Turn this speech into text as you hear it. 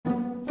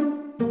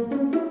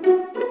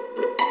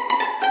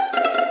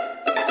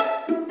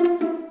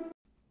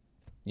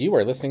You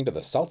are listening to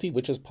the Salty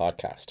Witches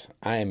podcast.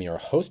 I am your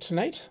host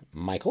tonight,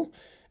 Michael,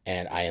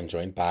 and I am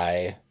joined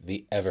by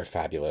the ever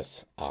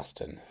fabulous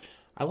Austin.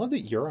 I love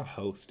that you're a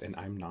host and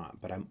I'm not,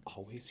 but I'm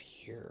always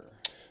here.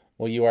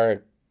 Well, you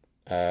are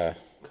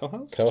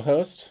Co-host?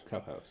 co-host?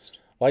 Co-host.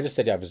 Well, I just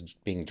said I was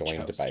being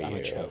joined Chost. by I'm you.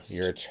 a chost.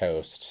 You're a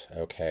chost.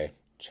 Okay,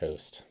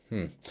 chost.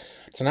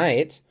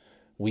 Tonight,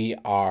 we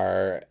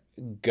are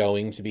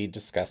going to be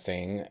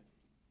discussing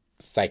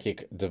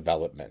psychic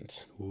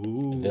development.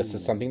 Ooh. This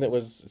is something that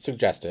was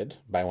suggested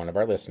by one of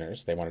our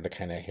listeners. They wanted to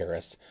kind of hear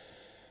us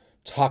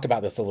talk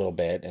about this a little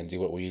bit and do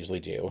what we usually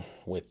do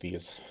with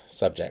these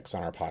subjects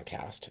on our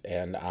podcast.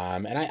 And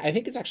I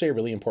think it's actually a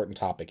really important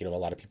topic. You know, a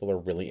lot of people are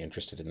really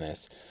interested in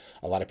this.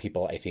 A lot of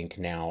people, I think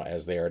now,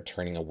 as they are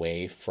turning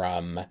away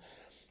from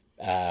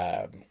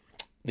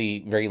the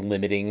very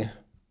limiting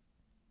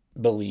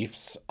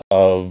beliefs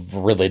of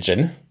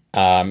religion,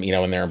 and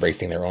they're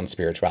embracing their own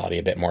spirituality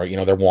a bit more,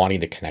 they're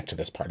wanting to connect to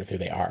this part of who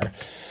they are.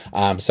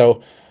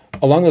 So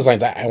along those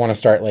lines, I want to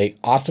start, like,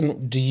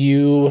 Austin, do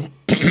you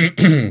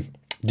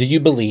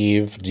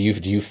believe, do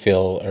you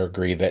feel or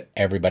agree that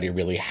everybody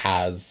really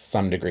has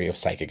some degree of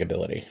psychic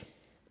ability?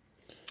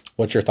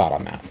 What's your thought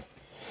on that?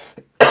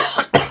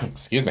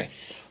 Excuse me.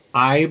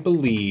 I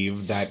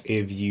believe that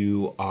if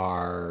you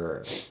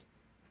are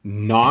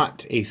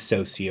not a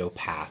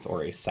sociopath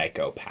or a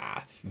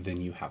psychopath, then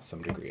you have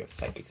some degree of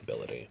psychic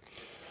ability.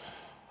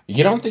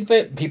 You don't think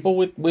that people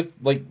with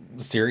like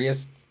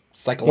serious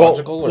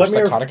psychological or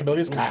psychotic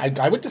abilities?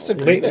 I would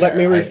disagree there. Let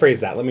me rephrase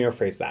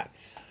that.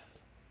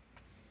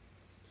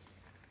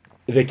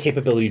 The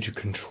capability to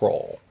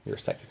control your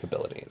psychic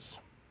abilities.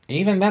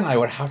 Even then, I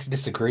would have to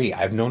disagree.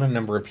 I've known a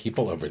number of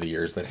people over the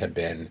years that have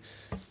been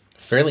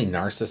fairly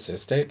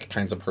narcissistic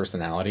kinds of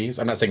personalities.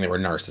 I'm not saying they were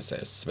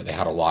narcissists, but they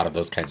had a lot of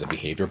those kinds of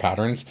behavior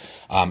patterns,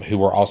 who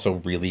were also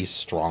really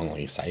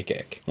strongly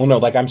psychic. Well, no,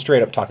 like I'm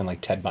straight up talking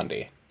like Ted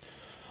Bundy.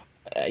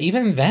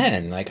 Even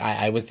then, like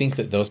I would think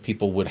that those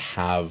people would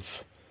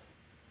have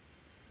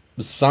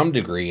some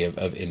degree of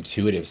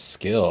intuitive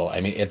skill.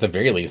 I mean, at the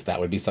very least, that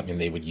would be something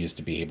they would use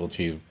to be able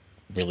to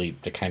really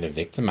to kind of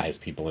victimize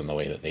people in the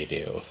way that they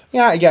do.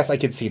 Yeah, I guess I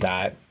could see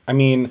that. I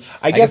mean,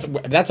 I guess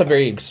that's a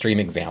very extreme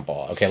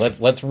example. Okay,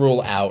 let's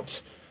rule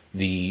out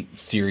the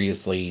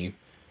seriously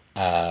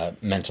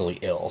mentally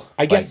ill.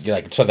 I guess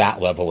like to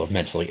that level of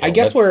mentally ill. I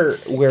guess where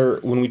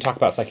when we talk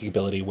about psychic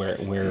ability, where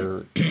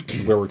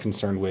we're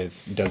concerned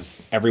with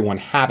does everyone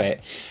have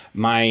it?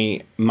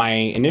 My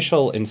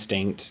initial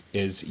instinct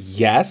is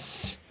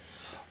yes,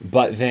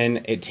 but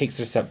then it takes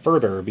it a step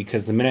further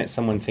because the minute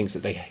someone thinks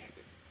that they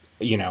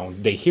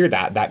hear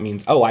that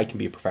means, oh, I can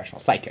be a professional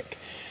psychic.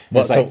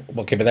 Well, so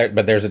okay,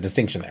 but there's a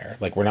distinction there.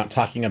 Like we're not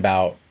talking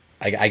about.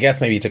 I guess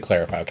maybe to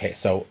clarify. Okay,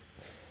 so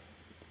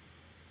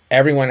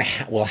everyone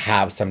will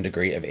have some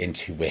degree of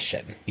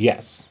intuition.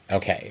 Yes.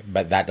 Okay,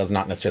 but that does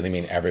not necessarily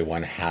mean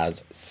everyone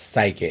has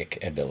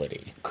psychic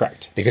ability.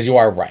 Correct. Because you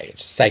are right.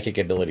 Psychic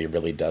ability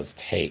really does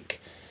take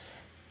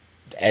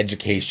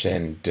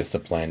education,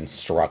 discipline,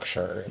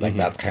 structure. Like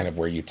that's kind of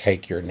where you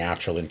take your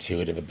natural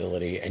intuitive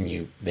ability and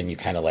you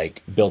kind of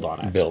like build on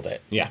it. Build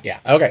it. Yeah. Yeah.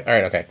 Okay. All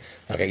right.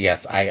 Okay.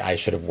 Yes, I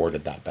should have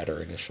worded that better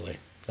initially.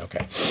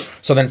 Okay.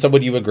 So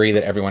would you agree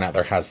that everyone out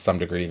there has some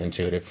degree of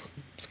intuitive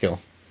skill?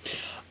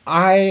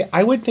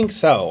 I would think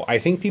so. I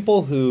think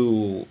people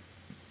who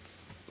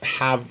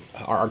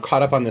are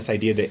caught up on this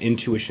idea that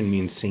intuition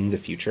means seeing the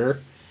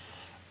future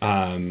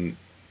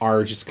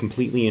are just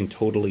completely and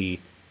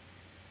totally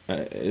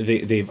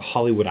they've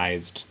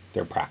Hollywoodized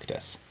their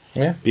practice.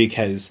 Yeah.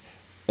 Because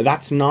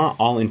that's not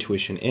all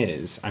intuition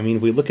is. I mean,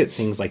 we look at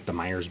things like the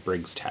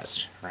Myers-Briggs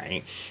test,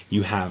 right?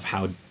 You have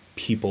how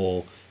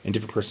people and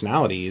different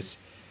personalities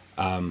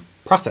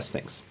process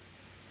things.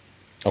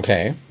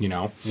 Okay.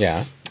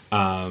 Yeah.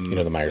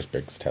 The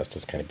Myers-Briggs test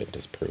has kind of been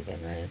disproven,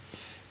 right?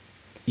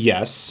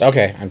 Yes.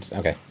 Okay.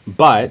 Okay.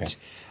 But okay.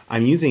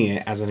 I'm using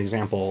it as an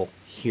example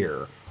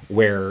here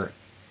where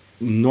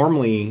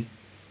normally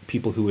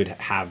people who would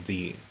have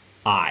the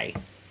eye,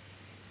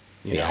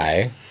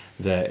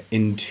 the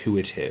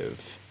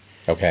intuitive,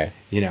 okay,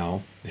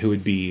 who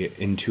would be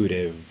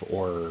intuitive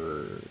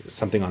or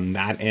something on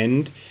that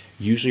end,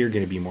 usually are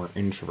going to be more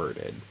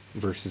introverted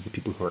versus the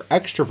people who are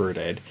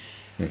extroverted.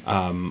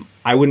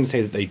 I wouldn't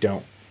say that they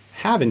don't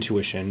have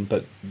intuition,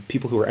 but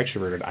people who are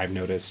extroverted, I've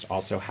noticed,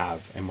 also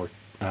have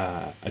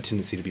a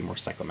tendency to be more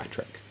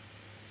psychometric.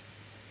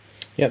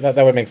 Yeah,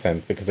 that would make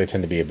sense because they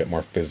tend to be a bit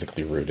more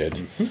physically rooted.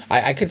 Mm-hmm.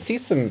 I could see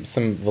some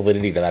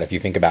validity to that if you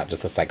think about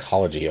just the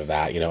psychology of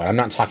that, and I'm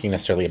not talking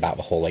necessarily about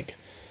the whole like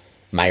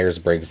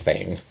Myers-Briggs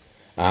thing,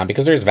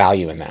 because there's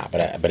value in that.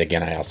 But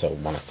again, I also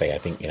want to say I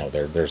think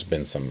there's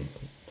been some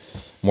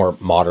more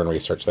modern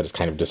research that has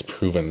kind of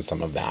disproven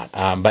some of that.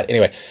 But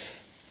anyway,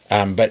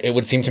 but it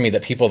would seem to me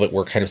that people that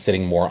were kind of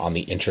sitting more on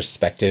the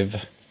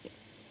introspective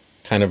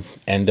kind of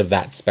end of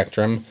that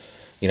spectrum,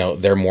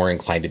 they're more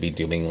inclined to be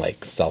doing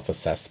like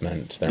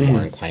self-assessment. They're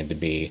more inclined to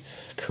be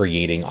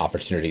creating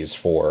opportunities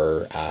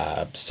for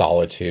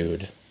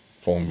solitude,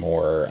 for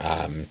more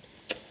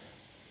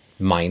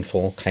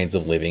mindful kinds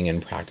of living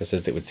and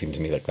practices, it would seem to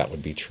me like that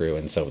would be true.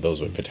 And so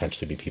those would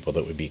potentially be people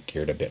that would be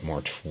geared a bit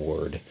more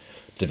toward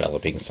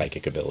developing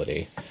psychic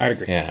ability. I'd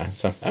agree. Yeah.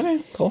 So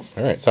okay, cool.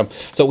 All right. So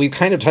we've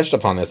kind of touched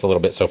upon this a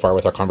little bit so far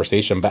with our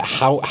conversation, but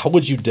how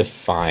would you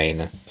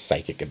define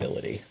psychic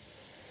ability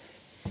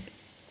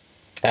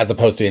as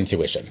opposed to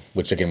intuition,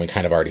 which again we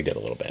kind of already did a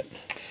little bit?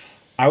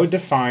 I would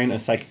define a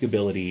psychic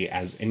ability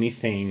as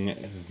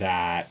anything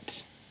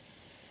that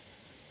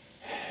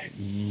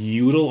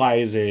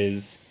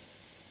utilizes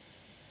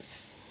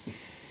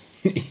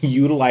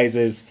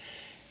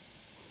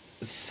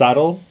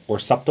subtle or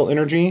subtle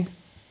energy,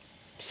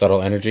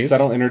 Subtle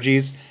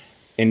energies.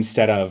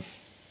 instead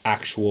of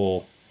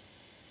actual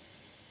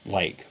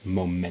like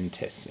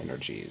momentous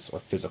energies or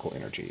physical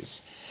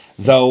energies.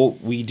 Though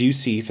we do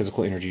see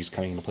physical energies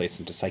coming into place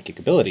into psychic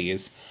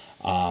abilities,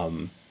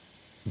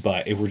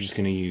 but if we're just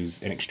going to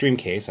use an extreme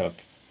case of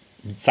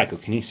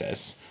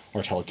psychokinesis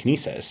or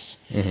telekinesis,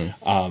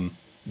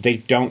 they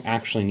don't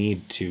actually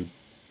need to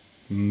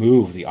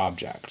move the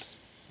object.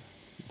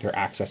 They're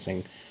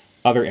accessing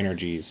other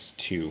energies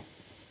to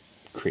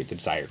create the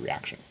desired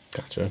reaction.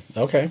 Gotcha.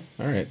 Okay.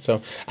 All right.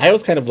 So I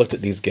always kind of looked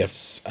at these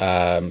gifts,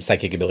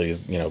 psychic abilities,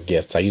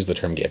 gifts. I use the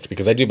term gift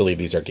because I do believe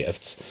these are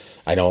gifts.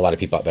 I know a lot of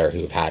people out there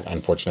who've had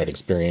unfortunate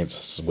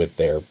experiences with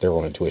their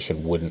own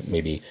intuition wouldn't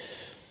maybe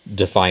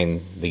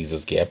define these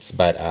as gifts,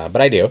 but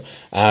I do.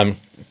 I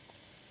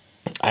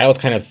always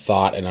kind of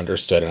thought and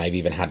understood, and I've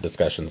even had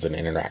discussions and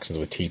interactions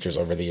with teachers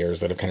over the years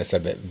that have kind of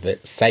said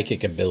that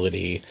psychic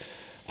ability,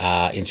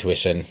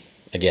 intuition,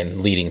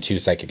 again, leading to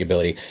psychic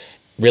ability,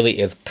 really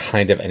is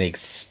kind of an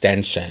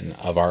extension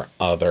of our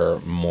other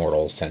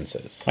mortal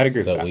senses. I'd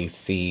agree with that. We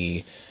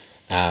see,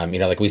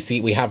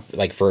 we have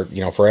like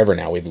forever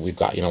now, we've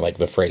got, like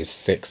the phrase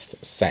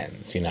sixth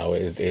sense,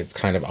 it's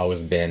kind of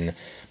always been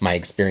my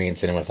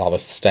experience and with all the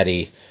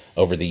study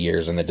over the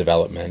years and the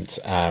development,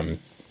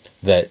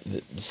 that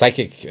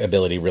psychic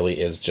ability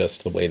really is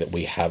just the way that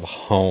we have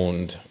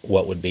honed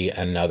what would be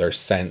another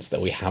sense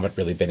that we haven't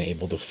really been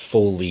able to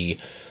fully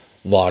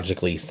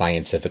logically,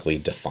 scientifically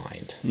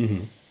defined.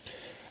 And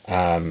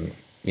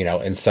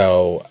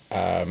so,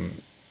 I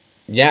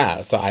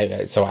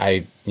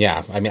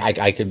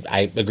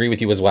agree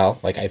with you as well.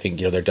 Like, I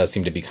think, there does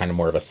seem to be kind of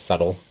more of a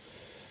subtle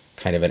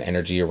kind of an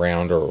energy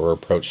around or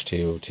approach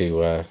to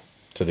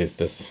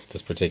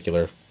this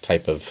particular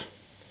type of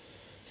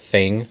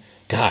thing.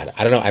 God,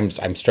 I don't know.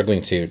 I'm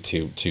struggling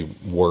to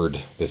word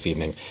this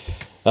evening.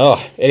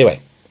 Oh, anyway,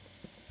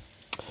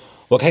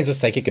 what kinds of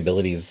psychic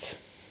abilities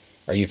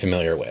are you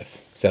familiar with?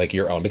 Say like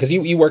your own, because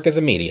you work as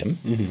a medium.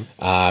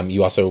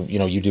 You also,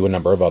 you do a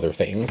number of other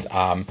things.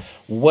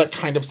 What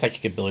kind of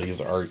psychic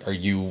abilities are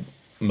you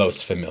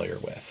most familiar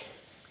with?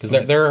 Because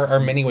there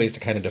are many ways to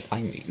kind of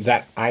define these.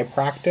 That I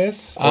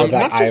practice or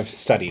that I've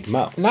studied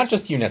most? Not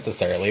just you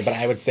necessarily, but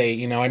I would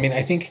say,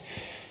 I think,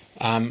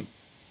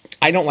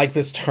 I don't like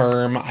this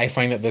term. I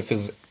find that this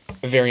is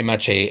very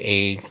much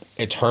a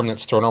term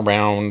that's thrown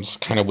around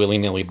kind of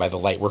willy-nilly by the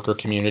lightworker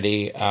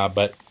community.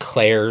 But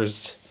clair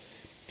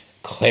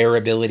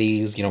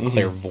abilities,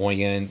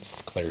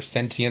 clairvoyance,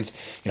 clairsentience.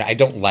 I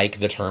don't like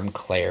the term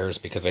clairs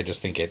because I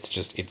just think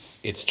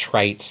it's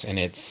trite and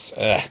it's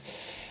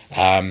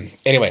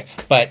anyway.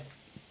 But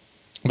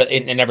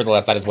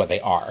nevertheless, that is what they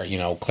are.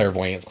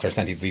 Clairvoyance,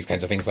 clairsentience, these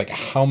kinds of things. Like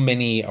how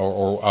many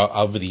or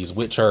of these,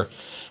 which are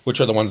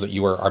the ones that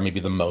you are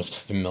maybe the most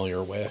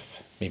familiar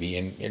with, maybe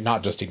in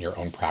not just in your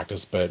own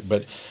practice,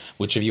 but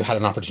which have you had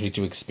an opportunity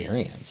to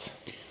experience?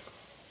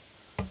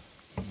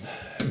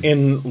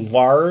 In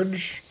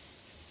large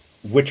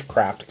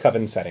witchcraft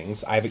coven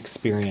settings, I've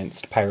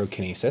experienced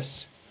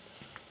pyrokinesis.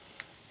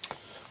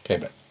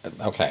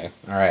 Okay,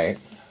 all right.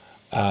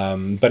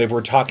 But if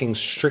we're talking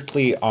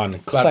strictly on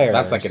clairs,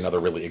 that's like another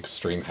really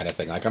extreme kind of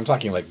thing. Like I'm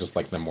talking like just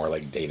like the more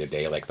like day to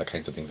day, like the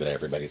kinds of things that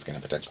everybody's going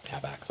to potentially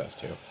have access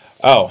to.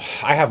 Oh,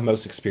 I have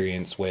most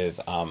experience with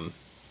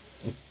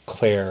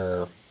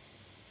clair.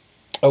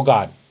 Oh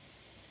God,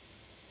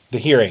 the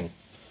hearing.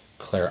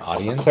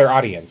 Clairaudience.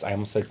 Clairaudience. I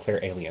almost said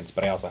clairalience,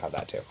 but I also have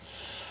that too.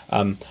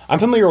 I'm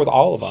familiar with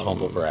all of them.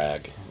 Humble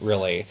brag,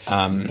 really.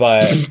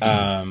 But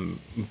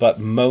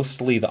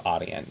mostly the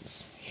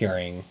audience,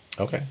 hearing.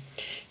 Okay.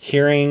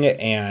 Hearing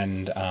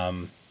and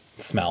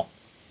smell.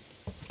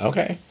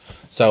 Okay.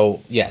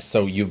 So yes.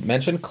 So you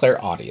mentioned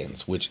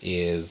clairaudience, which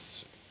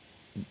is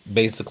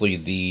basically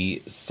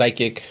the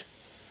psychic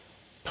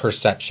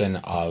perception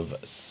of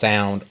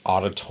sound,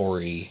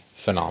 auditory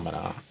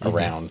phenomena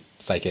around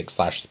psychic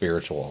 /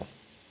 spiritual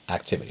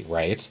activity,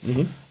 right?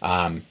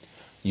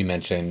 You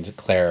mentioned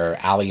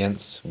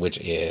clairalience, which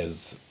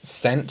is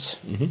scent,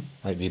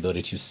 right? The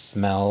ability to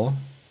smell,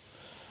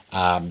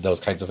 those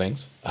kinds of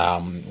things.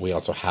 We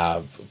also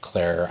have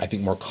I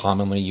think more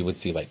commonly you would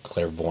see like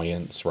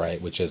clairvoyance,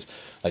 right? Which is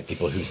like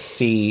people who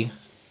see,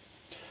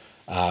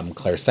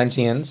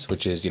 clairsentience,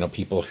 which is,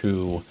 people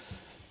who,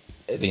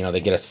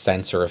 they get a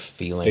sense or a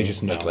feeling. They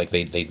just know. Like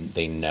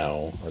they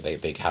know, or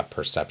they have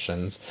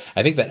perceptions.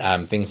 I think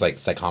that things like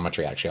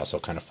psychometry actually also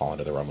kind of fall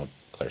into the realm of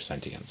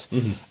clairsentience.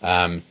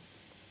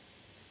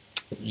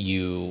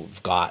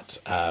 You've got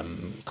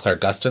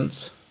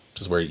clairgustance,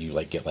 which is where you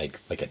like get like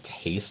a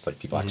taste, like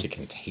people actually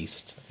can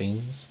taste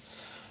things.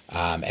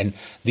 And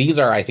these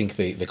are, I think,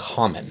 the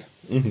common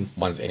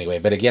ones anyway.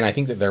 But again, I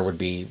think that there would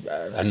be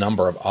a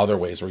number of other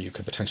ways where you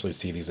could potentially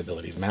see these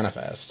abilities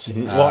manifest.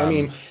 Well, I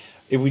mean,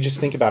 if we just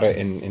think about it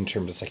in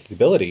terms of psychic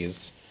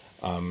abilities,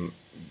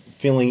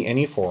 feeling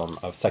any form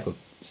of psychic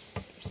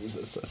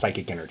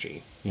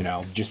energy, you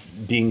know,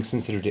 just being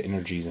sensitive to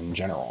energies in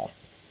general.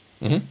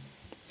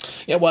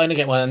 Yeah, well,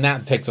 and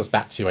that takes us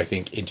back to, I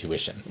think,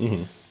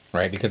 intuition,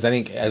 right? Because I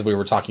think, as we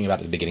were talking about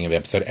at the beginning of the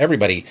episode,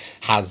 everybody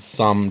has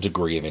some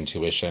degree of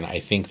intuition.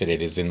 I think that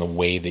it is in the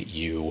way that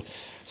you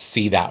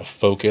see that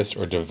focused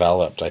or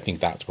developed. I think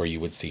that's where you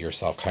would see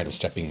yourself kind of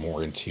stepping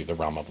more into the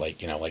realm of like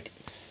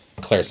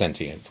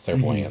clairsentience,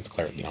 clairvoyance,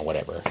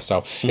 whatever.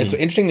 So it's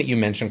interesting that you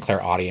mentioned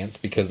clairaudience,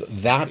 because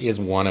that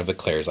is one of the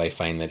clairs I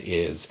find that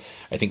is,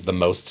 I think, the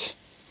most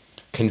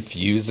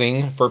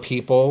confusing for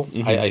people.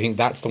 I think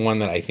that's the one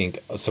that I think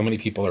so many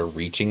people are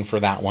reaching for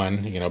that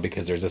one,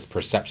 because there's this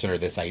perception or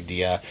this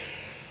idea,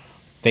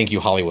 thank you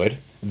Hollywood,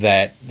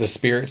 that the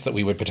spirits that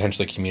we would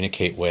potentially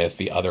communicate with,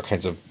 the other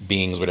kinds of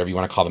beings, whatever you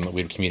want to call them, that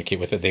we would communicate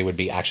with, that they would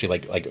be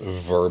actually like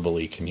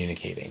verbally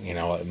communicating.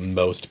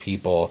 Most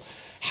people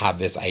have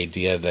this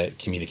idea that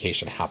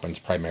communication happens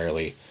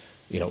primarily,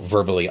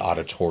 verbally,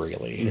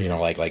 auditorially,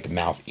 like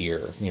mouth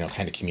ear,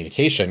 kind of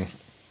communication.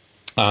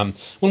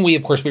 When we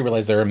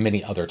realize there are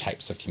many other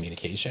types of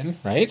communication,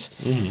 right?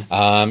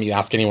 You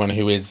ask anyone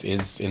who is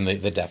in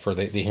the deaf or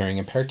the hearing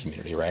impaired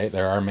community, right?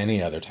 There are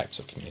many other types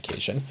of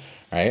communication,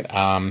 right?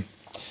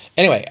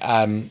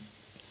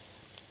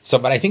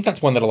 But I think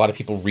that's one that a lot of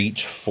people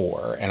reach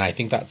for, and I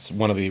think that's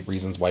one of the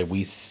reasons why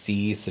we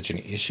see such an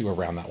issue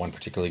around that one,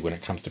 particularly when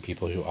it comes to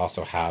people who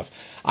also have,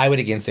 I would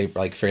again say,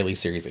 like fairly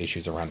serious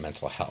issues around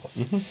mental health.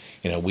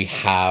 We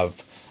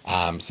have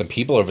some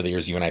people over the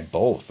years, you and I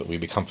both, that we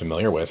become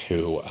familiar with,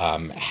 who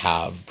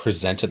have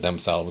presented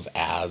themselves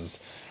as,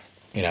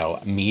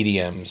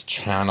 mediums,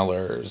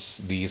 channelers,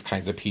 these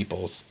kinds of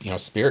people,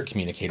 spirit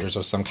communicators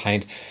of some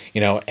kind,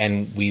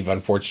 and we've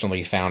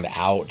unfortunately found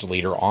out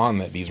later on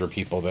that these were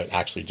people that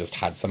actually just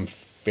had some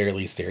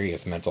fairly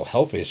serious mental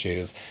health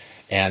issues,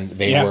 and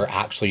they were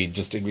actually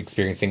just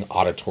experiencing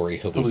auditory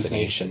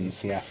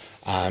hallucinations.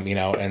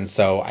 And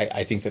so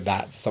I think that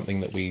that's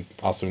something that we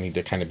also need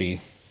to kind of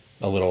be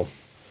a little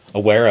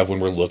aware of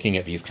when we're looking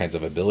at these kinds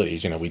of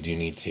abilities. We do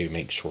need to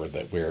make sure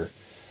that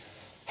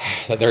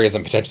that there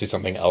isn't potentially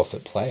something else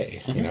at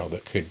play,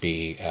 that could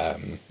be,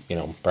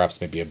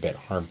 perhaps maybe a bit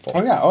harmful.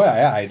 Oh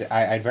yeah.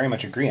 I'd very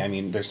much agree. I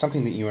mean, there's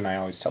something that you and I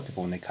always tell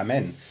people when they come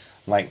in,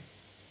 like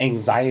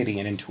anxiety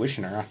and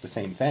intuition are not the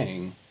same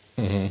thing,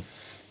 and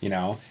you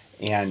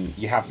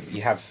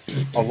have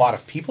a lot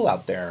of people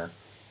out there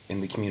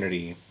in the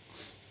community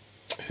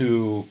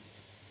who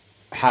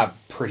have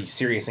pretty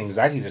serious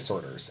anxiety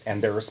disorders,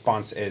 and their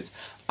response is,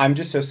 I'm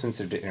just so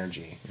sensitive to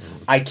energy.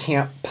 I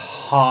can't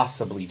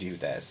possibly do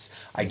this.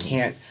 I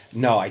can't.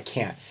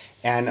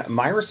 And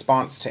my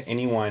response to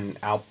anyone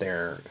out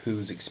there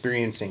who's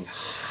experiencing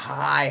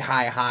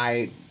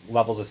high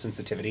levels of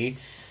sensitivity,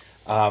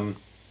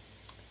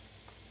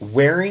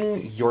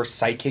 wearing your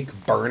psychic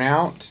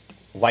burnout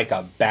like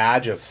a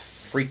badge of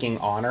freaking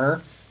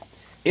honor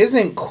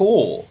isn't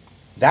cool.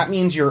 That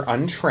means you're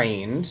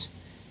untrained,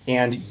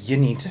 and you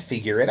need to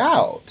figure it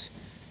out.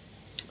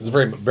 It's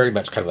very, very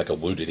much kind of like a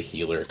wounded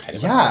healer kind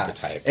of an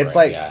archetype. It's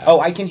right?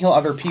 I can heal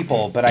other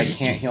people, but I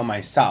can't heal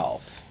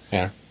myself.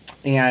 Yeah.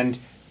 And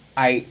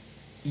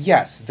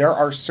yes, there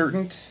are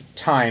certain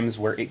times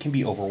where it can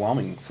be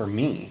overwhelming for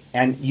me,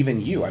 and even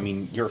you. I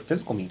mean, you're a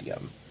physical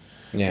medium.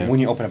 Yeah. When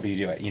you open up and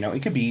you do it,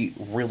 it could be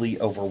really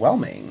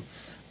overwhelming.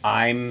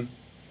 I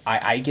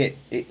get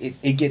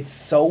it gets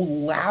so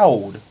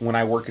loud when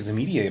I work as a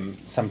medium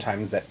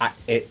sometimes that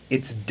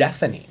it's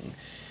deafening,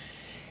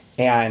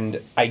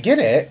 and I get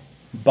it,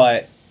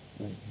 but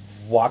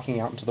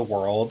walking out into the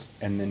world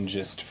and then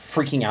just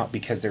freaking out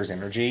because there's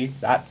energy,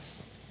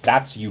 that's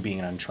you being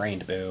an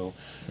untrained boo.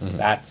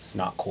 That's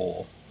not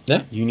cool.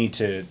 Yeah, you need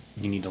to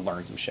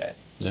learn some shit.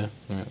 Yeah,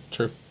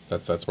 true.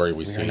 That's where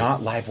we see. We're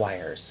not live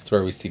wires. That's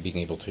where we see being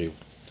able to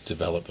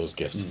develop those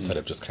gifts instead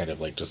of just kind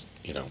of like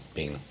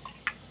being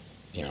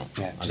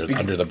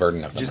under the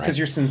burden of them. Just because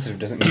you're sensitive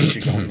doesn't mean you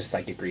should go into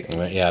psychic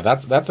readings. Yeah,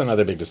 that's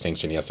another big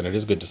distinction, yes, and it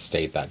is good to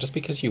state that. Just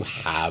because you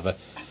have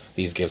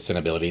these gifts and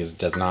abilities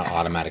does not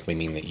automatically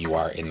mean that you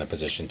are in the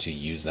position to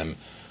use them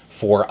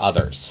for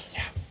others.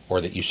 Yeah. Or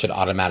that you should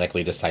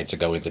automatically decide to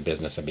go into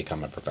business and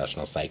become a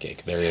professional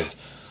psychic. There is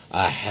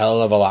a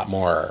hell of a lot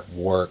more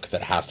work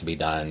that has to be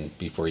done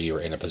before you are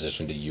in a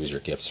position to use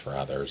your gifts for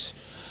others.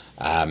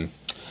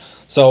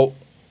 So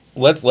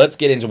let's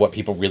get into what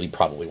people really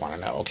probably want to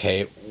know.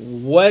 Okay,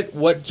 what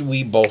would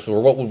we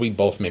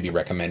both maybe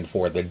recommend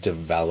for the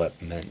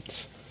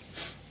development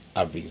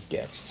of these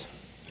gifts?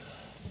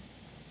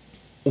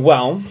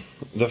 Well,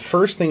 the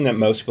first thing that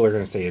most people are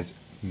going to say is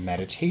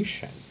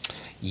meditation.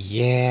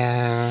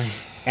 Yeah.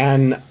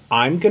 And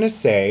I'm going to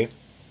say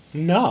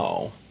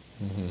no.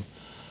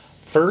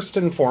 First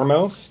and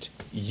foremost,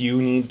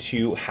 you need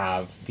to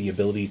have the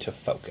ability to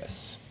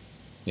focus.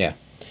 Yeah.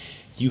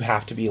 You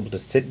have to be able to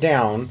sit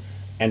down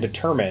and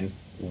determine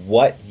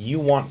what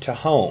you want to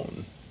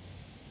hone.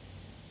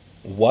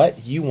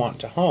 What you want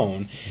to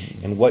hone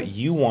and what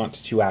you want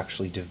to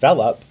actually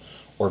develop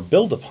or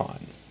build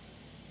upon.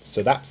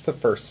 So that's the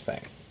first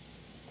thing.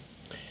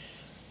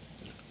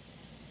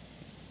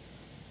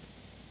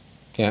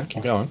 Yeah,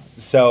 keep going.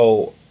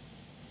 So,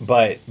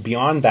 but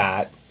beyond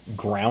that,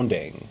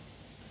 grounding.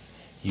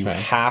 You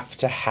Okay. have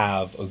to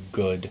have a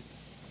good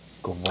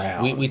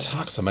ground. We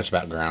talk so much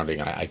about grounding,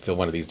 and I feel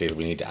one of these days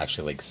we need to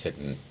actually like sit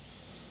and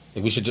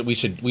like, we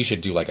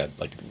should do like an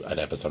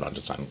episode on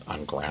just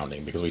on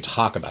grounding, because we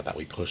talk about that,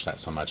 we push that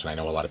so much, and I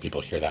know a lot of people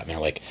hear that and they're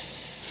like,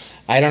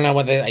 I don't know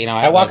what they,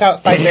 I walk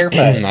outside barefoot.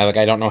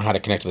 I don't know how to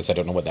connect to this. I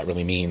don't know what that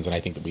really means, and I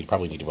think that we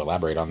probably need to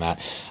elaborate on that.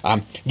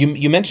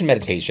 You mentioned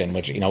meditation,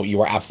 which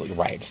you are absolutely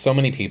right. So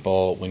many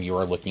people, when you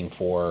are looking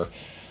for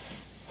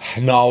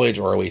knowledge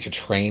or a way to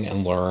train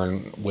and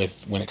learn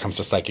when it comes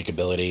to psychic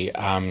ability,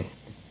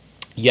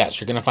 yes,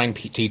 you're going to find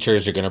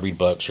teachers, you're going to read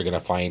books, you're going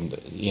to find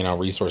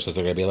resources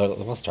that are going to be like,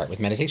 we'll start with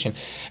meditation.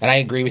 And I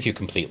agree with you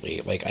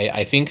completely. Like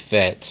I think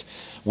that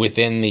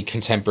within the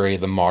contemporary,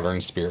 the modern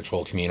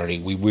spiritual community,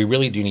 we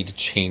really do need to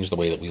change the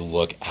way that we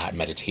look at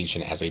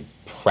meditation as a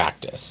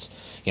practice.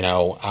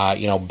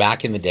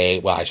 Back in the day,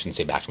 well, I shouldn't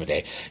say back in the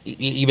day,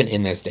 even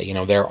in this day,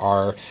 there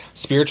are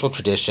spiritual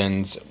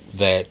traditions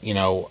that,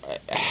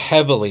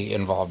 heavily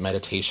involve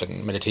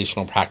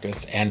meditational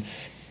practice. And,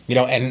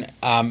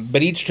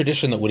 but each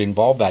tradition that would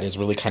involve that is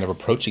really kind of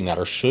approaching that,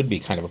 or should be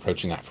kind of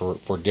approaching that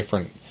for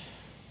different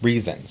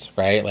reasons,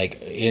 right?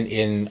 Like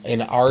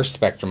in our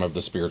spectrum of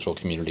the spiritual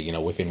community,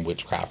 within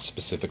witchcraft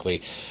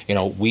specifically,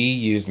 we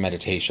use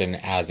meditation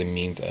as a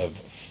means of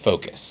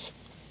focus.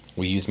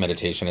 We use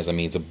meditation as a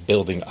means of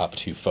building up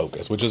to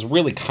focus, which is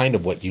really kind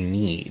of what you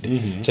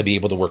need to be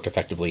able to work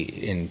effectively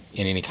in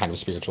any kind of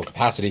spiritual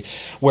capacity.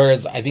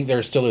 Whereas I think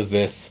there still is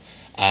this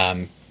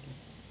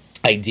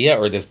idea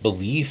or this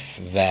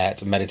belief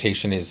that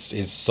meditation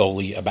is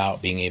solely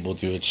about being able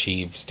to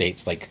achieve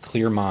states like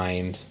clear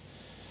mind,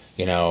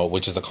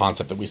 which is a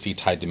concept that we see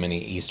tied to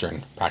many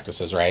Eastern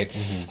practices, right?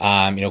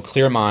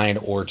 Clear mind,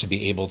 or to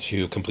be able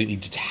to completely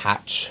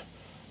detach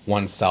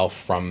oneself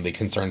from the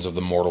concerns of the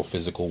mortal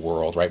physical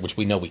world, right? Which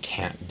we know we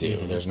can't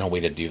do. There's no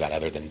way to do that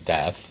other than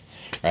death,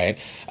 right?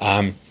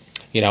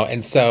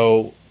 And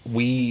so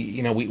we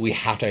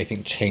have to, I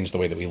think, change the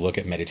way that we look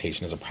at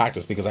meditation as a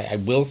practice, because I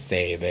will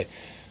say that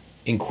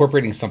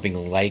incorporating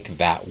something like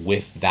that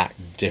with that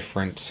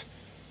different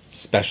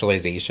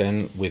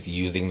specialization, with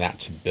using that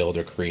to build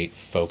or create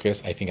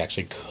focus, I think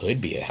actually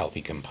could be a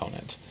healthy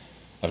component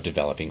of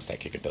developing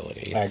psychic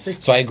ability. I agree.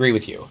 So I agree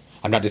with you.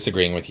 I'm not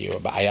disagreeing with you,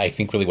 but I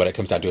think really what it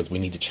comes down to is we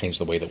need to change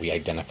the way that we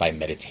identify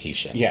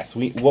meditation. Yes,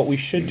 what we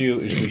should do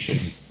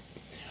is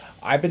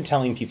I've been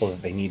telling people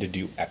that they need to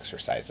do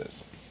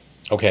exercises.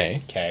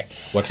 Okay. Okay.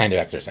 What kind of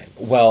exercises?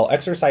 Well,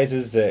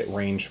 exercises that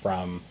range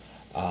from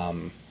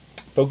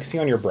focusing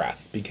on your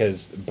breath,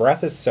 because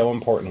breath is so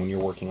important when you're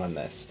working on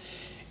this.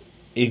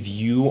 If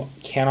you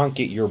cannot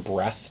get your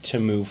breath to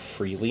move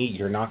freely,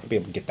 you're not going to be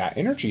able to get that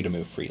energy to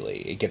move freely.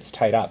 It gets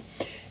tied up.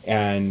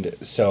 And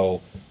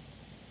so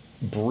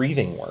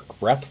breathing work,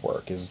 breath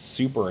work is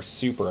super,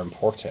 super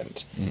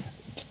important.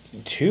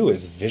 Two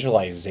is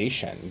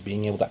visualization,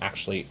 being able to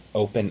actually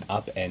open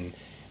up and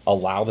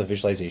allow the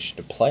visualization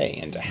to play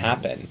and to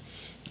happen.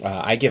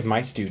 I give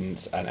my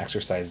students an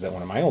exercise that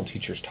one of my old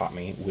teachers taught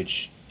me,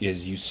 which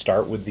is you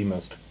start with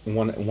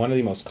one of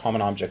the most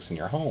common objects in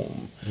your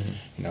home.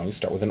 You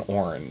start with an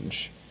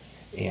orange.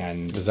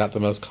 And is that the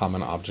most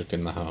common object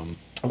in the home?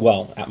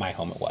 Well, at my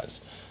home it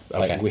was.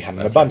 Okay. Like we had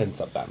an abundance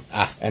of them.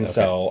 And okay.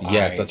 so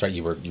yes, that's right.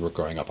 You were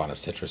growing up on a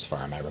citrus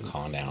farm, I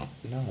recall now.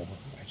 No,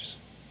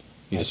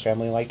 my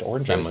family liked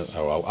oranges.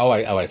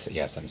 I see.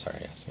 Yes, I'm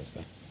sorry.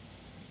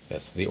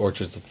 Yes, the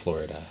orchards of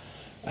Florida.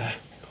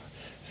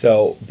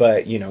 So,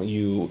 but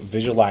you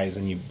visualize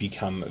and you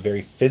become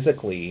very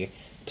physically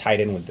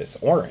tied in with this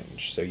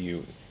orange. So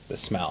the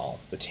smell,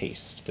 the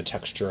taste, the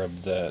texture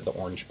of the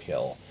orange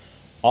peel,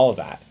 all of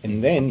that.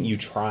 And then you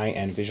try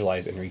and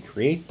visualize and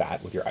recreate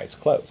that with your eyes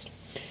closed.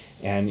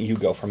 And you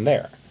go from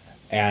there.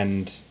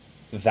 And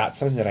that's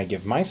something that I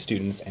give my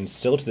students, and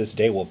still to this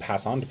day will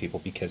pass on to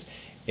people, because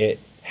it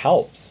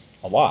helps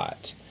a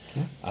lot.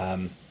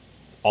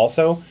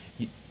 Also,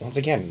 once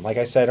again, like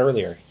I said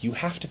earlier, you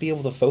have to be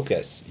able to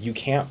focus. You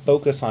can't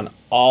focus on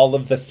all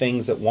of the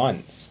things at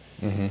once.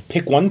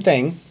 Pick one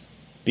thing,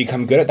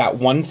 become good at that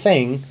one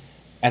thing,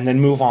 and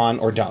then move on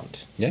or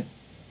don't. Yeah.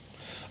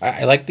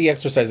 I like the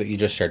exercise that you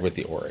just shared with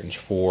the orange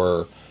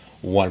for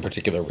one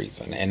particular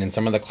reason. And in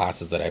some of the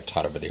classes that I've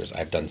taught over the years,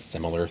 I've done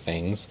similar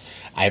things.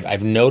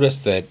 I've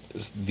noticed that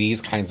these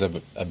kinds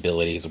of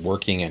abilities,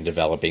 working and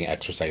developing,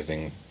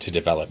 exercising to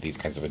develop these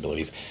kinds of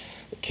abilities,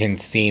 can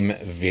seem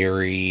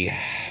very,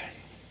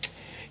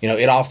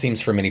 it all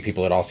seems for many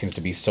people, it all seems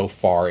to be so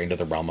far into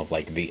the realm of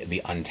like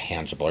the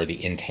untangible or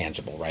the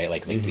intangible, right?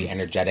 Like the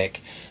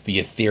energetic, the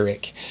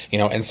etheric,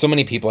 and so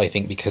many people, I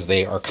think, because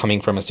they are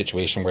coming from a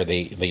situation where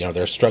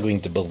they're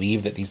struggling to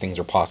believe that these things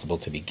are possible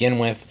to begin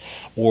with,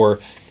 or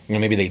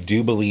maybe they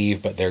do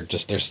believe, but they're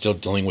still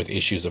dealing with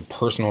issues of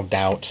personal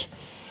doubt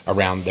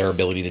around their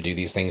ability to do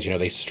these things.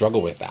 They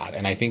struggle with that.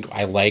 And I think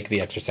I like the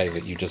exercise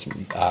that you just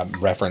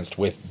referenced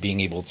with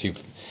being able to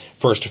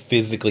first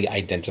physically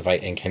identify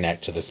and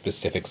connect to the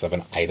specifics of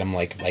an item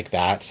like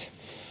that.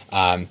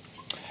 And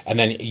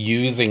then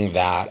using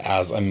that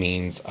as a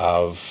means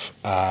of,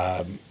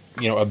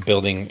 of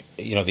building,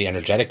 the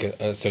energetic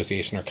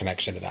association or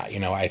connection to that.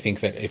 I think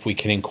that if we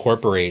can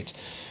incorporate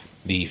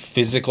the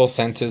physical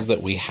senses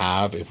that we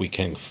have, if we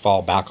can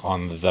fall back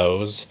on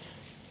those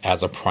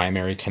as a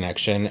primary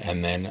connection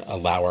and then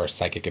allow our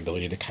psychic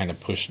ability to kind of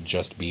push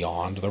just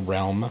beyond the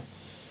realm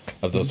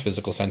of those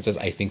physical senses,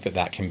 I think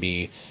that can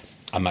be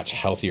a much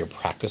healthier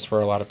practice for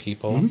a lot of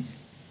people.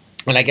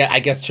 And I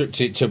guess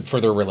to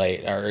further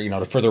relate, or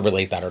to further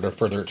relate that, or to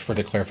further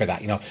clarify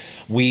that,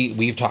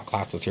 we've taught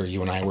classes here,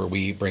 you and I, where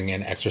we bring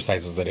in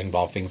exercises that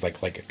involve things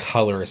like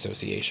color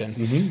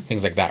association,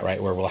 things like that,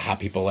 right? Where we'll have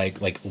people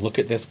like look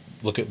at this,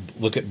 look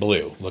at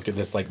blue, look at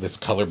this, like this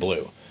color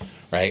blue,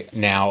 right?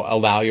 Now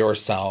allow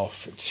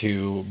yourself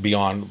to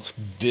beyond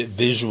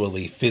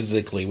visually,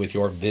 physically, with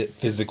your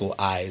physical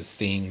eyes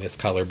seeing this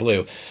color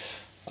blue.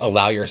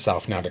 Allow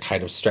yourself now to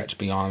kind of stretch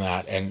beyond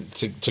that and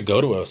to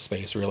go to a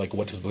space where you're like,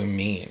 what does blue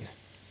mean?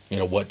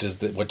 What does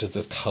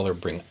this color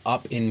bring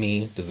up in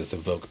me? Does this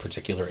evoke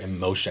particular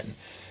emotion?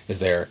 Is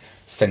there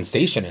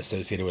sensation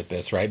associated with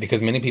this, right?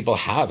 Because many people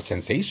have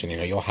sensation.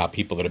 You'll have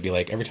people that'll be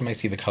like, every time I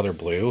see the color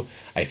blue,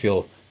 I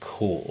feel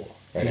cool,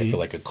 right? I feel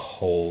like a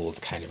cold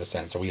kind of a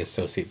sense, or we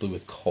associate blue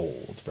with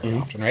cold very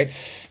often, right?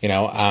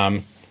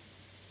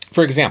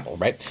 For example,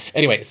 right?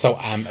 Anyway, so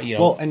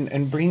well,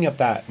 and bringing up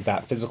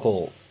that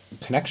physical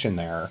connection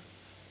there,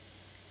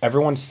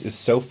 everyone is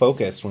so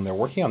focused when they're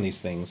working on these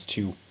things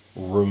to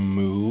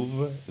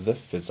remove the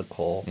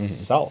physical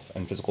self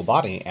and physical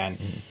body, and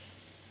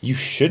you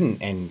shouldn't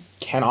and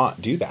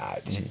cannot do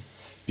that,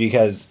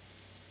 because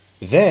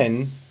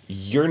then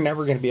you're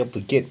never going to be able to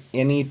get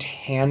any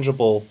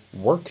tangible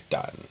work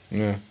done.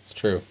 Yeah, it's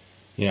true.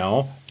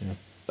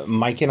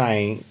 Mike and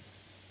I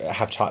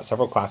have taught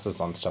several classes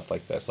on stuff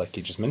like this, like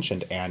you just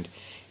mentioned, and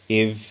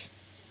if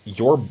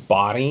your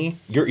body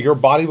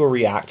will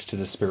react to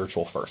the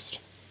spiritual first.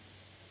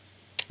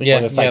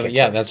 That's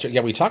true.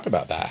 Yeah, we talked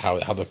about that,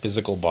 how the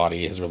physical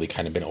body has really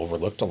kind of been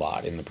overlooked a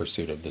lot in the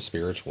pursuit of the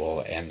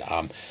spiritual, and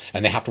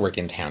they have to work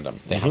in tandem.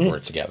 They have to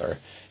work together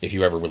if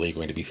you're ever really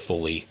going to be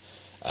fully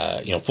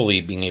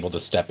being able to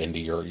step into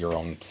your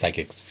own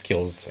psychic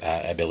skills,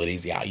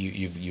 abilities. Yeah,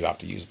 you have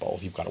to use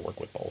both. You've got to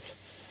work with both.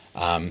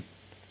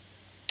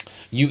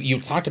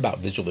 You talked about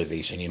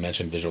visualization. You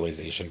mentioned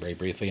visualization very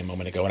briefly a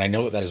moment ago, and I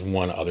know that is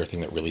one other thing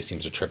that really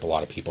seems to trip a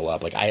lot of people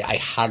up. Like I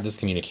had this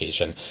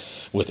communication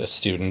with a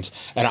student,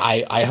 and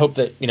I hope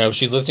that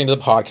she's listening to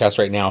the podcast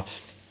right now.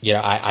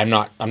 I'm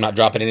not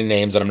dropping any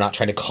names, and I'm not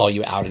trying to call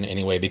you out in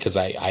any way, because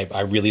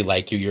I really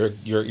like you.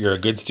 You're a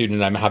good student,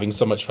 and I'm having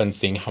so much fun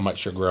seeing how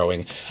much you're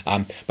growing.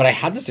 But I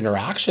had this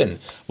interaction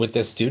with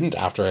this student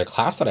after a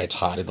class that I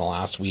taught in the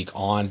last week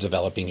on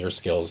developing your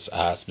skills,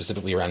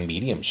 specifically around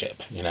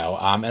mediumship.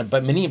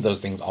 But many of those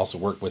things also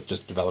work with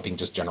just developing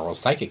just general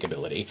psychic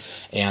ability,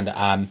 and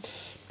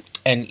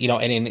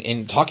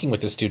in talking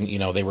with the student,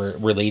 they were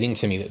relating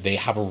to me that they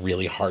have a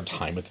really hard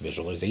time with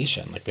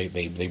visualization. Like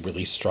they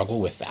really struggle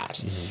with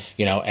that,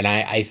 and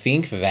I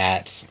think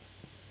that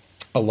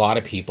a lot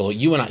of people,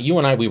 you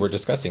and I, we were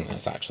discussing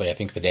this actually, I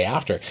think the day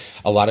after,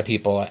 a lot of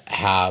people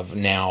have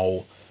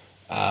now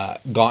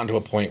gotten to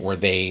a point where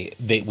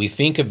we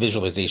think of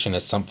visualization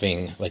as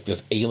something like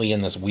this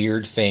alien, this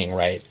weird thing,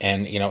 right?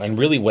 And and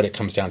really what it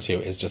comes down to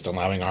is just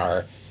allowing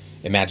our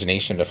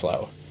imagination to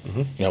flow.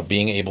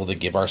 Being able to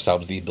give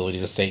ourselves the ability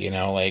to say,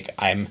 like,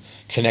 I'm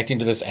connecting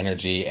to this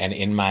energy, and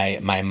in my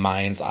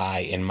mind's eye,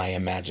 in my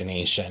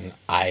imagination,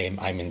 I'm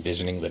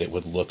envisioning that it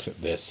would look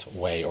this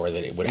way, or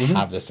that it would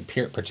have this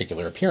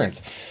particular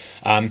appearance.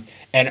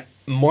 And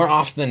more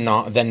often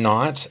than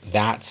not,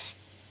 that's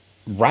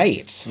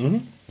right.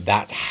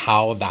 That's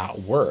how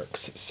that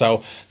works.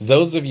 So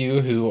those of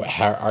you who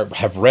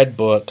have read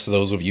books,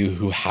 those of you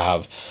who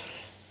have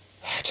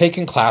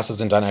taken classes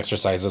and done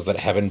exercises that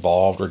have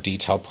involved or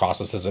detailed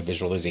processes of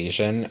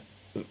visualization,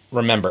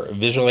 remember,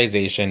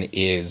 visualization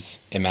is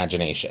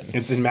imagination.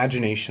 It's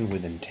imagination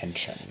with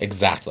intention.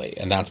 Exactly,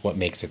 and that's what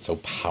makes it so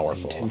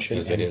powerful. Intention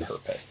and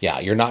purpose. Yeah,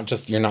 you're not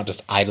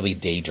just idly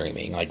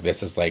daydreaming. Like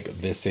this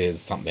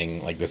is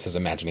something like this is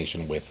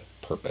imagination with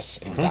purpose.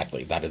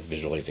 Exactly, that is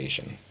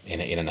visualization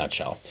in a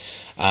nutshell.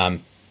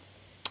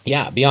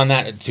 Beyond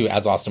that, too,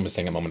 as Austin was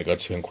saying a moment ago,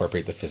 to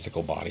incorporate the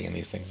physical body in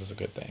these things is a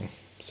good thing.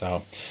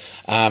 So,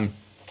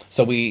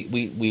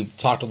 we've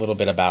talked a little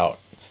bit about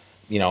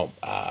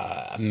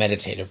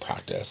meditative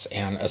practice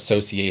and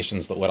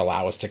associations that would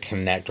allow us to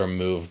connect or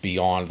move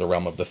beyond the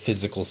realm of the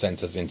physical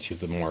senses into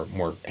the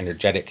more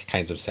energetic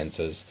kinds of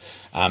senses.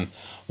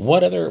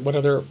 What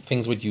other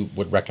things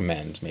would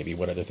recommend? Maybe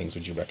what other things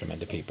would you recommend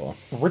to people?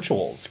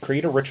 Rituals.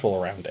 Create a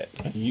ritual around it.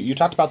 You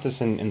talked about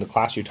this in the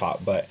class you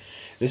taught, but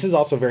this is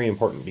also very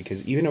important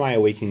because even in my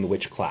Awakening the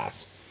Witch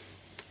class,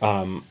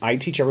 I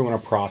teach everyone a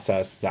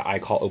process that I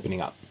call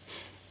opening up,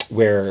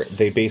 where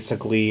they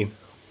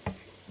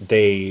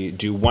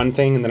do one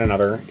thing and then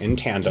another in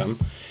tandem,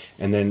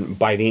 and then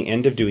by the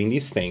end of doing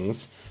these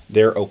things,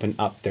 they're open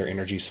up, their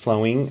energy's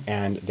flowing,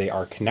 and they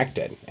are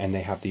connected, and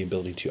they have the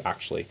ability to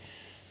actually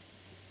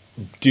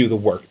do the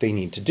work they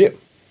need to do.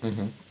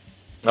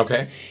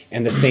 Okay.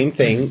 And the same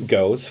thing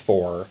goes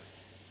for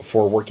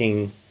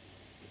working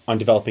on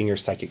developing your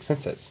psychic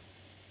senses.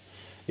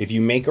 If you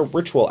make a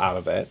ritual out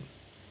of it,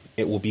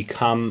 it will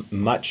become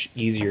much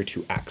easier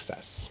to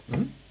access.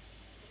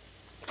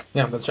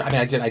 Yeah, that's right.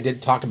 I mean, I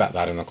did talk about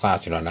that in the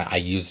class, and I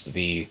used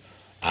the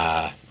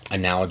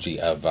analogy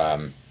of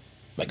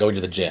like going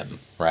to the gym,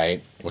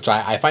 right? Which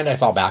I find I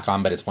fall back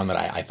on, but it's one that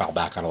I fall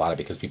back on a lot of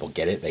because people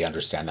get it. They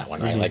understand that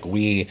one, right? Like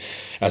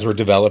as we're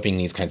developing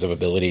these kinds of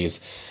abilities,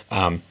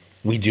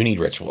 we do need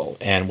ritual,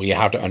 and we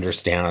have to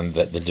understand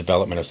that the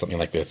development of something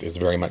like this is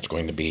very much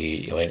going to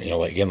be,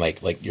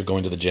 like you're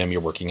going to the gym,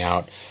 you're working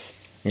out,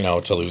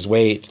 to lose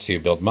weight, to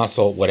build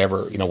muscle,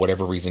 whatever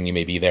reason you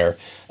may be there.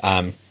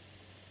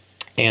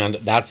 And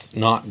that's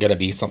not going to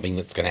be something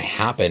that's going to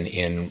happen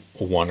in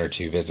 1 or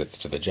 2 visits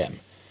to the gym.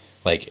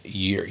 Like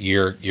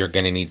you're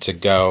going to need to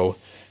go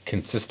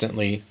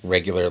consistently,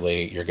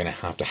 regularly. You're going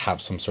to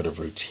have some sort of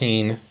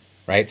routine,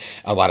 right?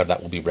 A lot of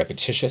that will be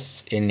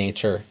repetitious in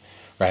nature,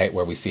 right?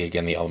 Where we see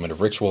again the element of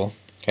ritual.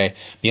 Okay.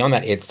 Beyond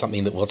that, it's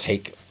something that will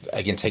take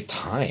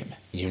time.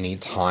 You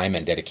need time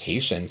and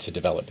dedication to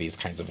develop these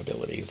kinds of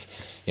abilities.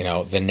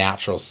 The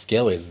natural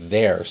skill is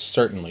there.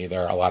 Certainly,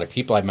 there are a lot of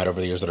people I've met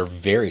over the years that are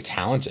very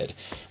talented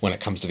when it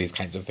comes to these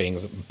kinds of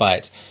things.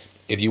 But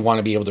if you want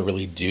to be able to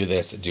really do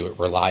this, do it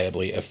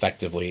reliably,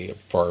 effectively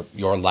for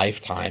your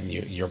lifetime,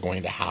 you're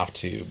going to have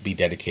to be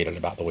dedicated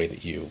about the way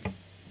that you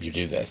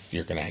do this.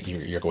 You're going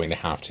to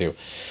have to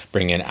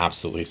bring in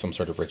absolutely some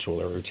sort of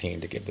ritual or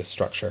routine to give this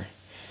structure.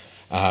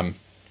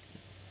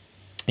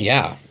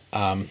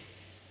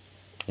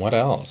 What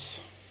else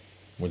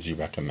would you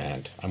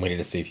recommend? I'm waiting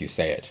to see if you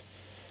say it.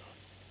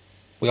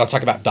 We also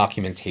talk about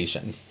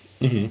documentation,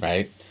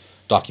 right?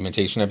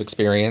 Documentation of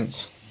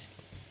experience.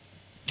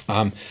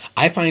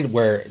 I find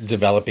where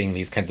developing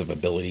these kinds of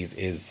abilities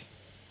is,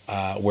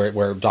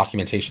 where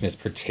documentation is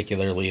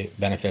particularly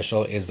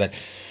beneficial, is that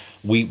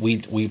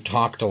we've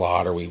talked a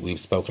lot, or we've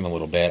spoken a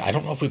little bit. I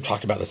don't know if we've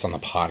talked about this on the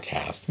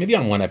podcast. Maybe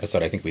on one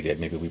episode, I think we did.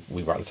 Maybe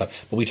we brought this up.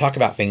 But we talk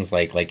about things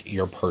like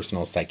your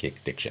personal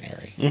psychic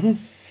dictionary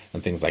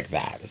and things like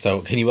that.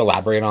 So can you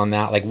elaborate on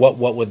that? Like what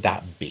would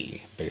that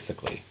be,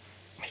 basically?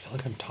 I feel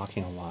like I'm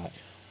talking a lot.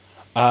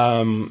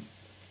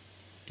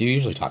 You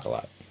usually talk a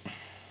lot.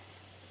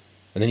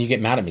 And then you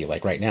get mad at me,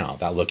 like right now.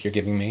 That look you're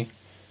giving me.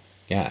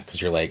 Yeah,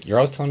 because you're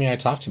always telling me I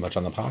talk too much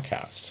on the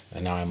podcast.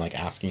 And now I'm like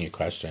asking you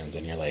questions,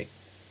 and you're like...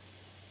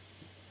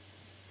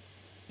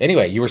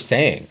 Anyway, you were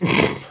saying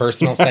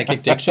personal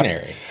psychic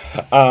dictionary.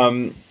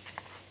 A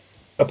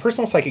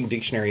personal psychic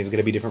dictionary is going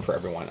to be different for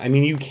everyone. I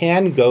mean, you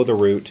can go the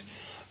route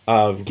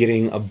of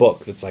getting a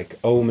book that's like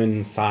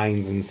omen,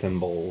 signs, and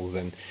symbols,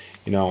 and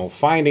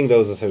finding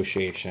those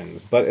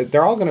associations. But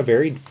they're all going to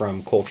vary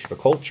from culture to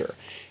culture,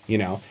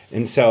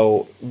 And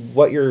so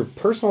what your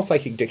personal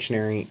psychic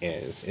dictionary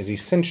is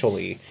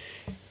essentially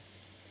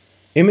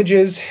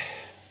images,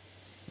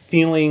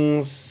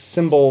 feelings,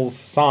 symbols,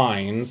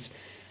 signs,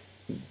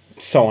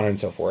 so on and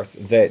so forth,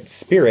 that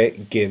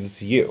spirit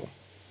gives you.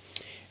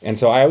 And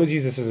so I always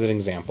use this as an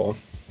example.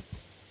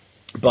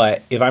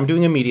 But if I'm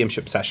doing a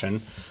mediumship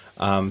session,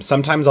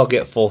 sometimes I'll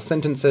get full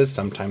sentences,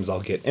 sometimes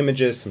I'll get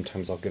images,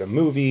 sometimes I'll get a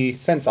movie,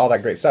 sense, all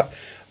that great stuff.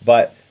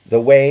 But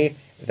the way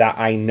that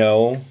I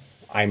know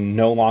I'm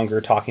no longer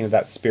talking to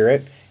that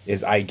spirit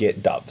is I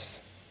get doves.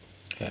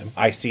 Okay.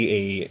 I see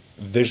a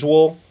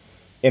visual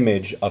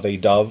image of a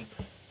dove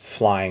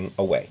flying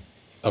away.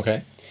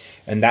 Okay.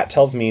 And that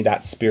tells me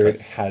that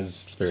spirit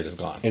is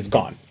gone. Is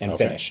gone and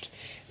finished.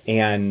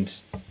 And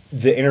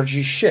the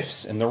energy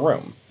shifts in the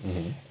room.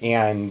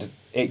 And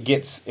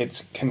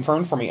it's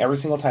confirmed for me every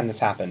single time this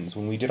happens.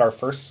 When we did our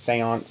first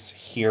seance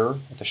here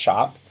at the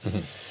shop,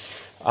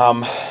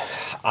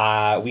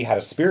 we had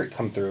a spirit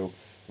come through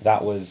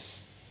that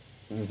was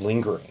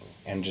lingering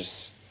and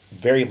just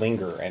very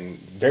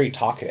very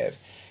talkative.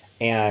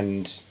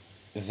 And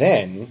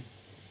then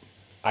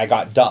I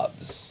got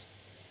doves.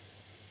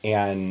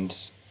 And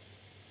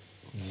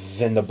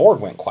then the board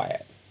went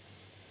quiet.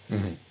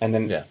 And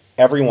then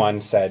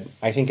everyone said,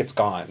 I think it's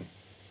gone.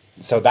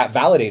 So that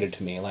validated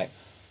to me, like,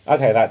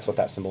 okay, that's what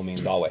that symbol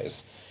means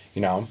always,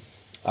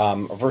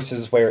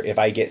 versus where if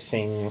I get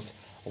things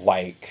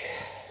like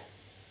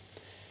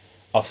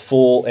a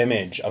full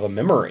image of a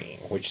memory,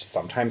 which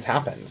sometimes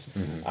happens,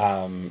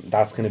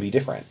 that's going to be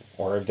different.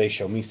 Or if they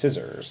show me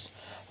scissors,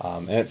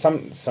 And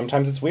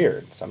sometimes it's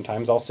weird.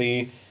 Sometimes I'll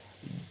see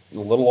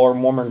little or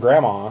woman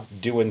grandma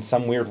doing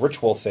some weird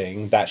ritual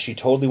thing that she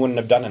totally wouldn't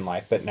have done in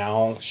life, but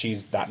now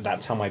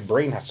that's how my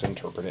brain has to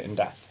interpret it in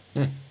death.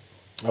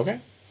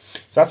 Okay.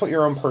 So that's what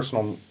your own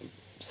personal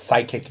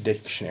psychic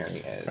dictionary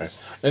is.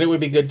 Right. And it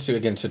would be good to,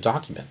 again, to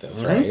document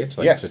this, right?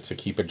 Like Yes. to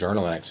keep a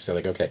journal and actually say,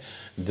 like, okay,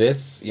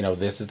 this,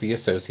 this is the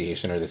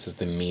association or this is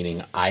the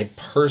meaning I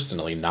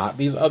personally, not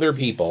these other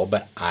people,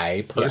 but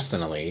I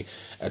personally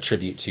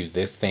attribute to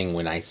this thing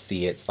when I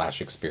see it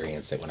 /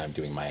 experience it when I'm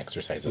doing my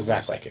exercises,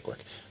 Exactly. my psychic work.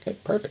 Okay,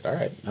 perfect. All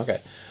right.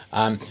 Okay.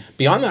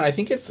 Beyond that, I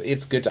think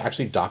it's good to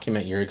actually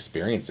document your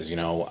experiences,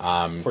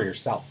 For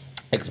yourself.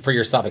 for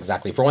yourself,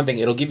 exactly. For one thing,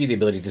 it'll give you the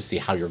ability to see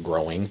how you're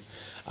growing.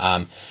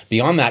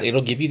 Beyond that,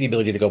 it'll give you the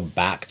ability to go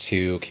back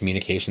to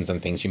communications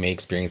and things you may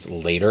experience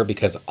later,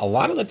 because a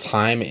lot of the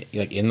time,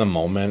 like in the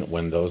moment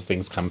when those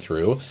things come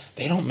through,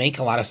 they don't make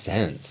a lot of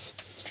sense.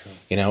 It's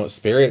true.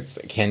 Spirits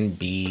can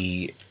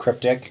be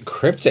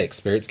Cryptic.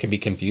 spirits can be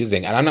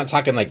confusing, and I'm not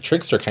talking like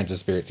trickster kinds of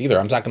spirits either.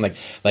 I'm talking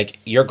like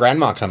your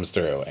grandma comes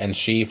through and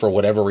she, for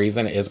whatever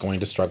reason, is going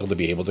to struggle to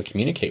be able to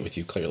communicate with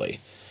you clearly.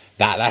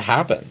 That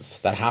happens.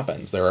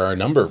 There are a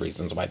number of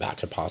reasons why that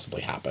could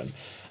possibly happen.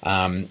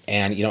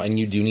 And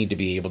you do need to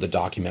be able to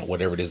document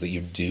whatever it is that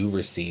you do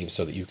receive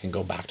so that you can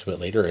go back to it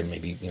later and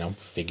maybe,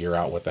 figure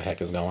out what the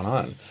heck is going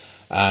on.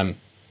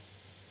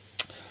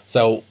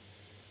 So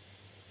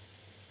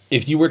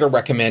if you were to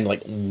recommend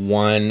like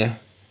one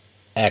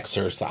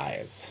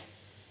exercise,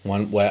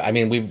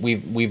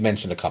 we've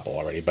mentioned a couple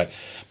already, but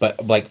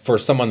like for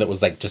someone that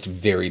was like just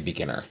very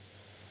beginner,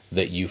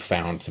 that you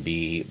found to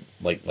be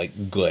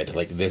like good,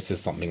 like this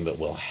is something that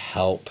will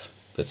help,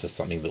 this is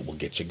something that will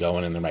get you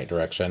going in the right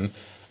direction,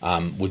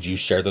 would you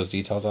share those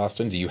details,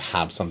 Austin? Do you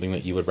have something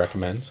that you would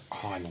recommend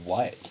On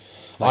what?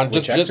 on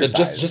which just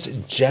exercise?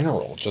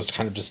 general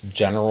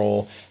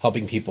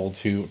helping people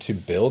to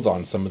build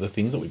on some of the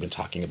things that we've been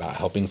talking about,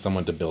 helping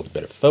someone to build a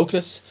bit of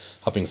focus,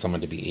 helping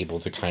someone to be able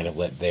to kind of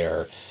let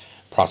their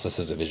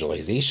processes of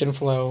visualization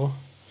flow?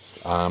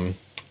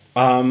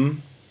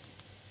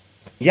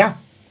 Yeah.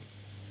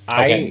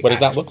 Okay, what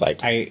does that look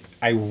like? I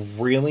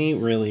really,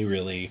 really,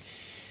 really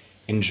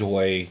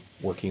enjoy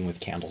working with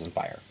candles and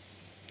fire.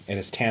 It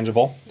is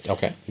tangible.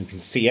 Okay. You can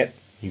see it.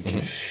 You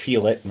can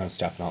feel it, most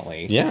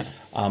definitely. Yeah.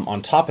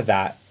 On top of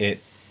that,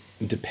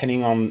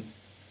 depending on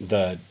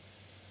the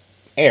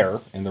air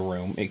in the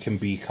room, it can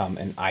become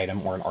an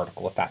item or an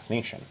article of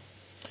fascination.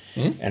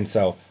 And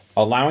so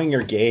allowing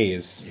your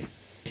gaze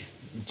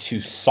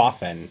to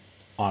soften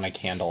on a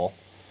candle,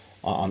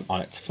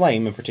 on its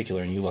flame in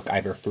particular, and you look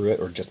either through it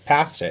or just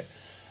past it,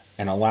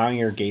 and allowing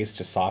your gaze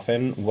to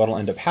soften, what'll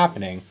end up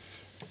happening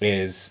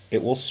is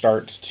it will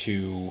start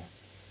to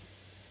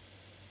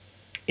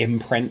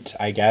imprint,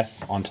 I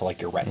guess, onto like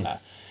your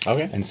retina.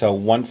 Okay. And so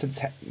once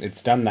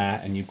it's done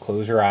that, and you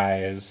close your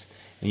eyes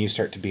and you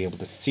start to be able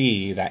to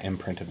see that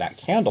imprint of that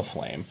candle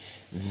flame,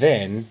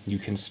 then you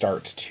can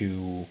start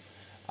to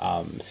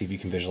see if you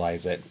can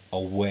visualize it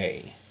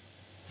away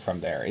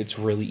from there. It's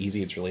really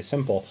easy. It's really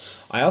simple.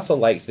 I also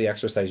liked the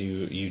exercise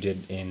you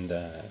did in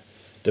the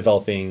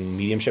developing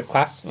mediumship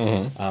class.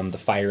 The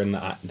fire in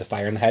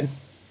the head.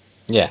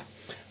 Yeah.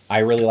 I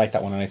really like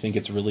that one, and I think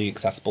it's really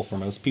accessible for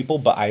most people.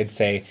 But I'd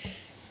say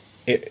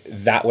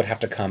that would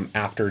have to come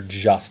after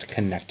just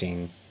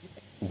connecting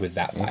with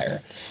that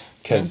fire,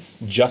 because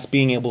just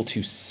being able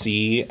to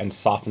see and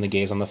soften the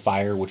gaze on the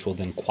fire, which will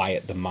then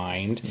quiet the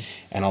mind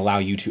and allow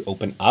you to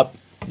open up,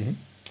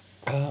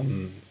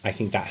 I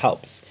think that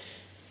helps.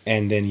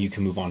 And then you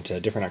can move on to a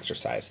different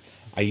exercise.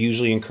 I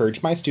usually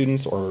encourage my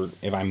students, or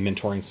if I'm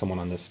mentoring someone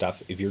on this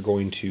stuff, if you're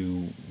going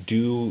to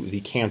do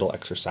the candle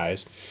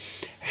exercise,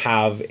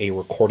 have a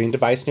recording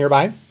device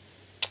nearby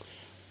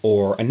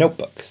or a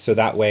notebook. So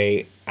that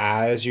way,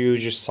 as you're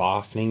just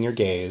softening your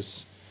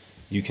gaze,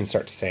 you can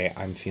start to say,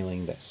 I'm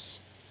feeling this.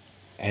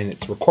 And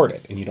it's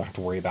recorded, and you don't have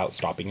to worry about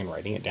stopping and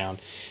writing it down.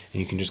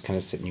 And you can just kind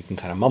of sit and you can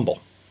kind of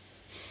mumble.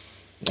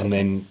 And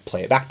then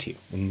play it back to you,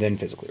 and then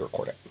physically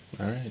record it.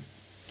 All right.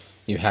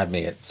 You had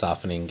me at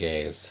softening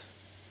gaze.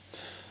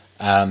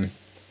 Okay.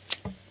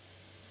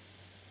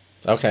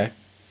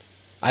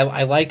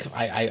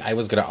 I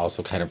was gonna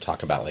also kind of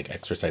talk about like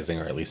exercising,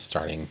 or at least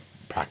starting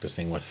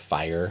practicing with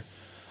fire.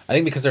 I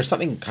think because there's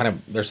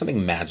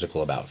something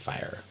magical about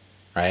fire,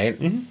 right?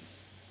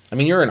 I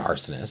mean, you're an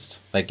arsonist,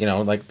 let's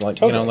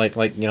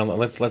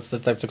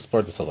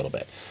explore this a little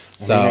bit.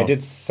 So I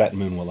did set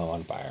Moon Willow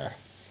on fire.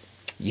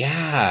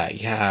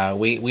 Yeah.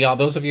 We all,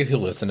 those of you who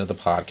listen to the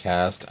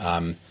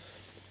podcast,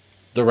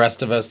 the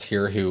rest of us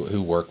here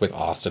who work with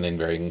Austin in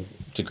varying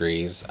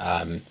degrees,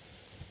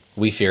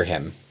 we fear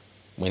him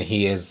when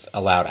he is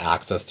allowed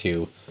access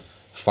to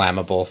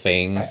flammable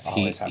things. I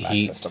always have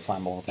access to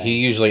flammable things. He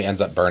usually ends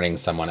up burning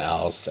someone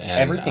else. And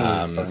everything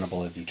is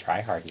burnable if you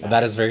try hard enough.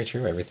 That is very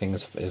true. Everything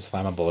is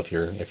flammable if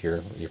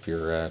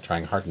you're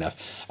trying hard enough.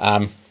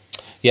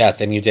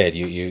 Yes, and you did.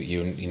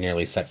 You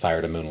nearly set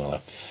fire to Moon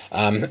Willow.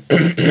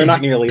 No,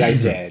 not nearly. I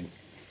did.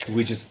 It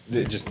was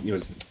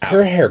out.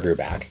 Her hair grew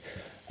back.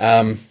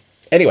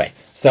 Anyway,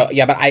 So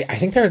yeah, but I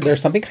think there's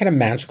something kind of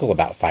magical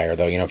about fire,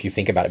 though. You know, if you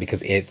think about it,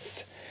 because it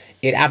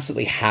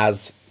absolutely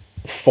has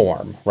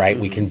form, right?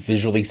 We can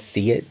visually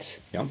see it,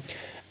 Yep.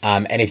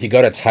 and if you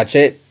go to touch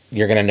it,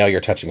 you're gonna know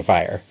you're touching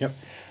fire. Yep.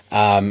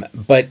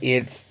 But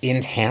it's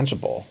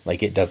intangible.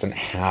 Like it doesn't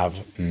have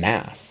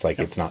mass. Like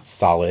it's not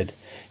solid.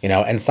 You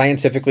know, and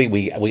scientifically,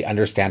 we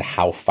understand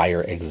how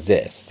fire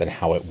exists and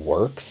how it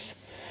works.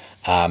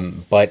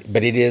 But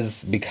it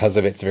is because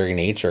of its very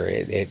nature.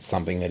 It's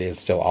something that is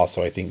still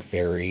also, I think,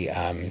 very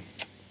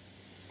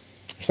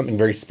something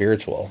very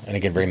spiritual and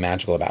again very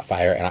magical about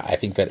fire. And I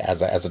think that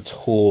as a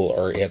tool,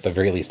 or at the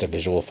very least a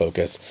visual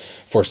focus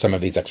for some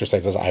of these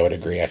exercises, I would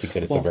agree. I think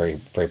that it's a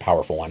very very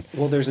powerful one.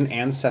 Well, there's an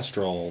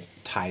ancestral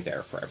tie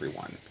there for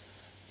everyone.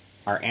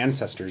 Our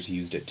ancestors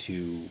used it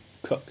to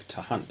cook,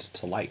 to hunt,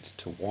 to light,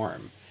 to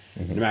warm,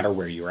 no matter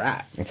where you're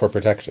at. And for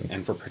protection.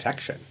 And for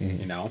protection,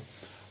 you know.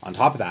 On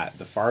top of that,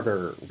 the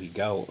farther we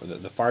go,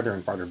 the farther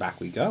and farther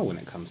back we go when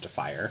it comes to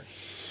fire,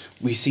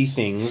 we see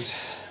things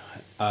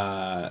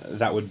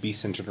that would be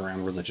centered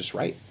around religious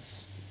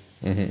rites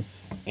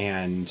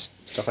and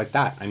stuff like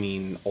that. I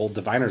mean, old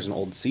diviners and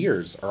old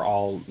seers are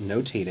all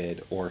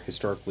notated or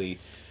historically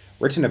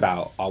written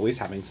about always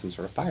having some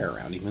sort of fire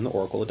around, even the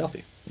Oracle of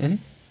Delphi. Yeah,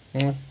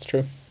 it's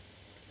true.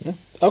 Yeah.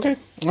 Okay.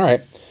 All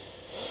right.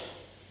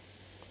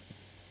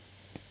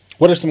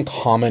 What are some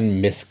common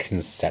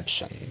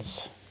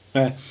misconceptions?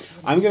 I'm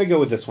going to go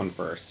with this one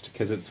first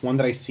because it's one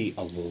that I see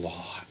a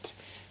lot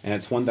and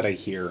it's one that I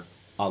hear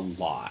a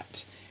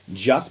lot.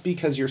 Just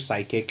because you're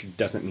psychic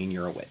doesn't mean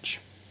you're a witch.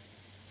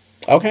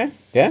 Okay.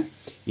 Yeah.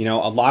 You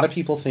know, a lot of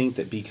people think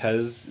that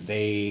because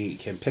they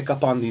can pick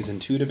up on these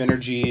intuitive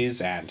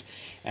energies and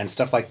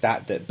stuff like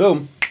that, that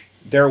boom,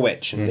 they're a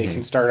witch and they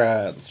can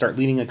start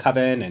leading a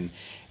coven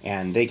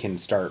and they can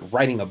start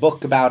writing a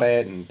book about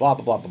it and blah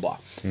blah blah blah blah.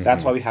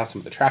 That's why we have some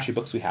of the trashy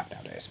books we have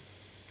nowadays.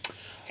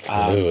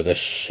 Ooh, the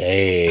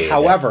shade.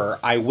 However,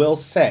 I will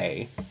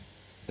say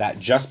that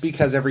just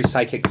because every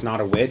psychic's not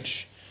a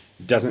witch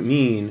doesn't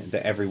mean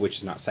that every witch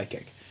is not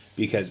psychic,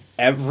 because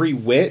every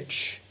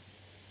witch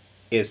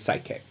is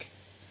psychic.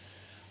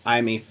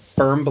 I'm a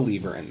firm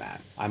believer in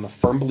that. I'm a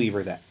firm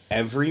believer that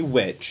every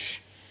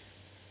witch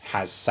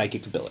has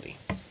psychic ability.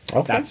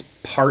 Okay. That's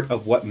part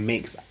of what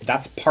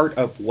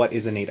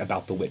is innate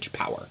about the witch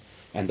power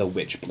and the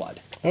witch blood.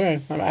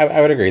 Okay.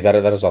 I would agree. That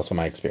is also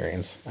my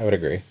experience. I would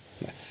agree.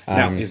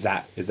 Now, is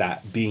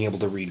that being able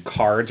to read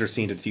cards or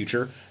see into the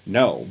future?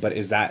 No, but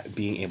is that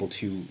being able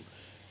to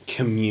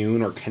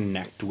commune or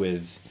connect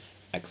with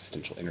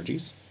existential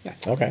energies?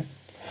 Yes. Okay.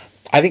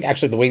 I think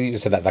actually the way that you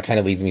said that kind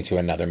of leads me to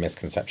another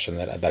misconception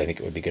that I think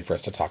it would be good for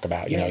us to talk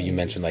about. You know, you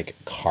mentioned like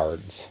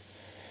cards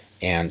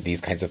and these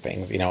kinds of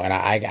things, you know, and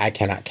I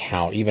cannot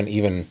count.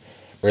 Even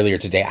earlier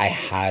today, I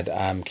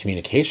had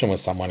communication with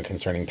someone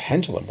concerning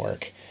pendulum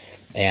work,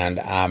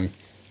 and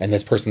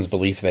this person's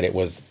belief that it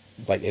was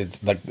like,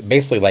 it's like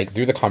basically like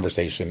through the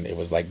conversation, it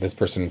was like this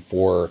person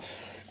for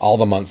all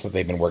the months that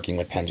they've been working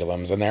with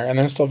pendulums, and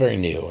they're still very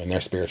new in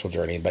their spiritual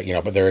journey, but you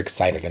know, but they're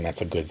excited, and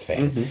that's a good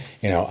thing,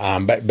 you know.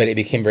 But it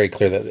became very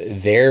clear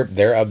that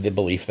they're of the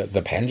belief that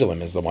the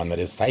pendulum is the one that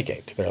is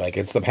psychic. They're like,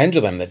 it's the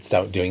pendulum that's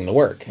doing the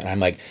work, and I'm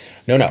like,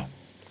 no.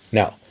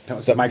 No,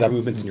 it's the micro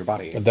movements in your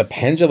body. The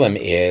pendulum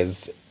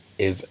is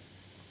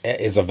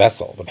a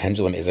vessel. The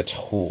pendulum is a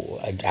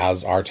tool,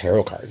 as are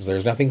tarot cards.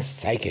 There's nothing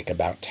psychic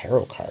about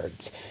tarot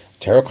cards.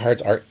 Tarot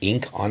cards are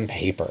ink on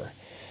paper.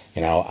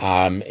 You know,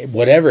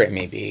 whatever it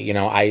may be. You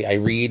know, I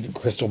read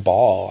crystal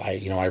ball.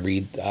 I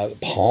read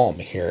palm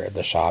here at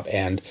the shop,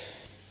 and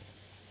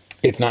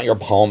it's not your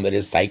palm that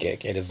is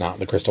psychic. It is not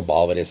the crystal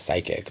ball that is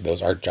psychic.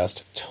 Those are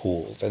just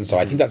tools. And so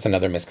I think that's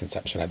another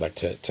misconception I'd like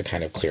to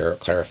kind of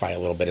clarify a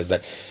little bit, is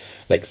that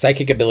like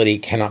psychic ability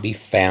cannot be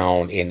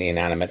found in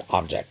inanimate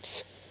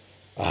objects.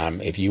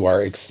 If you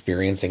are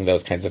experiencing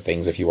those kinds of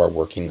things, if you are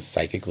working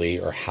psychically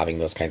or having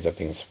those kinds of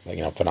things, you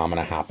know,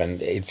 phenomena happen,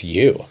 it's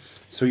you.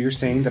 So you're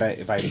saying that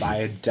if I buy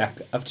a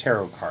deck of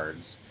tarot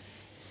cards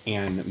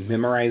and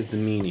memorize the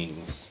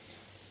meanings,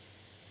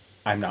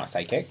 I'm not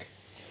psychic?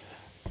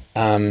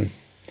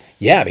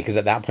 Yeah, because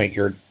at that point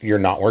you're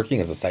not working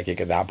as a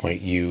psychic. At that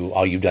point,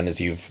 all you've done is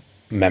you've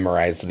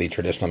memorized the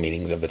traditional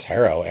meanings of the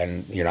tarot,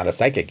 and you're not a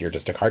psychic. You're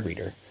just a card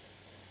reader.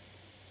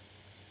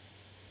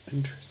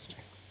 Interesting.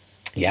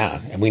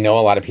 Yeah, and we know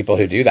a lot of people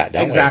who do that,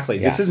 don't we? Exactly.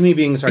 Yeah. This is me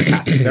being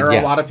sarcastic. There are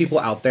Yeah. a lot of people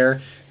out there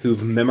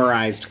who've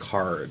memorized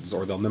cards,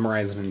 or they'll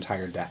memorize an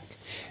entire deck.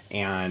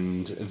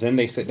 And then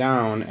they sit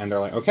down and they're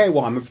like, okay,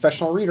 well, I'm a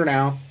professional reader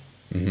now.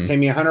 Pay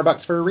me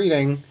 $100 for a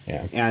reading.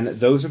 Yeah. And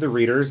those are the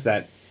readers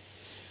that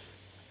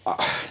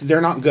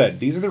they're not good.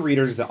 These are the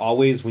readers that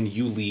always, when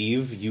you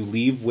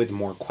leave with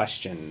more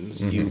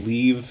questions. You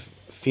leave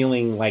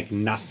feeling like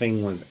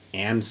nothing was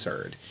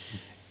answered.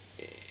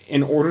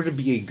 In order to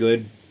be a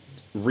good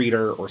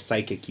reader or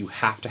psychic, you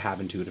have to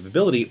have intuitive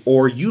ability,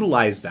 or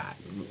utilize that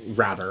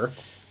rather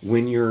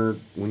when you're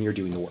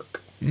doing the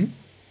work.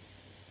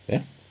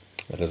 Yeah,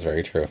 that is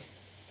very true.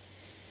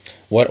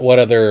 What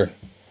other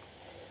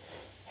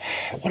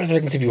what other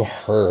things have you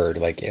heard,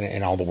 like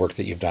in all the work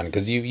that you've done?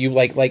 Because you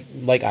like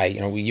I,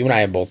 you and I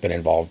have both been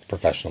involved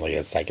professionally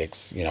as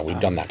psychics. We've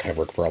done that kind of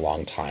work for a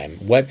long time.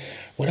 What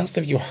else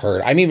have you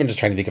heard? I'm even just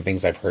trying to think of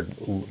things I've heard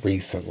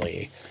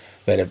recently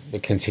that have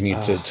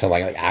continued to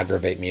like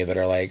aggravate me, that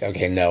are like,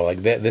 okay, no,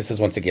 like this is,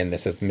 once again,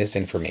 this is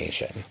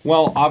misinformation.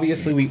 Well,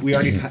 obviously, we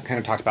already kind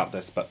of talked about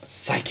this, but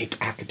psychic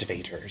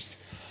activators.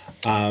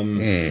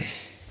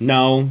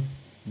 No,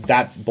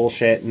 that's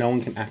bullshit. No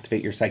one can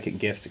activate your psychic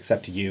gifts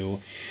except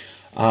you.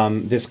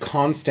 This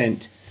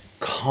constant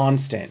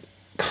Three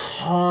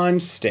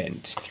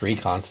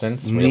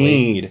constants, really?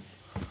 need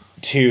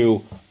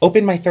to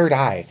open my third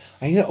eye.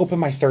 I need to open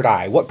my third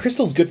eye. What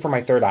crystal's good for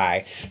my third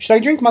eye? Should I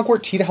drink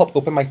mugwort tea to help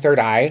open my third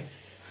eye?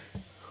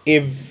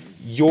 If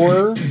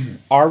you're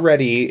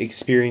already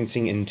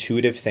experiencing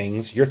intuitive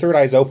things, your third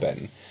eye's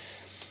open.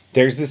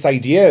 There's this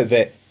idea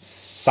that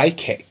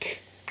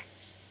psychic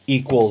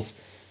equals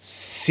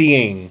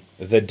seeing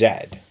the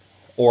dead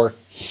or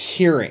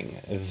hearing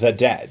the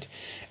dead.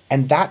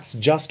 And that's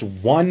just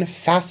one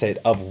facet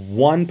of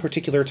one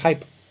particular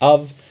type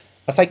of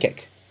a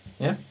psychic.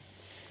 Yeah.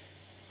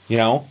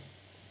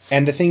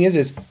 And the thing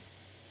is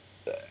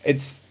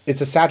it's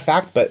a sad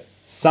fact, but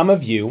some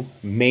of you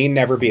may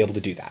never be able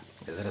to do that.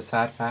 Is it a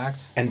sad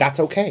fact? And that's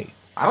okay.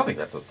 I don't think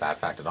that's a sad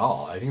fact at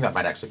all. I think that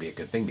might actually be a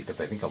good thing, because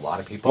I think a lot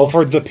of people... Well,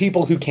 for the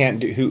people who can't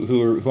do,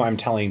 who I'm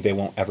telling they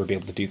won't ever be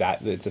able to do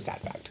that, it's a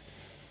sad fact.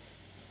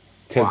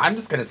 Well, I'm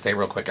just going to say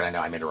real quick, and I know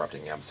I'm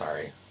interrupting you, I'm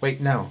sorry.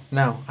 Wait, no,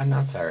 I'm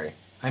not sorry.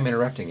 I'm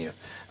interrupting you.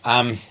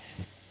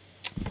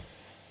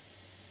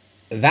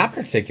 That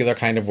particular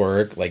kind of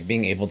work, like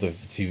being able to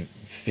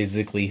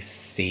physically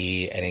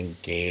see and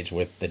engage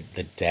with the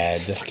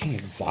dead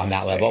on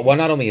that level. Well,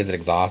 not only is it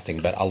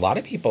exhausting, but a lot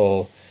of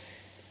people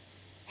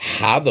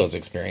have those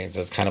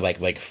experiences, kind of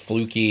like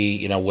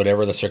fluky,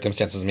 whatever the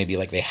circumstances may be,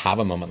 like they have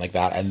a moment like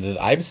that. And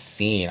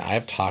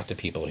I've talked to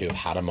people who have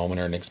had a moment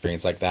or an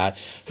experience like that,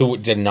 who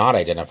did not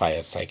identify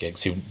as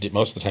psychics, who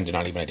most of the time did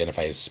not even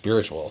identify as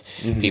spiritual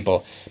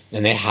people.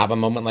 And they have a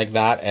moment like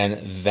that. And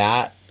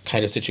that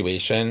kind of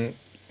situation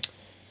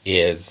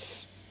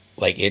is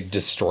like, it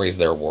destroys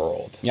their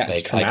world. Yeah, like,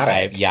 it's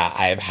traumatic.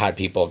 I've had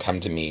people come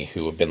to me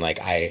who have been like,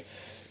 I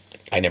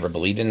never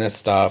believed in this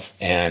stuff,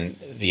 and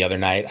the other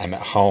night I'm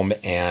at home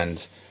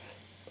and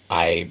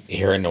I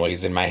hear a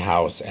noise in my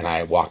house, and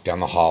I walk down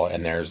the hall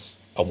and there's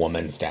a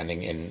woman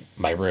standing in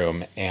my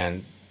room,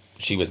 and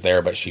she was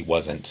there, but she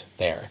wasn't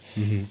there.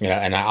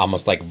 And I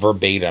almost like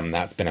verbatim,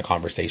 that's been a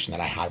conversation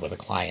that I had with a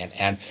client.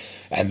 And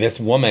this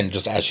woman,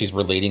 just as she's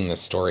relating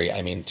this story,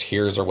 I mean,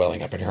 tears are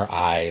welling up in her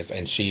eyes,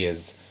 and she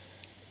is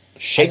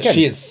shaken.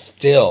 She is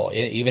still,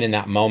 even in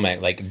that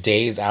moment, like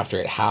days after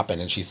it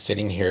happened, and she's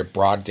sitting here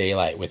broad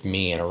daylight with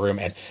me in a room,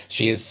 and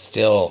she is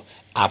still,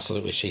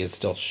 absolutely, she is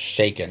still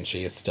shaken.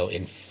 She is still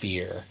in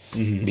fear,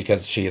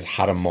 because she has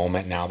had a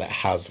moment now that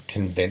has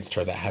convinced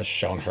her, that has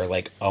shown her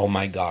like, oh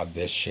my God,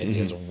 this shit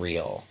is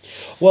real.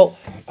 Well,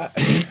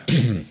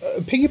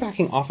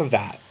 piggybacking off of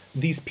that,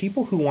 these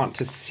people who want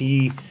to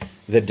see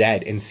the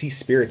dead and see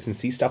spirits and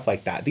see stuff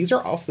like that, these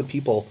are also the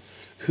people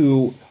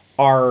who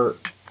are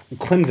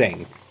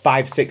cleansing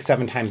 5, 6,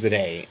 7 times a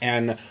day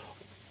and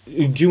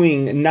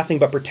doing nothing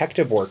but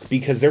protective work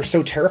because they're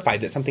so terrified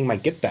that something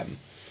might get them.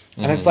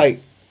 And it's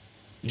like,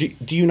 do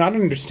you not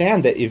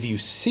understand that if you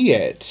see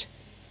it,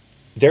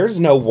 there's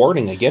no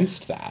warding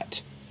against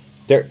that?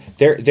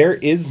 There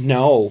is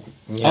no,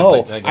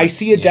 I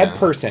see a dead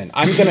person,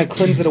 I'm going to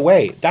cleanse it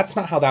away. That's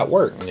not how that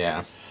works.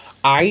 Yeah.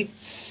 I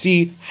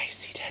see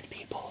dead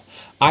people.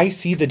 I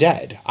see the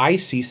dead. I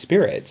see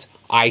spirits.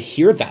 I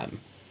hear them.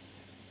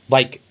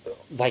 Like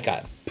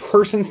a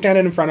person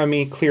standing in front of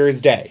me, clear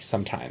as day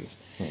sometimes.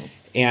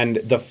 And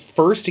the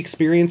first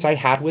experience I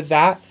had with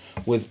that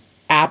was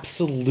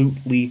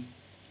absolutely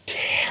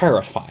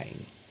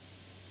terrifying.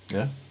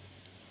 Yeah.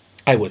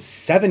 I was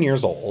 7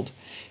 years old,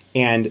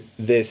 and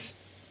this,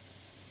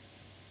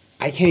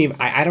 I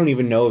don't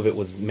even know if it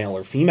was male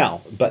or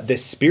female, but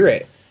this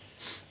spirit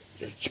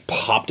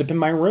popped up in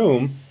my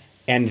room,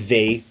 and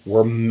they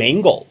were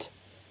mangled.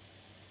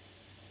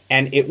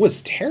 And it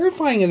was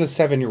terrifying as a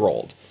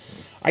 7-year-old.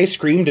 I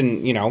screamed,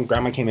 and,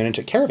 Grandma came in and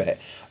took care of it.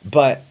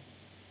 But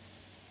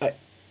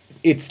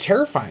it's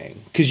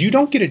terrifying because you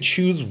don't get to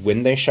choose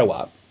when they show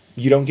up.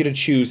 You don't get to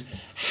choose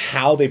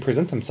how they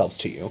present themselves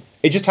to you.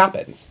 It just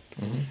happens.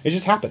 It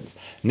just happens.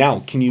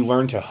 Now, can you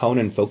learn to hone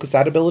and focus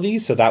that ability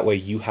so that way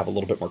you have a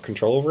little bit more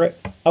control over it?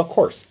 Of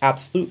course,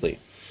 absolutely.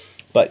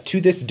 But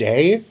to this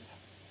day,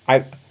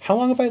 how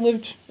long have I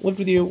lived with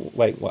you?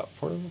 Like, what,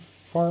 for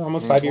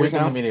almost 5 years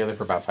now? We've been together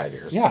for about 5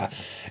 years. Yeah.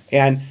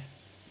 And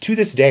to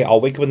this day, I'll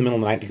wake up in the middle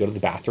of the night to go to the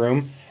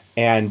bathroom,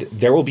 and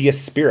there will be a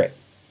spirit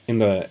in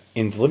the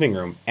living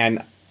room,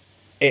 and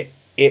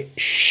it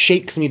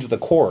shakes me to the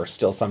core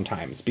still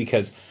sometimes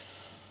because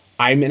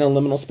I'm in a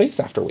liminal space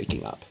after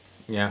waking up.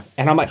 Yeah.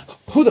 And I'm like,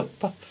 who the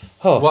fuck?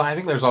 Oh. Well, I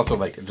think there's also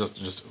like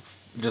just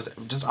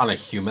just on a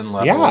human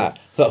level. Yeah.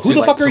 So who to,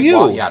 the fuck are you?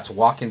 To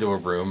walk into a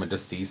room and to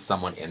see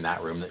someone in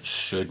that room that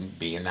shouldn't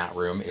be in that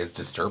room is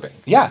disturbing.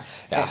 Yeah.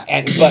 Yeah.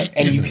 And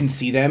you can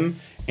see them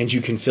and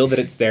you can feel that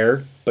it's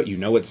there, but you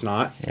know it's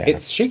not. Yeah.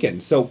 It's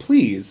shaken. So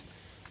please,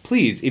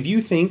 if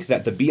you think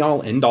that the be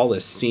all end all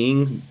is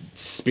seeing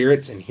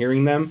spirits and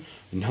hearing them,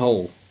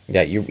 no.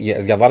 Yeah,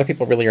 a lot of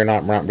people really are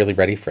not really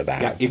ready for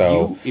that. Yeah,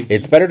 so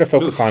it's better to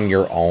focus on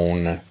your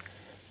own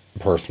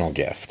personal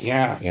gift.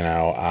 Yeah. You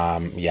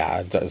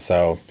know,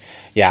 so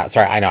yeah,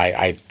 sorry, I know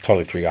I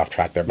totally threw you off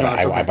track there, but No,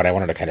 it's okay. but I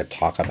wanted to kind of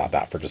talk about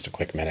that for just a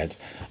quick minute.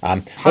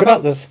 What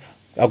about this?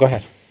 Oh, go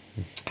ahead.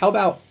 How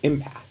about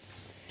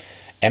empaths?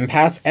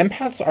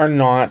 Empaths are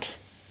not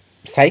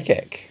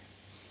psychic.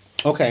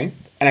 Okay.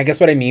 And I guess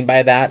what I mean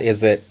by that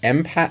is that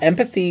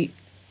empathy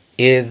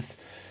is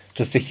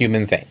just a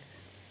human thing.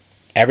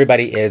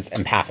 Everybody is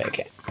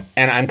empathic.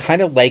 And I'm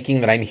kind of liking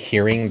that I'm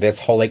hearing this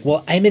whole like,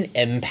 well, I'm an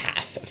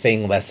empath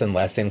thing less and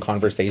less in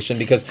conversation,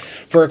 because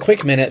for a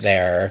quick minute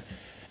there,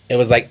 it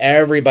was like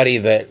everybody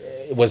that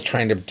was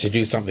trying to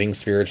do something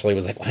spiritually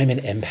was like, well, I'm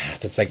an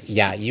empath. It's like,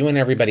 yeah, you and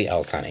everybody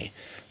else, honey.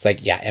 It's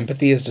like, yeah,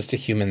 empathy is just a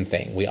human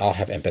thing. We all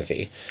have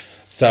empathy.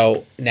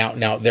 So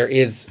now there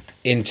is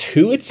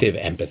intuitive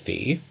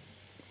empathy,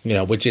 you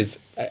know, which is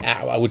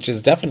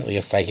definitely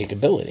a psychic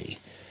ability.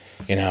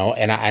 You know,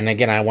 and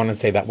again, I want to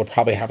say that would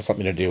probably have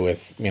something to do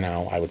with, you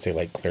know, I would say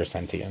like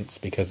clairsentience,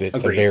 because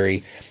it's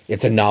Agreed.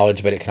 it's a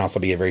knowledge, but it can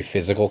also be a very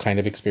physical kind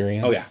of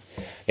experience. Oh, yeah.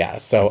 Yeah.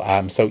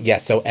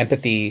 So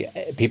empathy,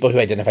 people who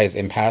identify as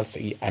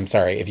empaths, I'm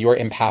sorry, if you are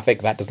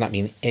empathic, that does not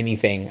mean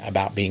anything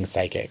about being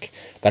psychic.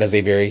 That is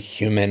a very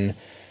human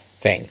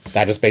thing.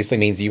 That just basically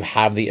means you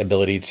have the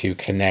ability to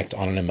connect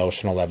on an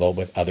emotional level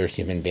with other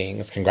human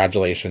beings.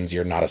 Congratulations,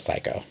 you're not a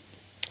psycho.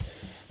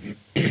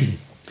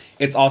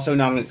 It's also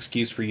not an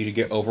excuse for you to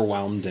get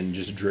overwhelmed and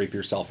just drape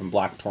yourself in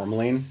black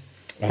tourmaline.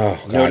 Oh,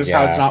 God, Notice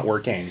how yeah. it's not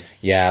working.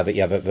 Yeah,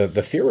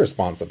 the fear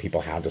response that people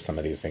have to some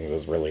of these things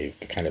is really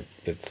kind of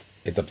it's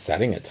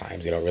upsetting at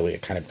times. You know, really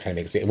it kind of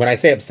makes me. When I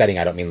say upsetting,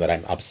 I don't mean that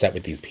I'm upset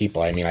with these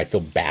people. I mean I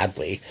feel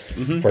badly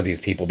for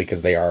these people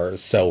because they are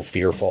so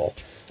fearful.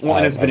 Well,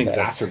 and it's been of this.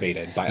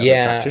 exacerbated by other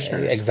Yeah,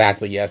 practitioners.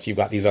 exactly. Yes, you've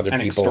got these other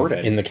And people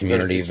extorted. in the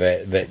community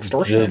There's that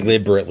extortion.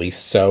 deliberately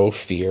sow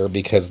fear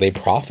because they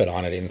profit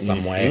on it in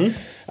some way.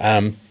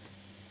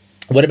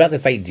 What about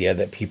this idea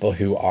that people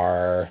who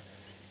are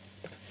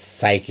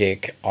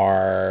psychic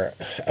are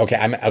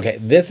okay?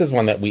 This is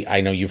one that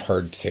I know you've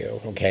heard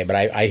too. Okay, but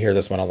I hear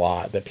this one a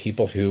lot, that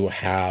people who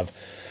have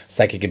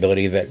psychic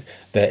ability, that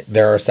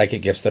there are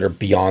psychic gifts that are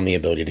beyond the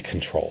ability to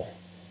control.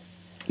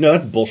 No,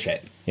 that's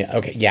bullshit. Yeah.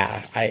 Okay.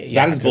 Yeah.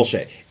 That is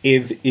bullshit.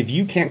 If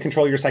you can't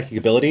control your psychic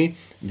ability,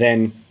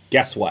 then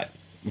guess what?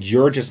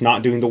 You're just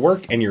not doing the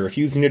work and you're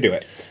refusing to do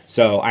it.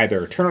 So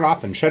either turn it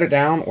off and shut it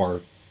down,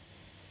 or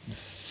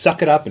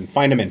suck it up and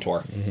find a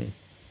mentor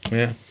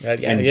Yeah.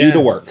 and do the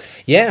work.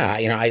 Yeah.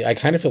 You know, I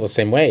kind of feel the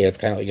same way. It's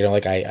kind of like, you know,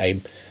 like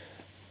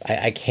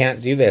I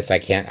can't do this. I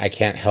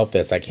can't help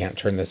this. I can't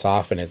turn this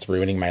off, and it's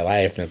ruining my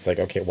life. And it's like,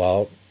 okay,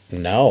 well,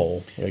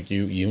 no, like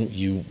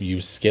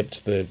you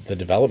skipped the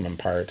development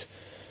part.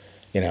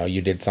 You know,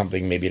 you did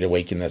something maybe to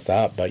waken this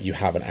up, but you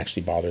haven't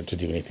actually bothered to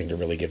do anything to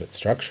really give it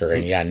structure.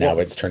 And yeah, now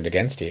it's turned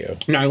against you.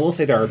 Now, I will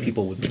say there are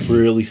people with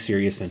really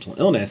serious mental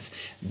illness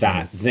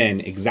that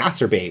then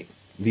exacerbate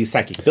these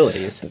psychic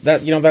abilities.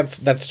 That, you know,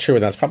 that's true,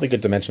 and that's probably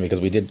good to mention, because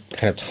we did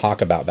kind of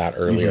talk about that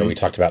earlier. We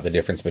talked about the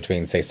difference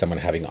between, say, someone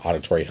having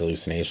auditory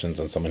hallucinations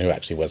and someone who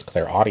actually was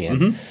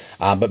clairaudient.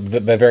 But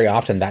very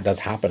often that does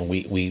happen.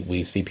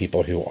 We see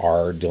people who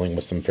are dealing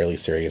with some fairly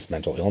serious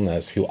mental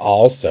illness who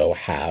also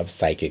have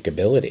psychic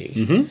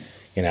ability.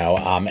 You know,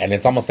 and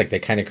it's almost like they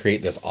kind of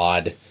create this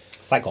odd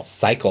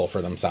cycle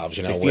for themselves.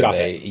 You know, They feed off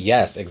it.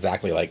 yes,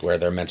 exactly, like where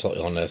their mental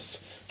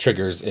illness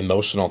triggers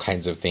emotional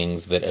kinds of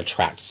things that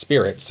attract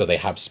spirits, so they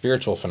have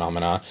spiritual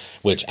phenomena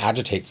which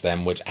agitates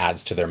them, which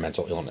adds to their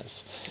mental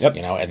illness. Yep.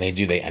 You know, and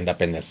they end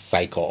up in this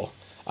cycle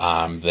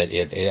that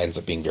it ends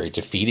up being very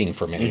defeating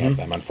for many of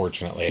them,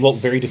 unfortunately. Well,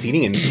 very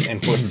defeating,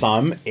 and for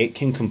some, it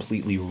can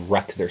completely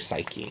wreck their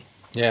psyche.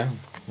 yeah,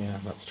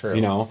 that's true.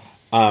 You know,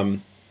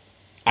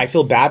 I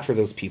feel bad for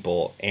those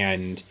people,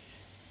 and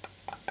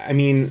I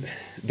mean,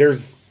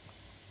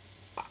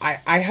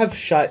 I have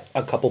shut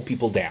a couple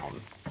people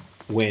down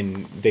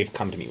when they've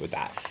come to me with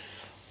that.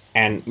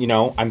 And, you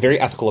know, I'm very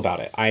ethical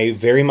about it. I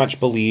very much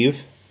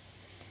believe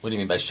What do you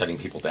mean by shutting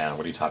people down?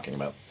 What are you talking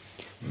about?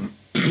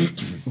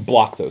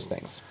 block those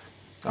things.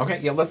 Okay,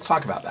 yeah, let's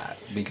talk about that,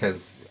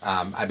 because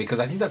I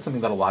think that's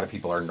something that a lot of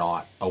people are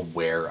not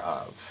aware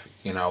of.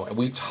 You know,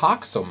 we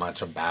talk so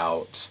much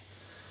about.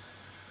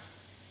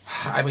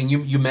 I mean,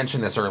 you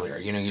mentioned this earlier.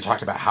 You know, you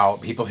talked about how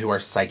people who are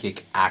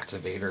psychic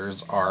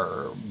activators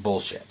are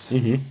bullshit,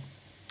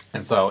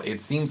 and so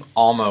it seems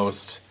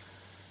almost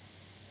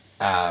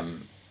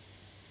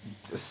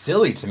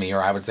silly to me,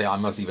 or I would say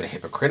almost even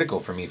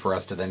hypocritical for me, for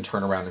us to then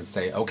turn around and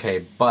say,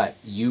 okay, but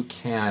you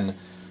can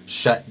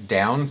shut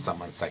down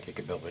someone's psychic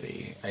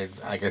ability.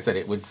 It's, like I said,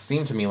 it would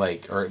seem to me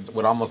like, or it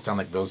would almost sound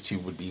like those two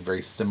would be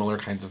very similar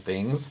kinds of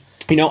things.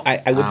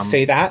 I would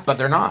say that. But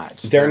they're not.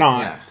 They're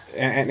not.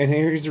 Yeah. And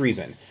here's the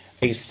reason.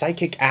 A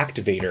psychic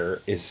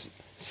activator is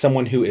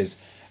someone who is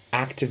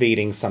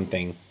activating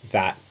something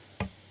that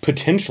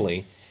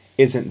potentially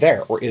isn't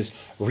there or is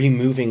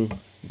removing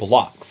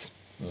blocks.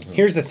 Mm-hmm.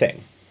 Here's the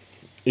thing.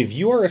 If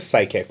you are a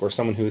psychic or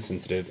someone who is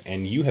sensitive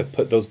and you have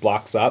put those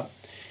blocks up,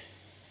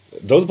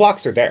 those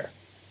blocks are there.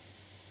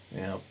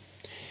 Yeah.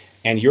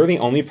 And you're the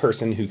only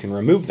person who can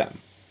remove them.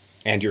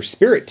 And your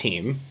spirit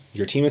team,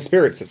 your team of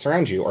spirits that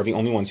surround you, are the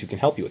only ones who can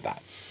help you with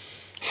that.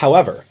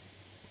 However,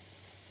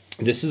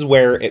 this is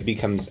where it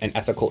becomes an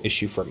ethical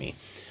issue for me.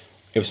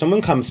 If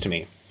someone comes to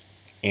me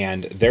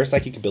and their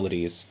psychic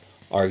abilities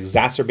are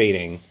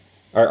being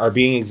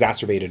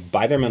exacerbated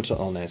by their mental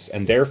illness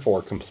and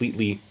therefore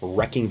completely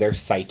wrecking their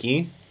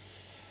psyche,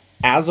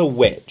 as a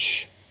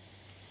witch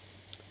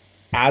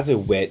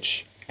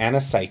and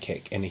a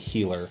psychic and a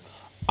healer,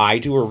 I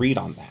do a read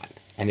on that.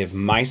 And if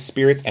my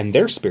spirits and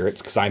their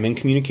spirits, because I'm in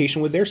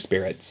communication with their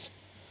spirits,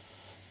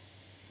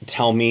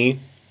 tell me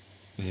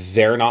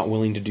they're not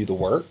willing to do the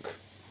work,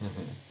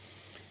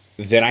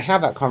 then I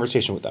have that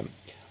conversation with them.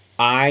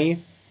 I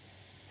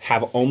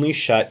have only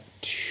shut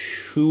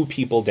 2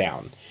 people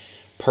down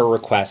per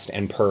request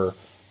and per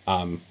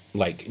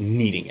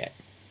needing it.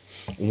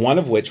 One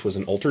of which was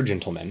an older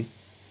gentleman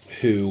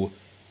who,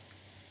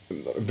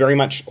 very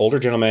much older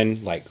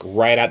gentleman, like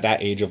right at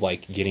that age of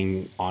like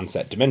getting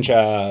onset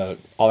dementia,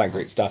 all that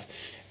great stuff.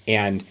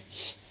 And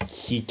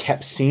he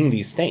kept seeing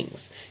these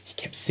things. He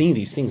kept seeing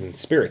these things in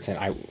spirits. And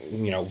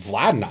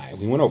Vlad and I,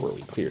 we went over,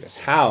 we cleared his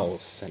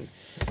house and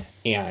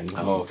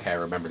okay, I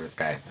remember this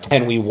guy. Okay.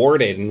 And we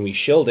warded and we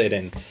shielded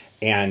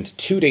and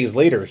 2 days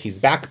later he's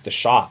back at the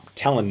shop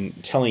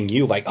telling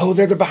you like, oh,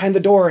 they're behind the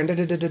door and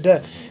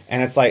da-da-da-da-da.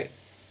 And it's like,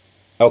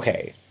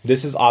 okay,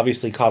 this is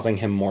obviously causing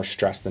him more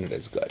stress than it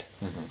is good.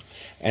 Mm-hmm.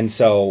 And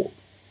so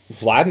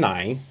Vlad and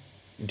I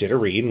did a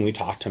read and we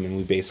talked to him and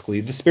we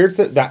basically, the spirits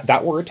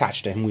that were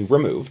attached to him, we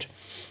removed.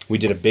 We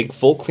did a big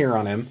full clear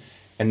on him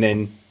and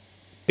then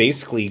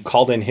basically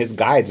called in his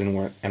guides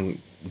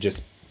and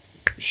just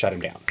shut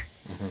him down.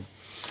 Mm-hmm.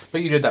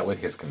 But you did that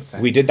with his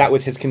consent. We did that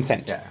with his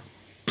consent. Yeah.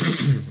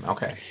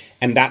 Okay.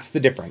 And that's the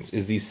difference,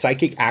 is these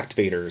psychic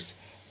activators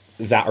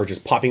that are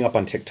just popping up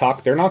on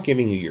TikTok, they're not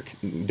giving you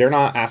they're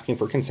not asking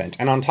for consent.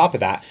 And on top of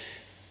that,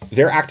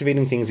 they're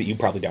activating things that you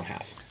probably don't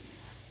have.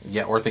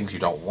 Yeah, or things you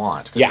don't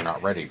want because you're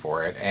not ready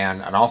for it.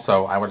 And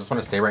also, I just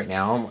want to say right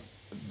now,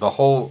 the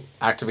whole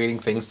activating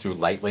things through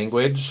light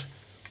language,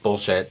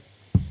 bullshit.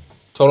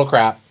 Total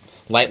crap.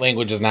 Light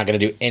language is not going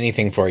to do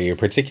anything for you,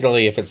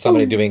 particularly if it's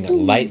somebody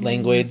doing light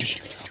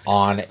language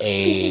on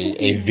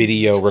a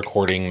video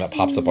recording that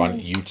pops up on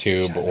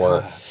YouTube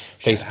or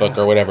Facebook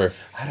or whatever.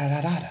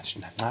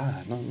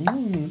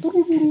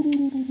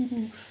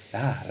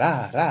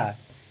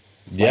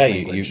 Yeah,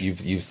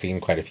 you've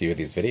seen quite a few of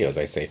these videos,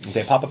 I see.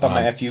 They pop up on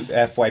my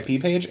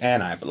FYP page,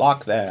 and I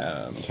block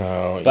them.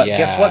 But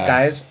guess what,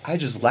 guys? I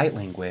just light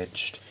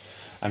languaged.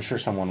 I'm sure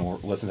someone will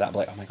listen to that and be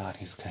like, oh my god,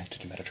 he's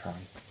connected to Metatron.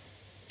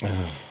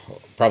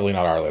 Probably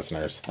not our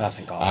listeners. Oh,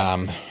 thank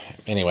God.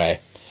 Anyway.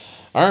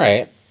 All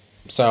right.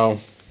 So,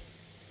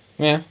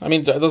 yeah, I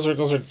mean, those are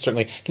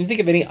certainly... Can you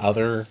think of any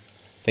other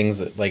things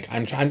that, like,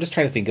 I'm just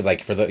trying to think of,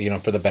 like, for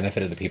the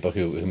benefit of the people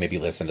who maybe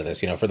listen to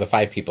this, for the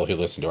 5 people who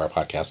listen to our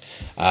podcast.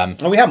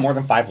 We have more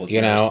than 5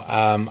 listeners.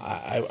 I'm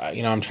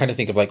trying to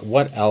think of, like,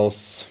 what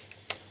else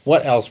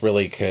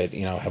really could,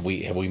 have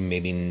we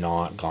maybe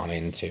not gone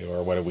into,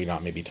 or what have we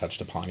not maybe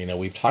touched upon?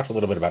 We've talked a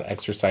little bit about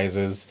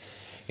exercises.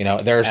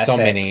 There are so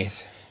many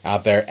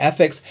out there.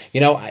 Ethics,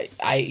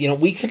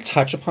 we could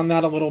touch upon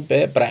that a little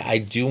bit, but I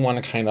do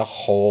want to kind of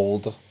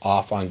hold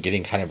off on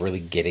really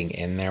getting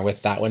in there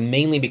with that one,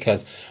 mainly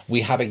because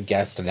we have a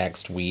guest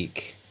next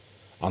week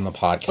on the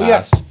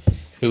podcast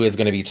who is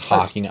going to be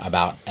talking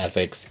about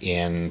ethics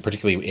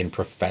particularly in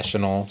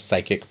professional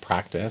psychic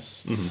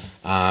practice.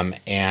 Mm-hmm.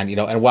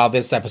 And while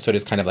this episode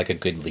is kind of like a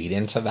good lead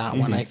into that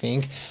one, I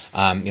think,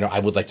 I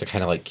would like to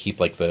kind of like keep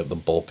like the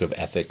bulk of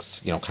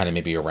ethics, kind of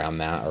maybe around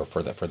that or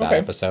for that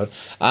episode.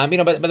 But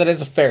that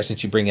is fair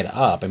since you bring it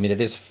up. I mean,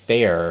 it is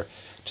fair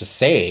to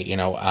say,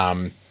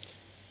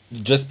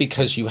 just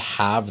because you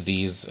have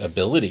these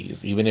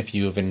abilities, even if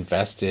you have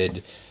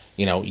invested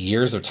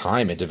years of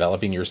time in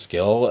developing your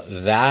skill,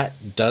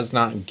 that does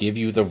not give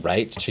you the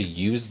right to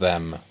use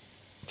them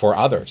for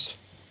others.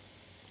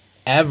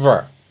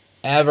 Ever.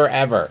 Ever,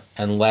 ever.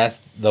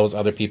 Unless those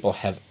other people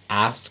have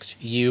asked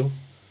you,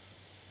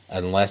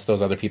 unless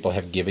those other people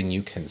have given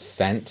you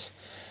consent,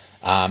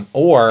 and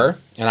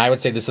I would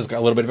say this is a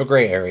little bit of a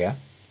gray area,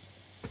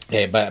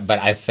 but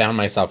I've found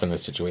myself in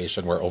this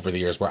situation where over the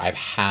years where I've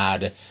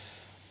had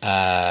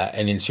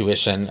an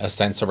intuition, a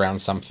sense around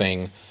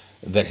something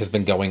that has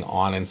been going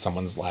on in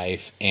someone's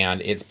life, and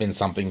it's been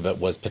something that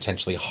was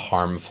potentially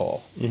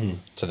harmful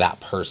to that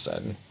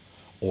person,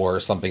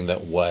 or something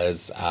that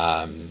was,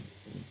 I'll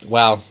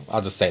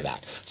just say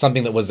that.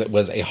 Something that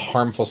was a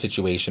harmful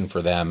situation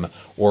for them,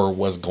 or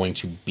was going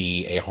to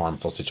be a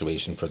harmful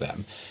situation for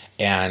them.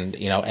 And,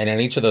 and in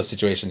each of those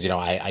situations,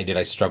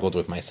 I struggled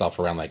with myself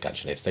around, like, God,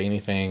 should I say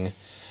anything?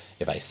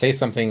 if I say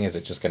something, is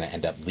it just going to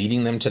end up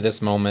leading them to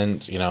this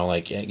moment? You know,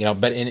 like, you know,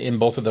 but in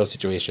both of those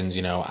situations,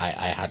 you know, I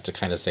had to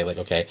kind of say like,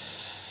 okay,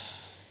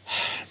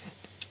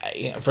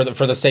 for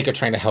the sake of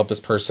trying to help this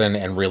person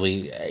and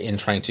really in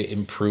trying to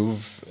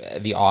improve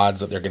the odds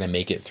that they're going to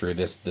make it through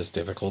this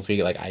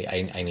difficulty, like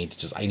I need to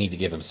just I need to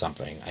give them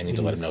something. I need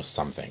to let them know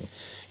something,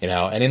 you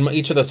know. And in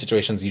each of those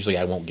situations, usually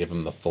I won't give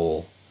them the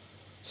full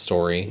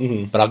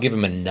story, but I'll give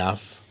them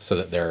enough so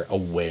that they're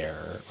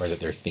aware or that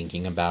they're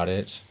thinking about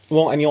it.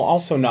 Well, and you'll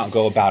also not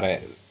go about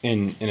it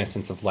in a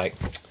sense of like,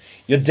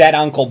 your dead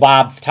Uncle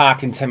Bob's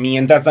talking to me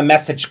and there's a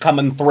message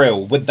coming through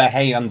with the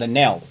hay on the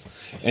nails.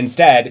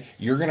 Instead,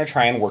 you're going to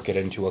try and work it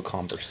into a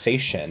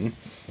conversation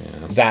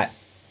that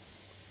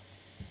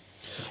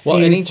well,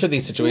 in each of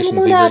these situations,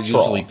 these are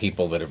natural. usually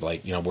people that have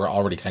like, you know, we're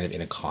already kind of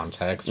in a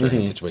context or in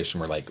a situation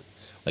where like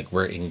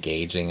we're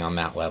engaging on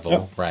that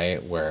level,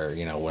 right? Where,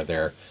 you know, where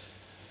they're,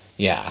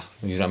 yeah,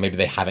 you know, maybe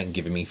they haven't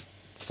given me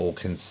full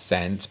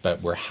consent,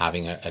 but we're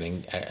having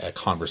a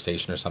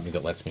conversation or something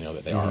that lets me know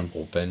that they are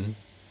open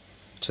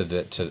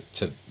to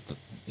to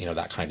you know,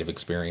 that kind of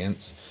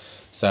experience.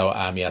 So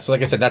yeah, so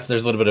like I said,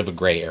 there's a little bit of a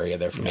gray area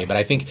there for me, but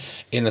I think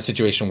in the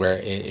situation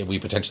where we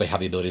potentially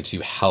have the ability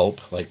to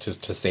help, like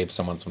to save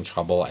someone some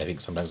trouble, I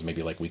think sometimes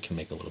maybe like we can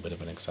make a little bit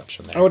of an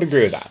exception there. I would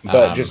agree with that,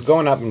 but just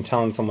going up and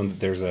telling someone that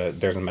there's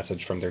a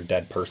message from their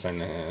dead person,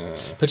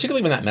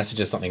 particularly when that message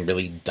is something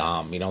really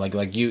dumb, you know,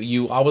 like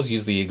you always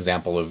use the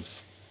example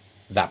of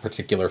that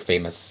particular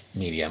famous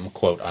medium,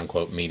 quote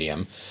unquote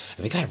medium.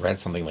 I think I read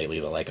something lately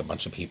that like a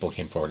bunch of people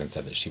came forward and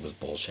said that she was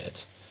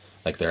bullshit.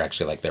 Like they're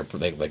actually like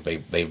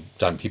they've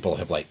done, people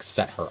have like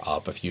set her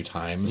up a few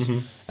times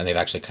and they've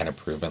actually kind of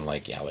proven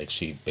like, yeah, like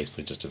she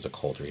basically just is a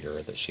cold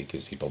reader, that she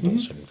gives people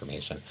bullshit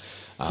information.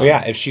 Well,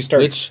 yeah, if she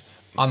starts, which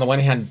on the one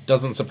hand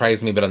doesn't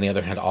surprise me, but on the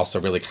other hand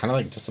also really kind of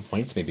like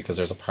disappoints me, because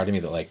there's a part of me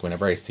that like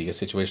whenever I see a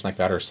situation like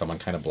that or someone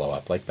kind of blow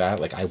up like that,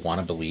 like I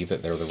want to believe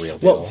that they're the real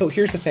deal. well, so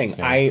here's the thing.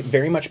 Yeah. I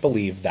very much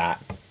believe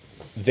that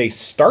they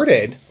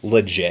started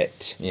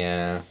legit.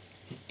 Yeah.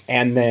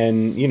 And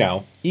then, you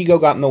know, ego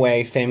got in the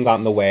way, fame got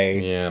in the way.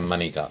 Yeah,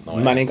 money got in the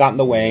way. Money got in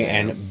the way,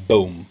 and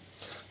boom.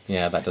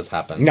 Yeah, that does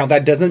happen. Now,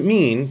 that doesn't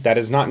mean, that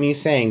is not me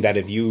saying that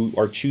if you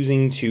are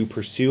choosing to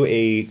pursue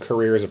a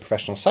career as a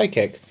professional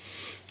psychic,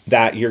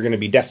 that you're going to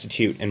be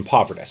destitute and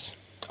povertous.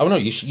 Oh, no,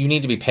 you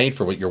need to be paid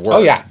for what you're worth. Oh,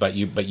 yeah. But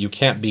you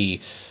can't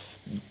be,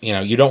 you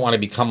know, you don't want to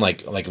become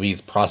like these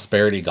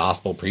prosperity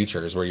gospel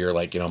preachers where you're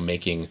like, you know,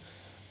 making,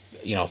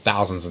 you know,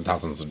 thousands and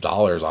thousands of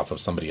dollars off of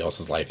somebody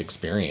else's life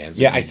experience.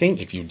 Yeah, I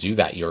think if you do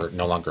that, you're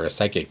no longer a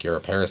psychic, you're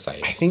a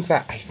parasite. I think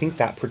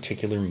that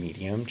particular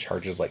medium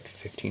charges like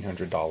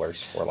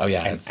 $1,500 for like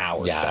an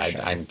hour session.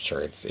 Yeah, I'm sure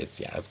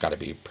it's got to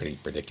be pretty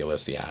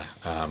ridiculous. Yeah.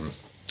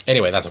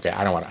 Anyway, that's okay.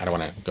 I don't want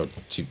to go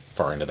too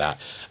far into that.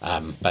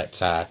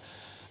 God,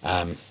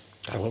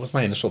 what was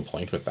my initial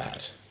point with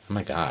that? Oh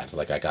my God,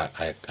 like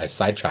I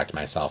sidetracked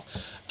myself.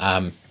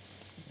 I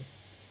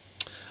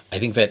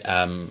think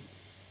that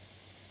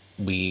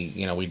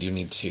we do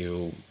need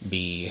to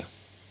be,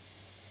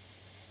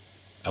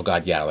 oh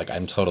God, yeah, like I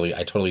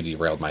totally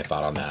derailed my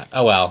thought on that.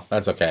 Oh well,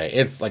 that's okay.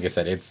 It's like I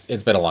said,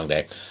 it's been a long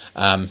day.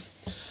 Is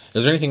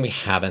there anything we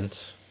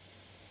haven't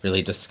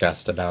really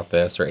discussed about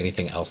this, or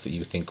anything else that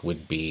you think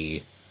would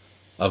be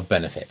of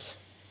benefit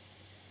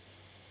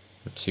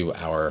to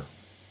our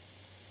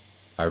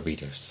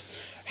readers?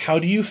 How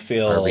do you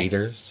feel? Our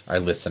readers, our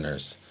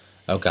listeners.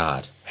 Oh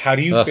God. How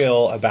do you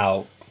feel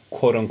about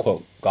quote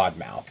unquote God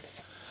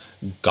mouths?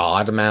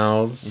 God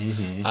mouths.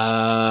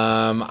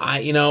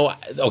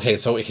 Okay,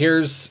 so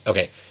here's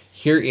my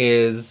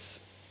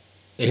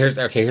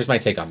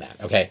take on that.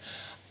 Okay.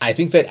 I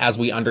think that as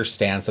we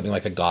understand something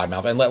like a God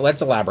mouth, and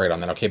let's elaborate on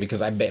that, okay? Because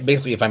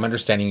basically, if I'm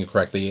understanding you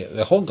correctly,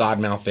 the whole God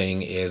mouth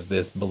thing is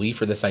this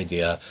belief or this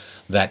idea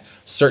that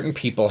certain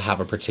people have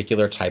a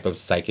particular type of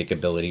psychic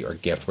ability or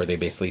gift where they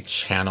basically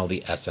channel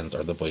the essence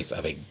or the voice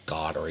of a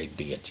god or a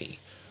deity,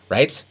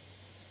 right?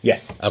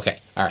 Yes. Okay.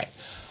 All right.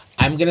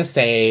 I'm gonna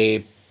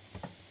say,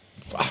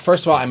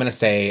 first of all, I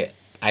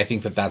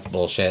think that that's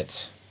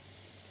bullshit.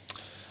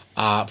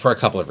 For a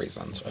couple of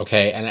reasons,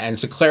 okay? And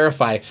to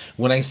clarify,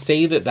 when I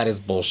say that is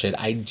bullshit,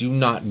 I do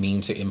not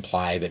mean to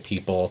imply that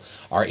people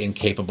are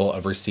incapable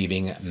of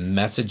receiving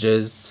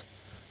messages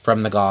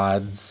from the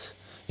gods.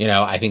 You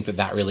know, I think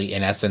that really,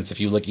 in essence,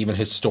 if you look even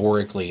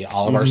historically,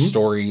 all of our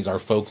stories, our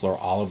folklore,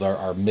 all of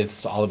our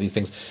myths, all of these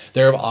things,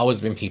 there have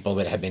always been people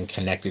that have been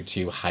connected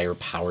to higher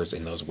powers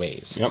in those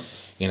ways. Yep.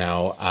 You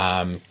know,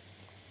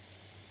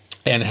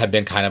 and have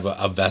been kind of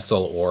a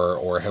vessel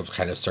or have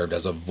kind of served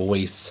as a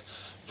voice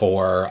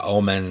for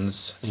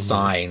omens,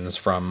 signs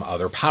from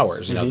other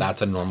powers. You know,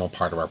 that's a normal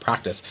part of our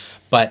practice.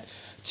 But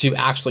to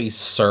actually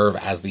serve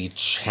as the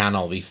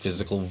channel, the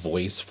physical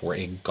voice for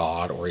a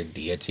god or a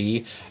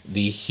deity,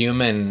 the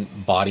human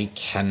body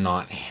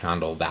cannot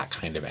handle that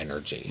kind of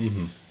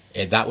energy.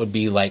 That would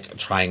be like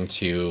trying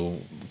to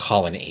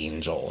call an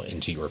angel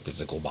into your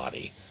physical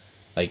body.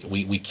 Like,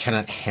 we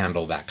cannot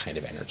handle that kind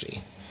of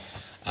energy.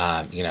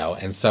 You know,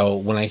 and so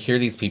when I hear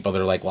these people,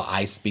 they're like, well,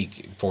 I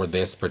speak for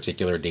this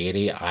particular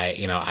deity.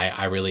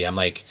 I really am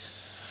like,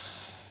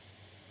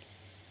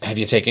 have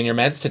you taken your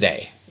meds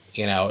today?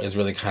 You know, is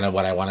really kind of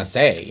what I want to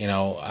say, and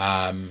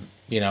I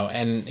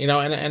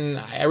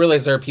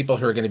realize there are people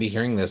who are going to be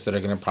hearing this that are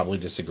going to probably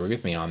disagree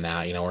with me on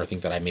that, or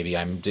think that I'm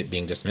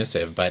being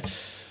dismissive, but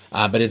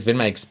it's been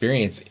my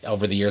experience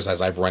over the years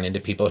as I've run into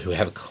people who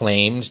have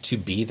claimed to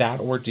be that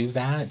or do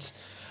that,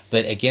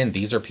 that again,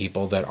 these are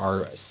people that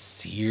are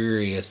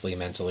seriously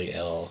mentally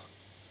ill.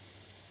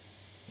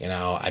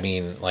 I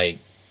mean, like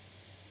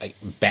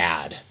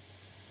bad.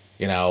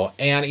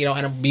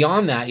 And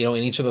beyond that, in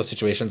each of those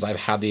situations, I've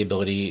had the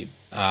ability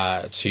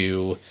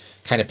to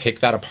kind of pick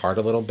that apart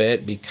a little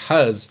bit,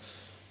 because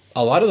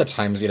a lot of the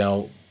times,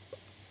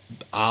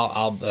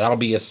 I'll that'll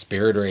be a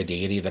spirit or a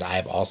deity that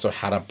I've also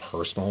had a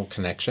personal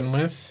connection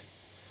with.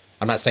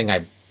 I'm not saying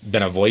I've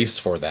been a voice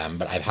for them,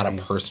 but I've had a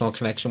personal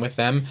connection with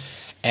them,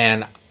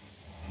 and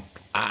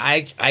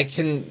I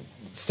can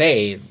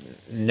say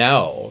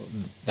no,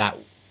 that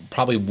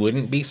probably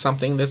wouldn't be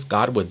something this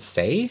God would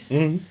say.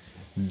 Mm-hmm.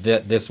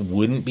 That this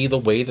wouldn't be the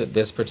way that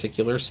this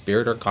particular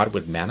spirit or God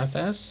would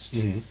manifest.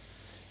 Mm-hmm.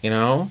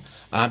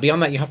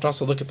 Beyond that, you have to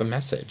also look at the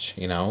message.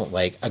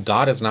 Like a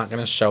God is not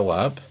going to show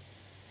up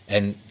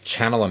and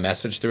channel a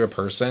message through a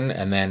person,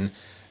 and then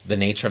the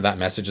nature of that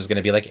message is going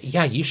to be like,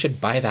 yeah, you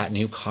should buy that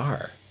new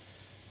car.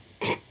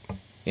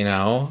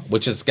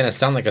 Which is going to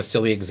sound like a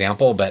silly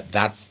example, but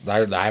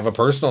I have a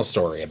personal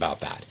story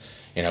about that.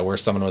 Where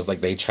someone was like,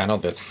 they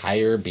channeled this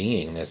higher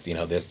being,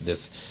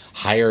 this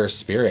higher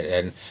spirit,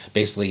 and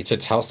basically to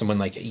tell someone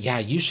like, yeah,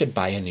 you should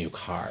buy a new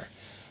car.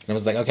 And I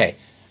was like, okay,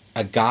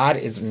 a God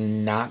is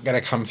not going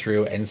to come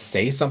through and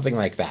say something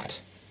like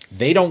that.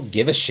 They don't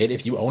give a shit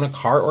if you own a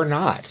car or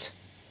not.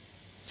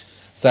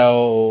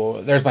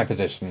 So there's my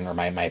position, or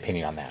my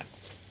opinion on that.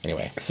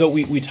 Anyway. So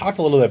we talked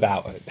a little bit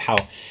about how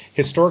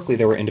historically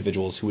there were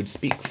individuals who would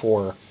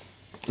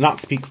not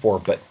speak for,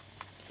 but...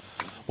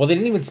 Well, they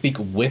didn't even speak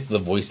with the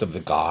voice of the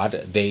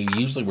God. They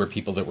usually were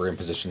people that were in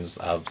positions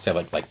of, say,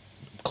 like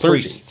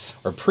clergy, priests.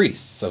 Or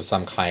priests of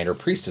some kind, or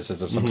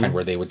priestesses of some kind,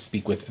 where they would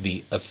speak with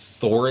the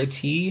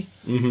authority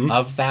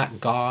of that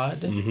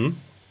God. Mm-hmm.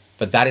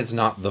 But that is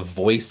not the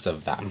voice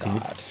of that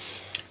God.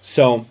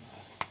 So...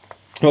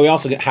 Well, we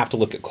also have to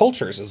look at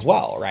cultures as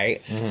well,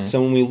 right? Mm-hmm.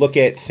 So when we look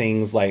at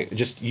things like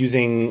just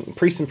using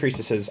priests and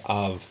priestesses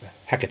of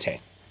Hecate.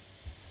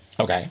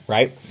 Okay.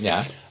 Right?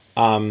 Yeah.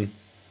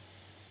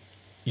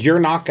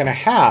 You're not going to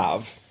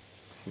have...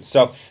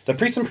 So the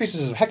priests and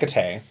priestesses of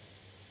Hecate,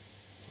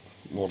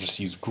 we'll just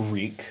use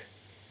Greek,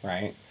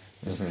 right?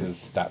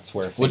 Because that's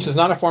where... Which is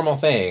not a formal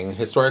thing.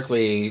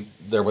 Historically,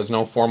 there was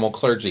no formal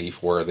clergy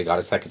for the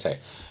goddess Hecate.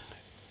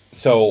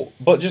 So,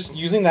 but just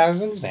using that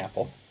as an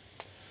example...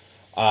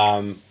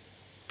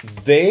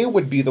 they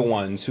would be the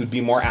ones who'd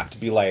be more apt to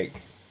be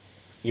like,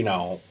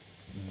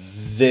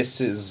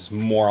 this is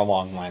more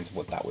along the lines of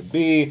what that would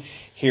be.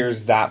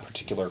 Here's that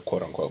particular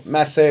quote unquote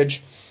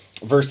message,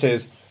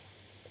 versus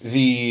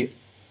the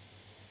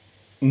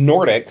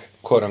Nordic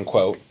quote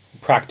unquote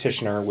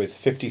practitioner with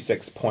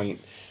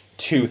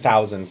 56.2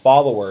 thousand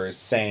followers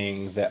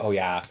saying that, oh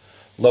yeah,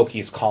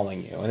 Loki's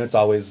calling you, and it's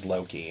always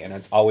Loki, and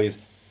it's always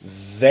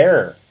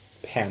their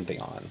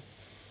pantheon.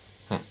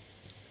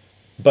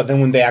 But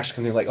then when they actually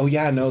come, they're like, oh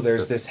yeah, no,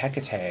 there's this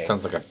Hecate.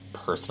 Sounds like a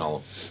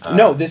personal...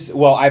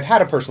 I've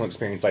had a personal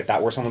experience like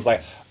that where someone's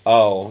like,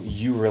 oh,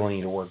 you really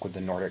need to work with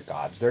the Nordic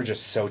gods. They're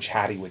just so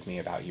chatty with me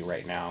about you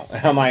right now.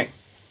 And I'm like,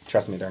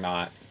 trust me, they're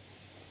not.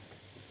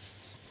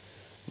 It's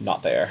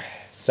not there.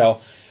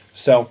 So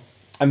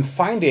I'm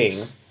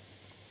finding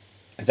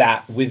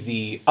that with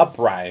the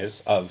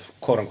uprise of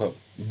quote unquote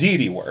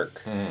deity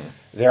work,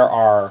 there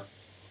are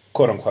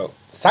quote unquote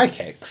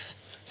psychics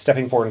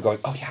stepping forward and going,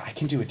 oh yeah, I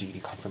can do a deity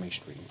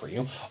confirmation reading for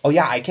you. Oh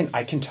yeah, I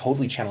can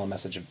totally channel a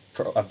message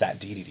of that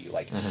deity to you.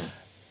 Like,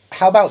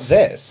 how about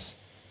this?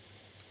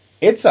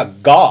 It's a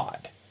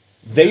god.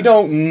 They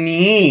don't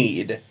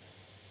need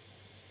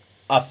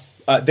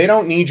they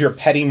don't need your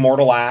petty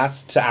mortal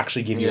ass to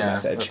actually give you a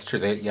message. That's true.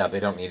 They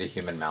don't need a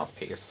human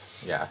mouthpiece.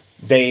 Yeah.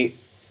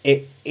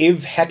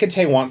 If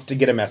Hecate wants to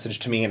get a message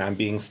to me and I'm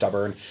being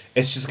stubborn,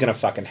 it's just gonna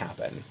fucking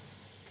happen.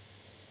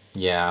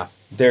 Yeah.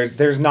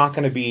 There's not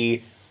gonna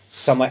be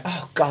some like,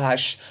 oh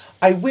gosh,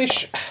 I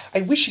wish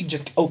he'd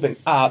just open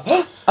up.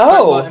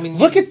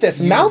 Look at this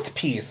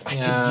mouthpiece. I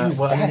could use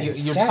that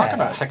instead. You're talking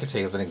about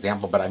Hecate as an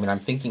example, but I mean, I'm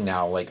thinking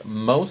now, like,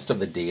 most of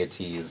the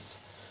deities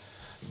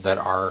that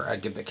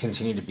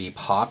continue to be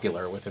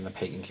popular within the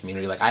pagan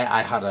community. Like,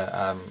 I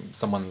had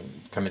someone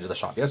come into the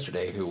shop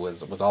yesterday who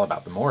was all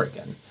about the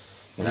Morrigan.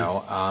 And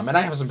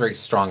I have some very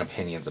strong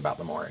opinions about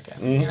the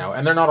Morrigan,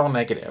 and they're not all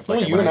negative.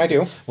 Like, you and I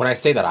do. When I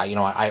say that, I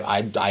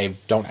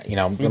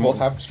don't, we both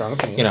have strong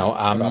opinions.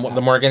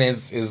 The Morrigan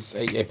is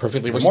a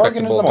perfectly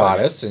respectable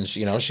goddess, and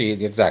she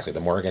exactly, the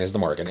Morrigan is the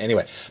Morrigan.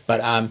 Anyway,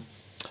 but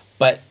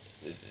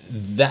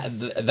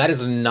that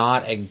is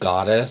not a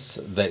goddess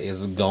that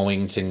is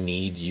going to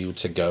need you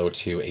to go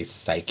to a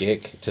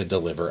psychic to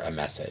deliver a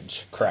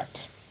message.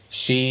 Correct.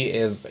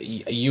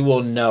 You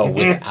will know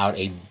without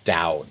a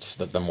doubt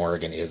that the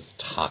Morrigan is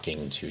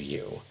talking to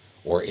you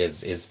or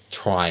is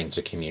trying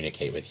to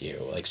communicate with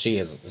you. Like she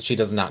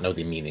does not know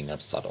the meaning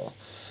of subtle.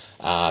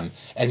 And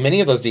many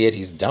of those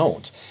deities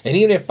don't. And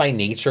even if by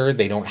nature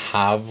they don't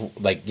have,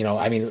 like,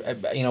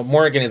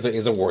 Morrigan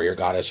is a warrior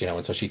goddess,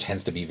 and so she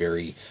tends to be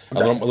a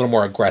little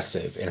more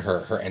aggressive in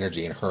her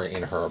energy and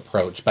in her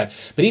approach. But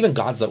even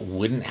gods that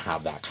wouldn't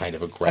have that kind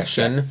of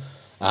aggression,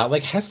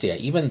 like Hestia,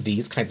 even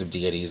these kinds of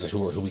deities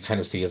who we kind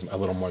of see as a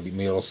little more,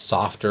 maybe a little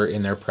softer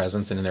in their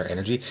presence and in their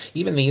energy,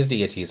 even these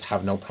deities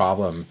have no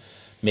problem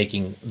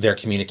making their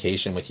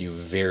communication with you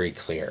very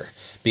clear.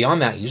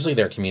 Beyond that, usually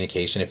their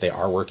communication, if they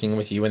are working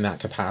with you in that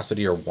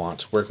capacity or want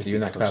to work with you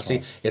in that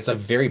capacity, it's a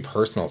very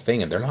personal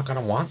thing, and they're not going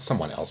to want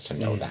someone else to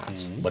know that,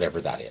 whatever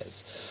that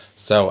is.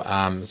 So,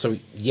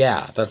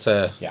 yeah, that's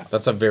a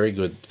very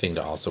good thing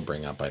to also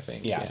bring up, I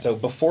think. Yeah. So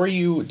before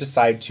you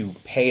decide to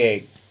pay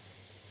a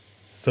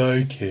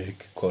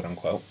psychic, quote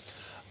unquote,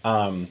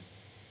 X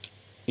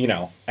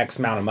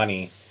amount of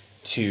money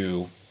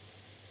to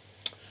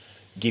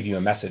give you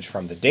a message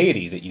from the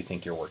deity that you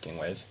think you're working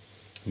with,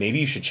 maybe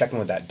you should check in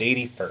with that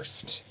deity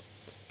first,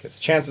 because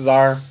chances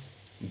are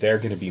they're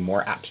going to be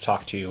more apt to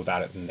talk to you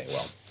about it than they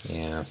will.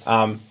 Yeah.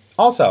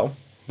 Also,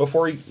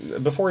 before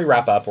we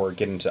wrap up or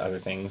get into other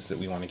things that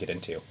we want to get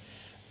into,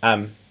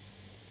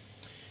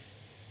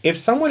 if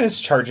someone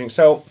is charging,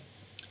 so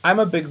I'm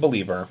a big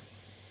believer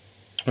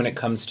when it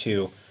comes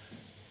to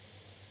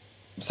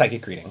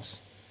psychic readings,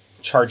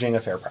 charging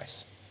a fair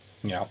price.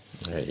 All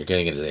right, you're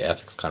getting into the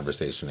ethics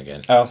conversation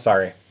again. Oh,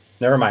 sorry.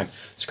 Never mind.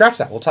 Scratch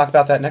that. We'll talk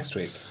about that next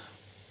week.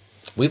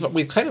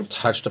 We've kind of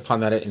touched upon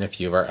that in a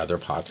few of our other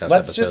podcast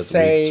Let's episodes. Just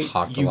say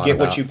you get about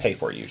what you pay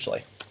for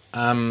usually.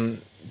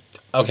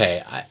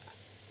 Okay.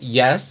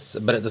 Yes,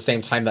 but at the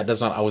same time, that does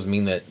not always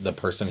mean that the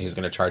person who's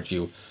going to charge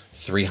you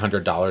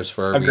 $300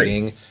 for a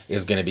reading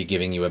is going to be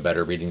giving you a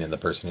better reading than the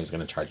person who's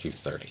going to charge you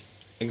 $30.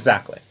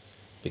 Exactly.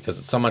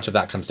 Because so much of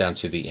that comes down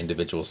to the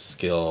individual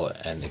skill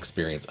and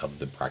experience of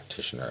the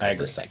practitioner, of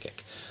the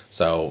psychic.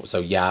 So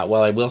yeah,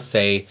 well, I will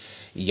say,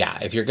 yeah,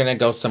 if you're going to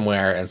go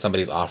somewhere and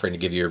somebody's offering to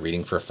give you a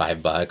reading for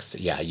 $5,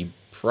 yeah, you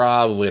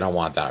probably don't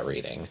want that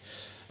reading.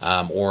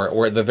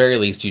 Or at the very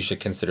least, you should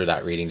consider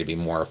that reading to be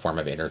more a form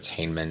of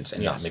entertainment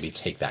and not maybe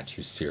take that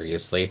too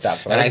seriously.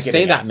 That's what and I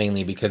say that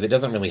mainly because it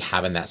doesn't really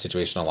have in that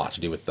situation a lot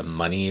to do with the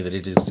money that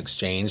it is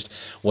exchanged.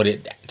 What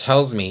it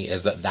tells me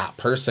is that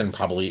person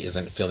probably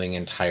isn't feeling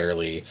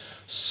entirely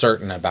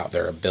certain about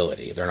their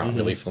ability. They're not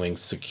really feeling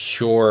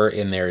secure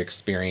in their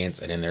experience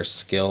and in their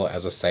skill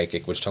as a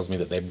psychic, which tells me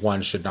that they,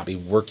 one, should not be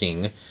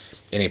working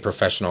in a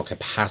professional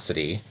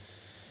capacity.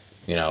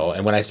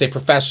 And when I say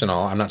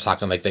professional, I'm not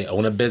talking like they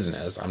own a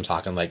business. I'm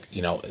talking like,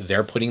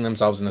 they're putting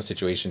themselves in the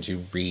situation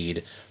to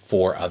read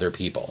for other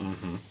people.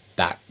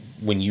 That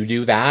when you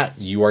do that,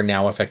 you are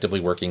now effectively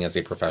working as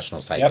a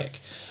professional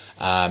psychic.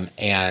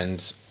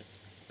 And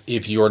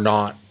if you're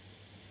not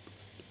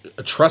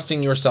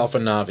trusting yourself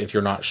enough, if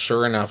you're not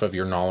sure enough of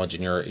your knowledge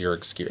and your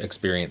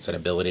experience and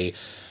ability,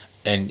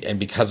 and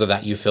because of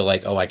that, you feel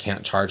like, oh, I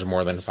can't charge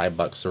more than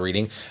 $5 a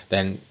reading,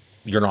 then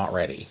you're not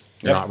ready.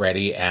 You're not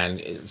ready,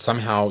 and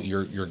somehow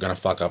you're going to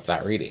fuck up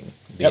that reading.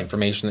 The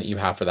information that you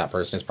have for that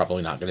person is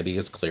probably not going to be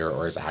as clear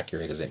or as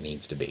accurate as it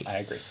needs to be. I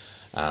agree.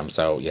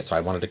 So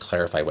I wanted to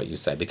clarify what you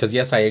said, because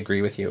yes, I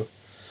agree with you.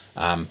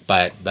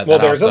 But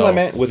there's also a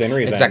limit within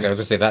reason. Exactly. I was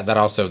going to say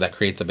that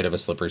creates a bit of a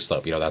slippery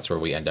slope. That's where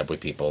we end up with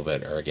people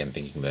that are, again,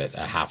 thinking that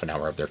a half an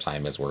hour of their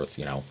time is worth,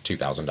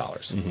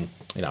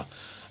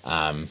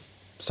 $2,000.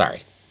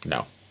 Sorry.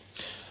 No.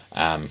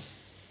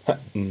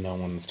 No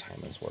one's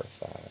time is worth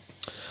that.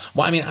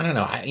 Well, I mean, I don't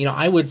know.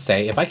 I would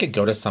say if I could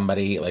go to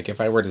somebody, like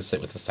if I were to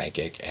sit with a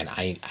psychic and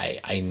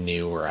I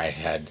knew, or I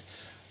had,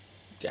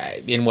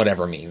 in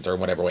whatever means or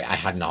whatever way, I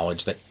had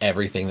knowledge that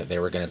everything that they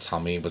were going to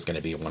tell me was going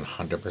to be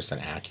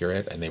 100%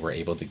 accurate, and they were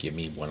able to give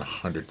me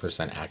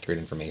 100% accurate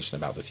information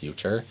about the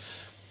future,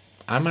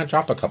 I might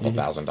drop a couple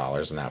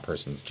 $1,000s in that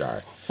person's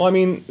jar. Well, I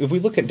mean, if we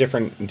look at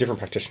different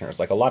practitioners,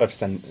 like a lot of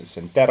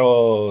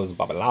Santeros,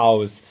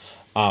 Babalaos,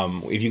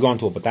 if you go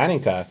into a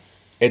botanica,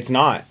 it's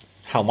not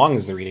how long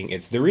is the reading.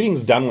 It's the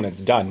reading's done when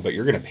it's done, but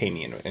you're going to pay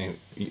me.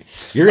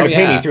 You're going to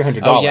pay me $300.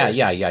 Oh,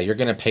 yeah. You're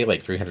going to pay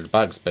like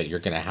 $300, but you're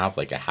going to have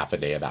like a half a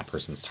day of that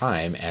person's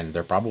time, and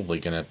they're probably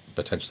going to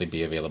potentially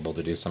be available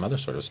to do some other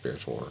sort of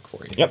spiritual work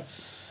for you. Yep.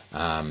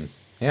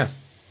 Yeah.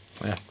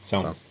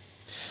 So,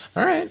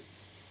 all right.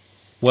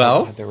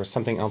 Well, there was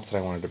something else that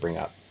I wanted to bring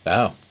up.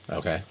 Oh,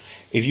 okay.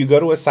 If you go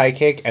to a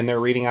psychic and they're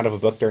reading out of a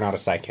book, they're not a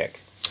psychic.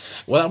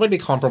 Well, that would be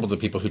comparable to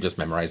people who just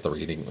memorize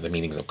the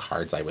meanings of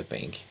cards, I would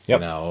think.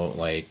 Yep.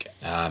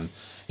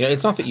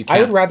 It's not that you can't.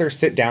 I would rather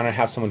sit down and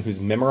have someone who's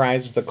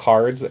memorized the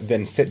cards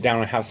than sit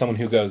down and have someone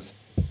who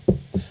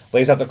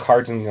lays out the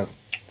cards and goes,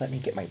 let me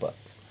get my book.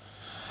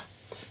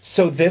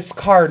 So this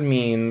card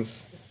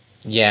means...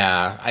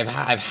 Yeah,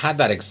 I've had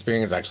that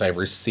experience, actually. I've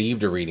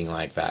received a reading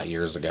like that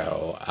years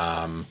ago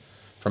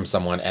from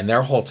someone, and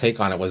their whole take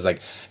on it was like,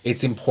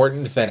 it's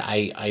important that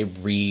I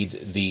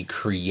read the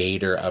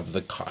creator of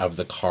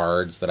the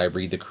cards, that I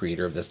read the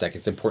creator of this deck.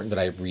 It's important that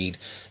I read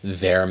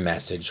their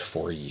message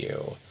for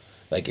you.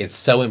 Like, it's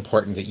so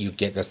important that you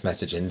get this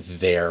message in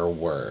their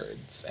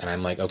words. And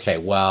I'm like, okay,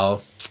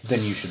 well,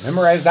 then you should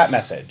memorize that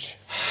message.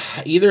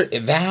 Either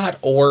that,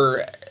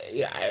 or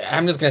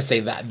I'm just going to say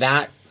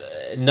that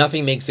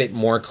nothing makes it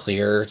more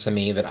clear to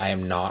me that I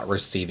am not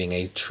receiving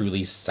a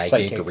truly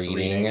psychic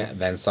reading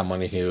than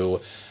someone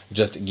who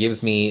just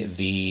gives me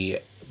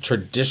the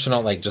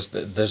traditional, like, just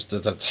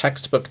the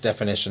textbook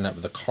definition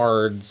of the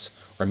cards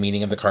or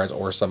meaning of the cards,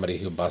 or somebody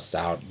who busts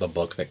out the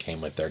book that came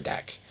with their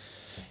deck.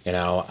 You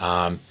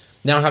know,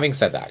 now, having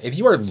said that, if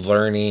you are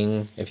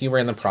learning, if you were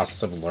in the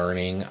process of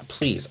learning,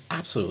 please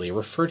absolutely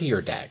refer to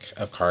your deck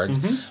of cards.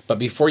 But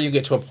before you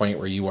get to a point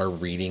where you are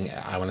reading,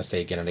 I want to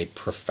say again, at a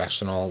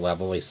professional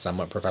level, a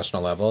somewhat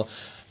professional level,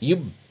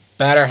 you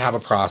better have a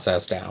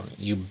process down.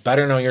 You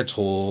better know your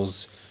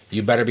tools.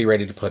 You better be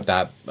ready to put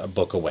that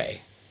book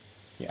away.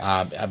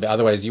 Yeah.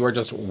 Otherwise, you are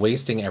just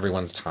wasting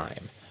everyone's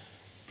time.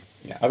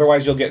 Yeah.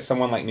 Otherwise, you'll get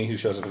someone like me who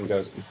shows up and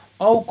goes,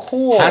 "Oh,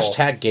 cool."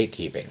 Hashtag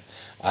gatekeeping.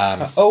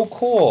 Oh,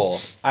 cool.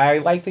 I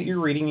like that you're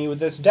reading me with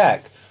this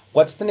deck.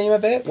 What's the name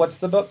of it? What's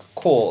the book?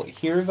 Cool.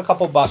 Here's a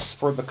couple bucks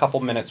for the couple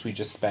minutes we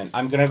just spent.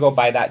 I'm going to go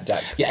buy that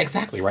deck. Yeah,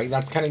 exactly, right?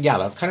 That's kind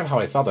of how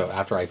I felt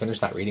after I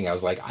finished that reading. I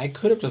was like, I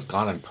could have just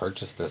gone and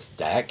purchased this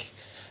deck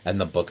and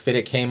the book that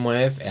it came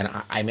with. And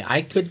I mean,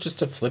 I could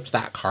just have flipped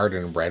that card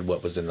and read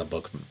what was in the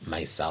book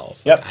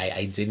myself. Yep. Like,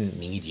 I didn't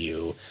need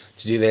you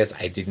to do this.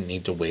 I didn't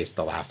need to waste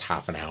the last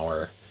half an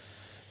hour.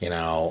 You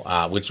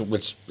know, which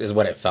is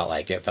what it felt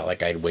like. It felt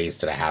like I'd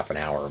wasted a half an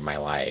hour of my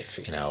life.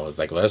 You know, it was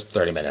like, well, there's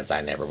 30 minutes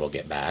I never will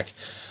get back.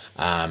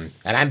 And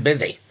I'm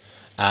busy.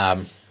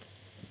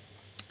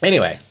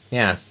 Anyway,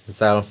 yeah.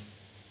 So,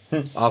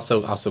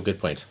 also good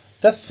point.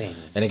 The thing.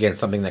 And again,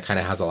 something that kind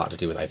of has a lot to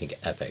do with, I think,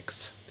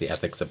 ethics. The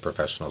ethics of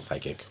professional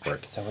psychic work.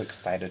 I'm so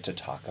excited to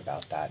talk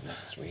about that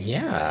next week.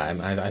 Yeah,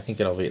 I think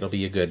it'll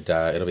be a good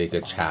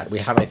chat. We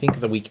have, I think,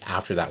 the week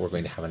after that we're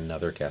going to have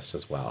another guest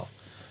as well.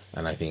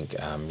 And I think,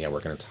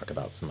 we're going to talk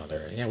about some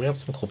other... Yeah, we have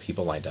some cool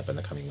people lined up in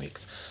the coming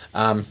weeks.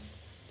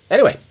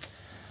 Anyway,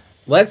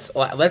 let's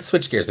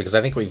switch gears, because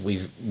I think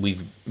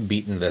we've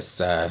beaten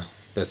this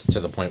this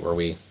to the point where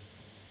we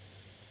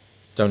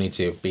don't need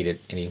to beat it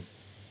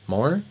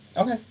anymore.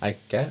 Okay. I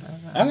guess.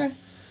 Okay.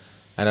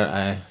 I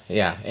don't...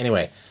 yeah,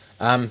 anyway.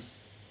 What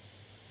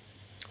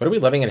are we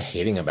loving and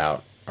hating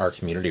about our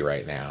community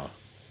right now?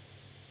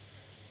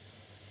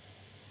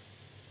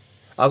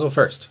 I'll go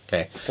first,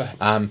 okay? Go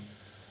ahead.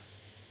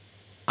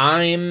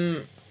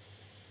 I'm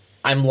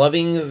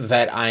loving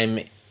that I'm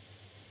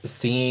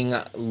seeing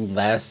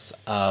less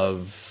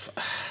of,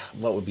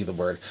 what would be the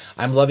word?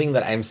 I'm loving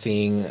that I'm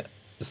seeing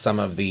some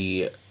of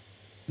the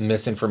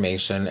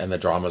misinformation and the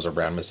dramas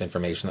around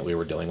misinformation that we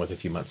were dealing with a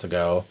few months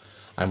ago.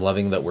 I'm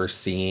loving that we're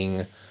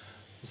seeing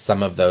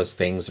some of those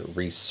things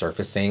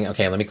resurfacing.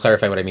 Okay, let me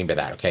clarify what I mean by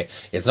that, okay?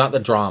 It's not the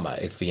drama,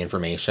 it's the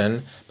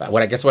information. But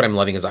what I'm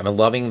loving is I'm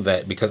loving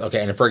that, because,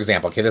 okay, and for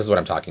example, okay, this is what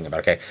I'm talking about,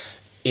 okay?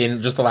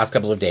 In just the last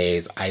couple of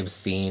days, I've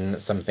seen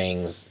some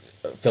things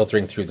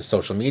filtering through the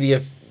social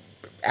media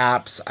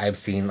apps. I've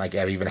seen, like,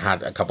 I've even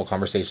had a couple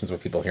conversations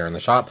with people here in the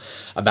shop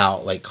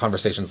about, like,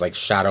 conversations like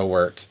shadow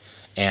work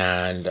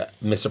and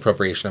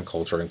misappropriation of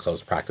culture and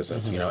closed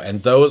practices, you know,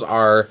 and those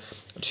are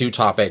two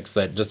topics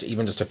that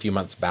just a few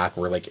months back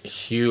were like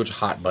huge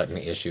hot button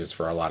issues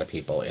for a lot of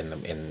people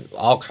in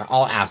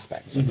all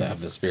aspects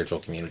of the spiritual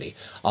community,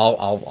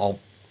 all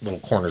little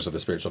corners of the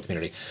spiritual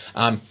community.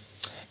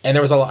 And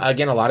there was a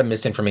lot of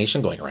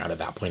misinformation going around at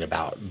that point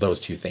about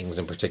those two things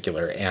in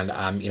particular. And,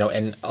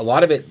 and a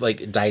lot of it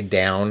like died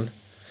down,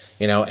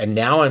 and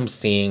now I'm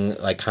seeing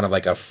like kind of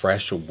like a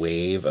fresh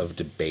wave of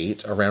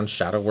debate around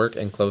shadow work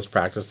and closed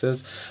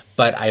practices.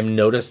 But I'm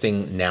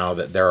noticing now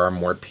that there are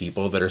more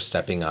people that are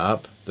stepping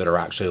up that are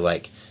actually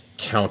like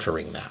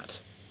countering that.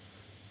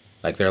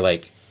 Like they're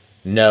like,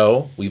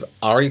 no, we've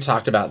already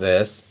talked about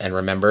this, and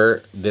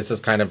remember, this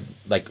is kind of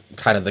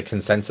the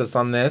consensus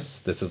on this.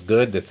 This is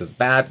good, this is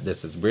bad,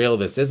 this is real,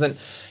 this isn't,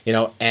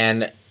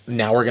 and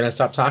now we're going to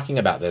stop talking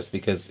about this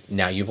because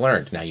now you've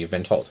learned, now you've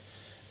been told.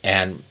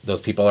 And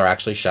those people are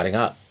actually shutting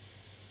up.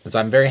 And so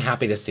I'm very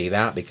happy to see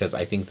that, because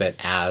I think that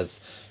as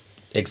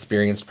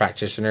experienced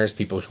practitioners,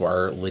 people who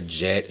are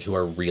legit, who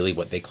are really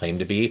what they claim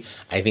to be,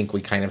 I think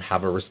we kind of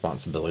have a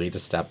responsibility to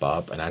step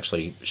up and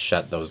actually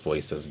shut those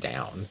voices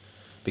down.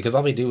 Because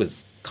all they do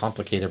is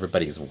complicate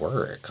everybody's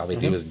work. All they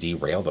do is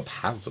derail the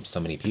paths of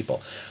so many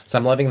people. So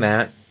I'm loving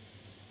that.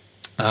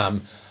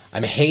 I'm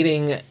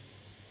hating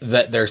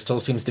that there still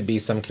seems to be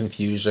some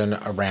confusion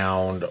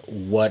around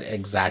what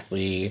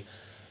exactly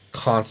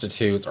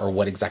constitutes or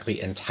what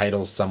exactly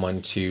entitles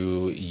someone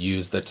to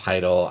use the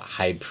title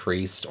high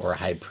priest or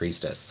high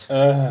priestess.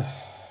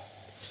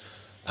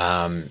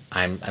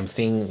 I'm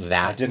seeing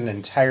that. I did an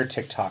entire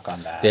TikTok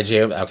on that. Did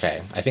you?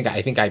 Okay. I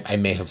think I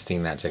may have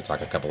seen that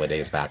TikTok a couple of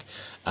days back.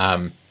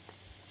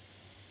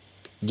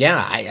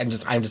 Yeah, I'm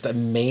just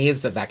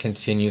amazed that that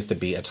continues to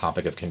be a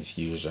topic of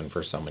confusion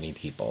for so many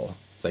people.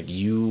 It's like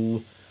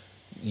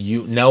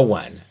no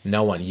one,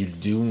 you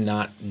do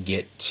not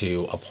get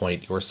to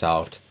appoint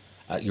yourself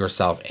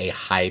a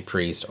high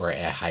priest or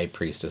a high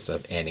priestess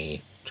of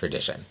any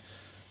tradition.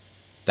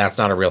 That's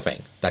not a real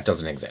thing. That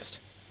doesn't exist.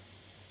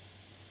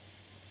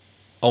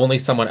 Only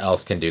someone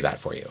else can do that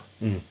for you.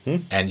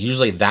 And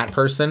usually that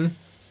person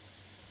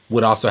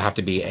would also have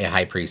to be a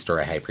high priest or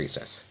a high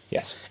priestess.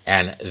 Yes.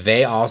 And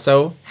they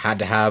also had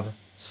to have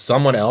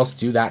someone else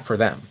do that for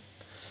them.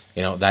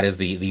 You know, that is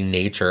the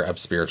nature of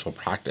spiritual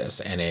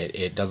practice. And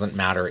it doesn't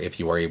matter if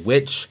you are a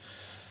witch,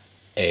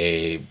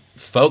 a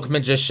folk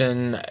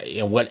magician, you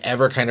know,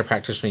 whatever kind of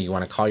practitioner you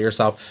want to call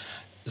yourself,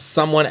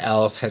 someone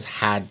else has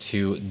had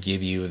to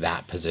give you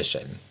that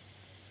position.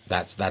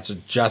 That's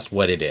just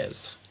what it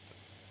is.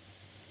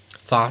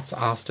 Thoughts,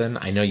 Austin?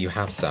 I know you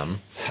have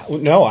some.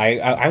 No, I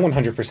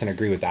 100%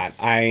 agree with that.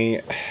 I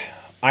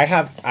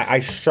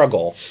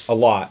struggle a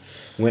lot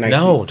when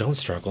Don't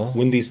struggle.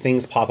 when these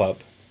things pop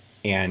up,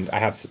 and I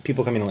have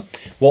people coming in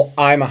like, well,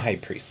 I'm a high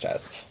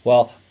priestess.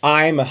 Well,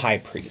 I'm a high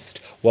priest.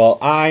 Well,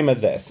 I'm a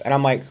this. And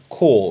I'm like,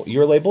 cool,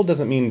 your label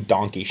doesn't mean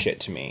donkey shit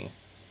to me.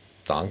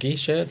 Donkey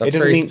shit? It That's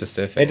doesn't very mean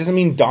specific. It doesn't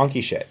mean donkey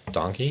shit.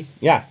 Donkey?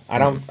 Yeah, I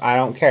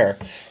don't care.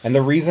 And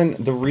the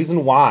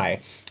reason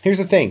why, here's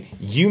the thing.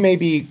 You may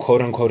be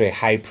quote unquote a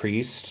high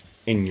priest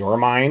in your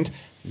mind.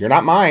 You're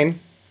not mine.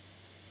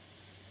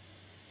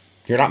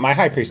 You're not my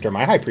high priest or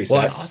my high priestess.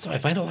 Well, also, I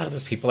find a lot of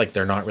those people, like,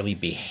 they're not really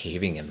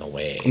behaving in the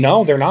way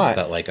No, they're not.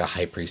 that, like, a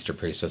high priest or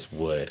priestess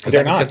would.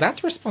 They're not. Because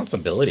that's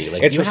responsibility.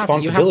 Like, It's you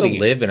responsibility. have to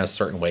live in a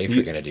certain way if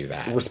you're going to do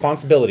that.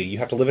 Responsibility. You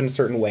have to live in a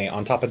certain way.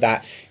 On top of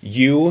that,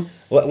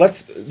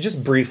 let's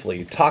just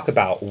briefly talk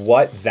about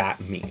what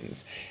that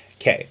means.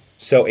 Okay.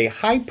 So a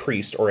high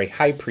priest or a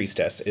high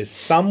priestess is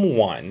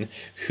someone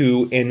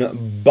who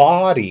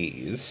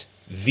embodies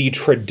the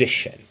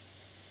tradition.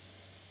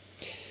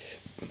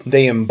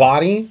 They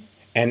embody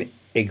and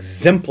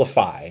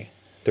exemplify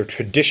their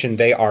tradition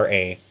they are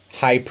a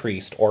high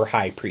priest or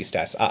high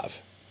priestess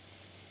of.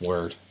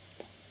 Word.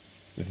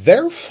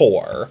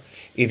 Therefore,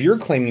 if you're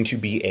claiming to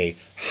be a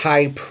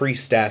high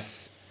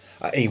priestess,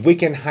 a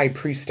Wiccan high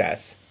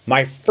priestess,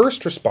 my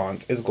first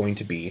response is going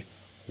to be,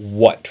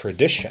 what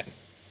tradition?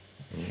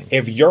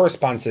 If your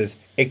response is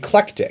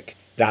eclectic,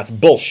 that's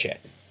bullshit.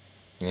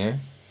 Yeah.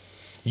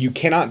 You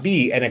cannot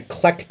be an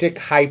eclectic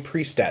high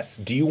priestess.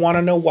 Do you want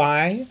to know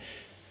why?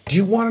 Do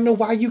you want to know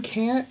why you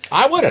can't?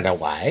 I want to know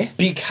why.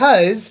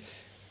 Because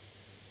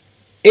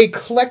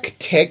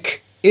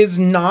eclectic is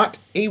not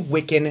a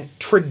Wiccan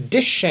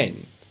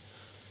tradition.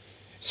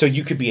 So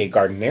you could be a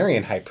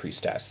Gardnerian high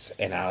priestess,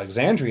 an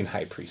Alexandrian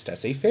high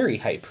priestess, a fairy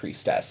high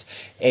priestess,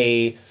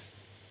 a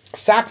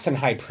Saxon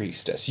high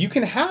priestess. You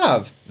can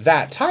have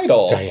that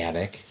title.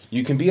 Dianic.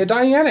 You can be a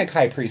Dianic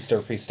high priest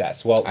or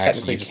priestess. Well, Actually,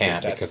 technically you just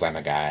can't priestess. because I'm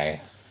a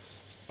guy.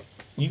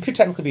 You could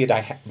technically be a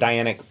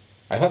Dianic.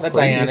 I thought that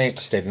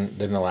priest. Dianic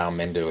didn't allow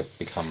men to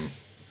become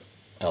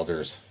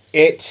elders.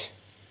 It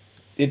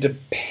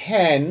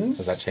depends.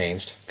 Has that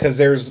changed? Because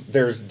there's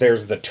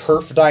the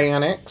turf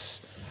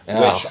Dianics,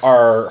 Oh. which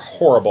are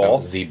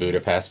horrible. Z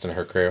Budapest and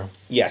her crew.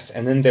 Yes,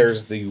 and then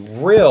there's the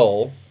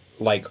real,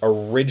 like,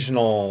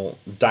 original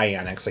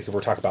Dianics, like if we're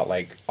talking about,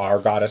 like, our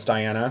goddess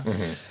Diana,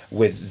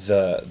 with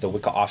the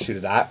Wicca offshoot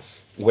of that,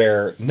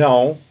 where,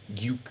 no,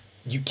 you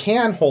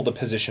can hold a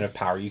position of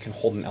power, you can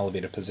hold an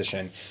elevated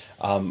position,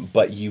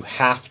 but you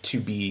have to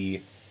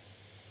be,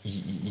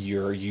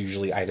 you're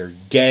usually either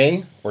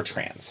gay or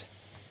trans.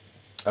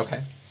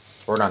 Okay.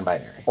 Or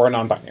non-binary. Or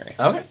non-binary.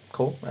 Okay,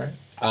 cool. All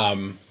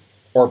right.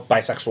 Or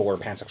bisexual or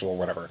pansexual or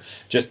whatever.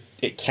 Just,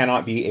 it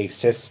cannot be a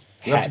cis.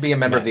 You have to be a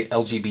member of the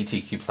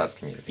LGBTQ plus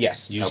community.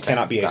 Yes, you just Okay,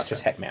 cannot be a gotcha.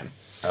 cis het man.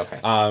 Okay.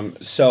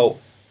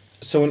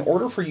 So in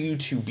order for you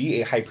to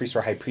be a high priest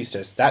or high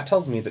priestess, that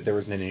tells me that there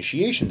was an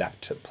initiation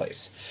that took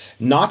place.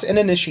 Not an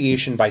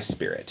initiation by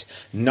spirit.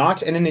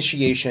 Not an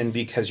initiation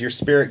because your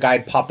spirit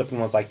guide popped up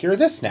and was like, you're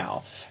this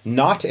now.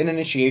 Not an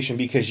initiation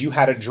because you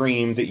had a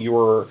dream that you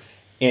were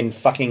in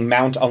fucking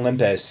Mount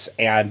Olympus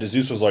and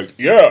Zeus was like,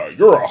 yeah,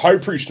 you're a high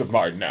priest of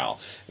mine now.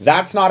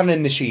 That's not an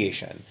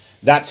initiation.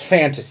 That's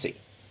fantasy.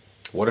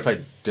 What if I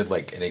did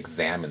like an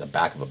exam in the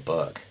back of a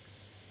book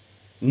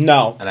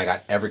No. and I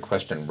got every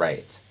question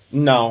right?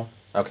 No.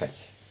 Okay.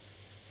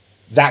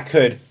 That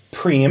could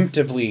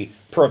preemptively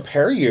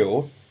prepare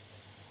you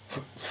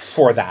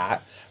for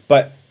that.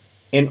 But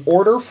in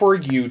order for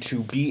you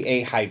to be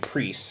a high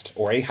priest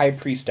or a high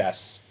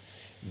priestess,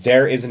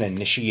 there is an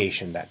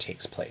initiation that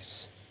takes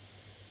place.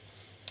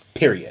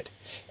 Period.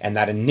 And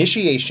that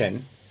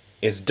initiation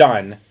is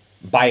done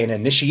by an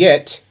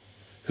initiate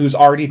who's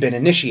already been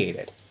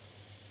initiated.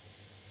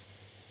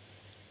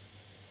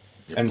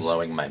 You're And-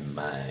 blowing my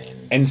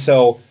mind. And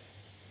so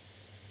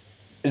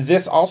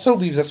this also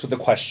leaves us with the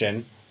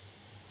question,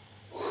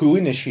 who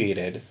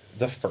initiated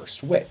the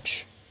first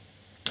witch?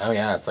 Oh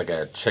yeah, it's like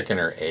a chicken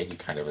or egg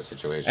kind of a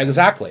situation.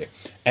 Exactly.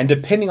 And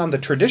depending on the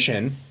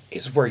tradition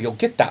is where you'll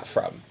get that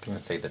from. I'm gonna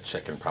say the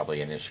chicken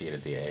probably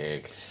initiated the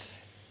egg.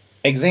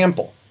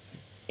 Example.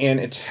 in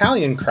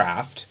Italian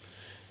craft,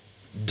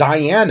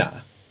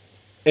 Diana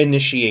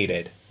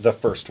initiated the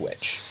first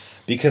witch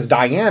because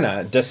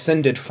Diana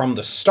descended from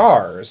the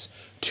stars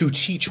to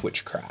teach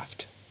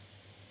witchcraft.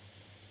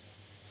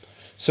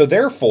 So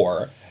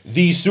therefore,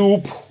 the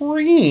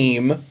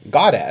supreme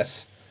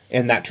goddess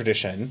in that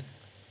tradition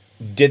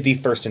did the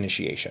first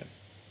initiation.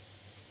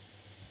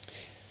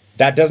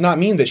 That does not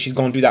mean that she's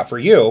going to do that for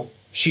you.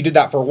 She did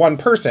that for one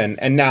person,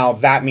 and now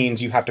that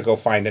means you have to go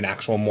find an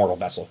actual mortal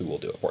vessel who will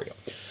do it for you.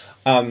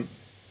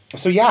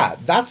 So yeah,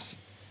 that's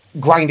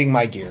grinding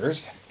my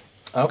gears.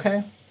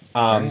 Okay.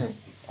 Well,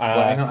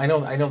 I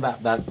know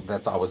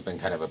that's always been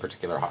kind of a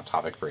particular hot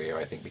topic for you.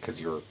 I think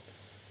because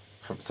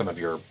some of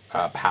your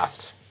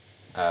past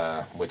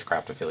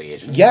witchcraft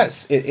affiliations.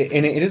 Yes,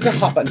 and it is a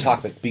hot button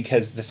topic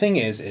because the thing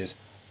is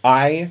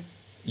I,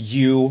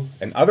 you,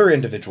 and other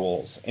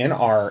individuals in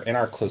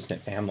our close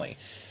knit family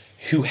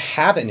who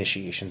have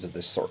initiations of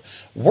this sort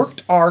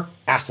worked our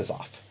asses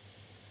off.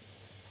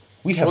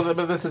 We have. Well,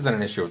 but this isn't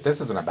an issue. This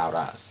isn't about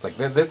us. Like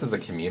this is a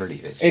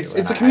community issue. It's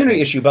a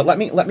community issue. But let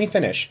me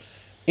finish.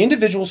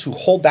 Individuals who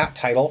hold that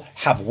title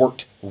have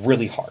worked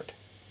really hard.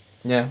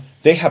 Yeah.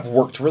 They have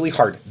worked really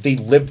hard. They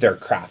live their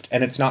craft,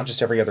 and it's not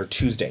just every other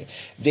Tuesday.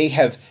 They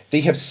have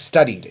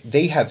studied.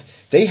 They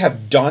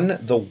have done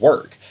the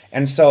work.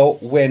 And so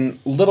when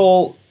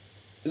little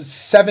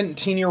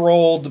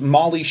 17-year-old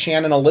Molly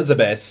Shannon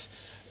Elizabeth,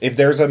 if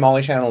there's a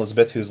Molly Shannon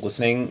Elizabeth who's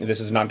listening, this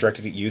is not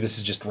directed at you. This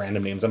is just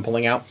random names I'm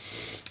pulling out.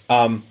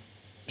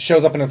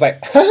 Shows up and is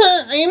like, I'm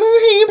a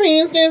high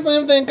priestess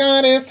of the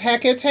goddess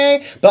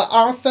Hecate, but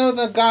also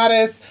the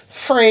goddess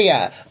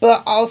Freya,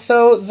 but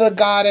also the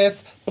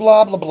goddess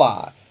blah, blah,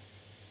 blah.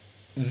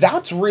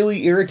 That's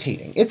really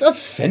irritating. It's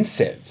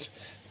offensive.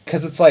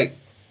 Because it's like,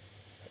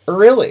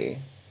 really?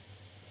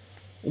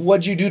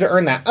 What'd you do to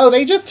earn that? Oh,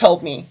 they just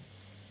told me.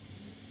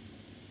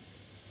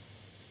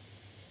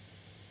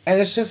 And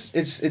it's just,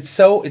 it's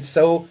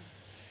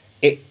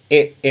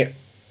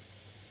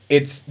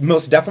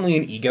most definitely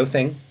an ego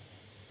thing.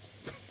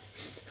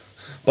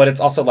 But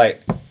it's also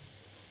like...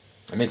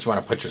 It makes you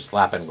want to put your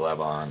slapping glove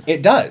on.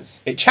 It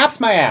does. It chaps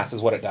my ass is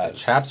what it does. It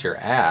chaps your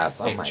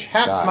ass. Oh my god. It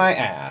chaps my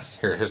ass.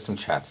 Here's some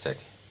chapstick.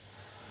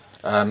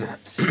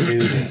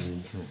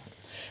 Soothing.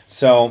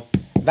 So,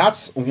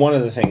 that's one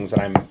of the things that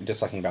I'm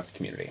disliking about the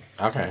community.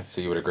 Okay,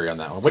 so you would agree on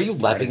that one. What are you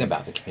loving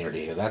about the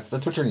community?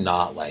 That's what you're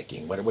not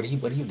liking. What are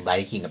you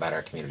liking about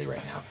our community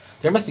right now?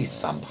 There must be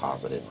some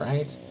positive,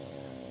 right?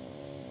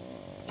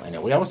 I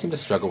know, we always seem to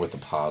struggle with the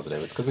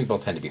positive. It's because we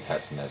both tend to be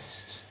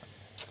pessimists.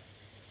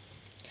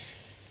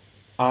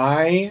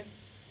 I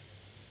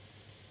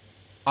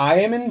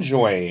am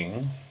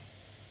enjoying,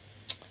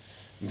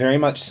 very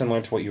much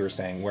similar to what you were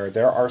saying, where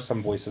there are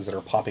some voices that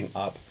are popping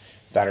up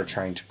that are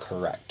trying to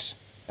correct.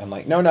 And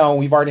like, no,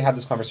 we've already had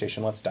this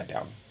conversation, let's die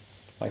down.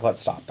 Like,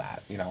 let's stop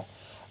that, you know.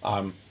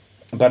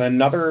 But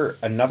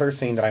another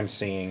thing that I'm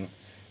seeing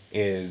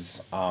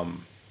is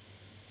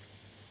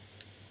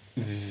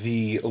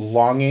the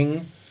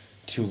longing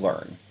to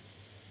learn.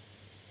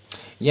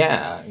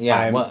 Yeah.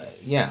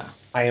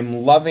 I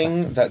am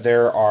loving that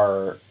there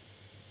are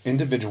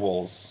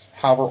individuals,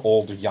 however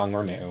old, young,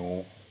 or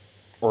new,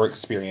 or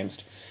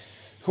experienced,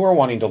 who are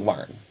wanting to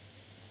learn.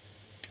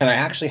 And I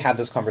actually had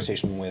this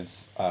conversation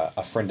with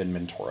a friend and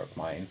mentor of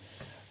mine,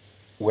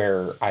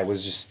 where I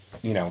was just,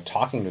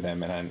 talking to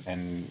them,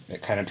 and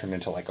it kind of turned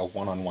into like a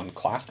one-on-one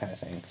class kind of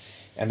thing.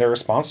 And their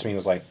response to me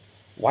was like,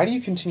 why do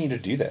you continue to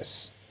do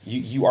this?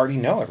 You already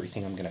know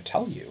everything I'm going to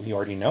tell you. You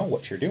already know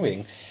what you're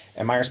doing.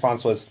 And my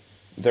response was,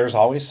 there's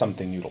always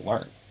something new to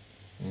learn.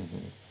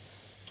 Mm-hmm.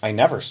 I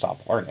never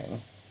stop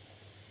learning.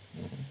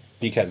 Mm-hmm.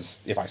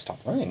 Because if I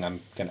stop learning, I'm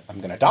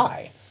gonna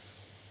die.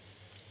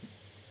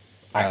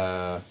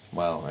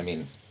 Well, I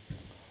mean,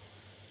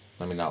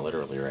 not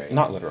literally, right?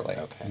 Not literally.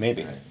 Okay.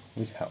 Maybe. Right.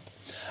 We'd help.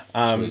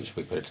 Should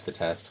we put it to the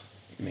test?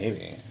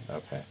 Maybe.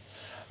 Okay.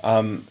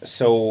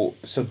 So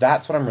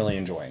that's what I'm really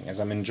enjoying, is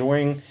I'm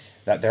enjoying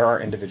that there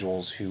are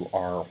individuals who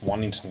are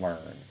wanting to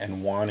learn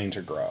and wanting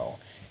to grow.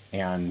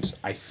 And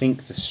I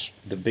think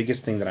the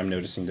biggest thing that I'm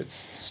noticing that's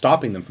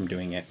stopping them from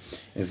doing it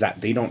is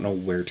that they don't know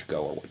where to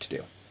go or what to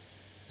do.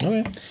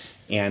 Okay.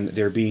 And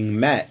they're being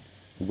met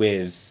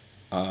with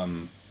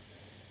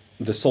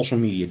the social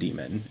media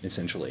demon,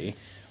 essentially,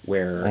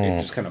 where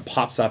it just kind of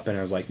pops up and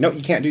is like, no,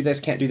 you can't do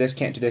this, can't do this,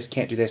 can't do this,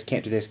 can't do this,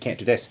 can't do this, can't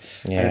do this.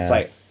 Yeah. And it's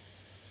like,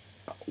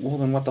 well,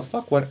 then what the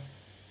fuck?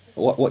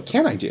 What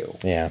can I do?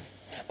 Yeah.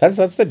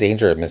 That's the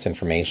danger of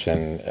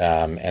misinformation,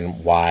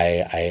 and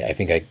why I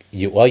think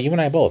you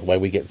and I both, why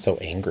we get so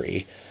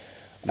angry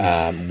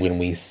when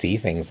we see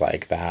things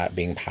like that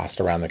being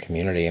passed around the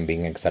community and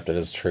being accepted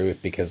as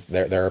truth, because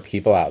there are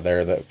people out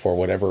there that for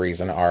whatever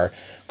reason are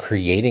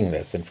creating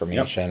this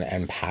information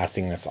and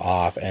passing this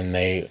off, and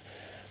they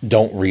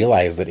don't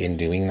realize that in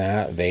doing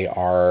that they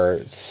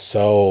are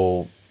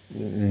so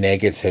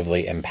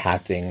negatively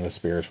impacting the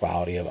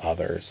spirituality of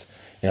others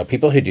You know,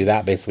 people who do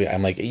that, basically,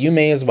 I'm like, you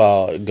may as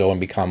well go and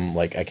become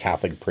like a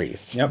Catholic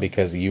priest. Yep.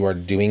 Because you are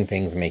doing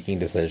things, making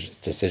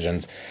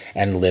decisions,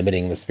 and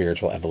limiting the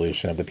spiritual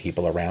evolution of the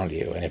people around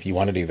you. And if you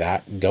want to do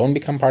that, go and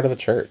become part of the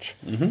church.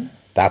 Mm-hmm.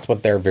 That's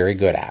what they're very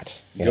good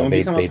at. You know, and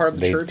become a part of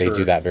the church, they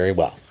do that very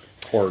well.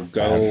 Or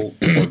go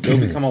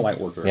become a light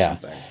worker or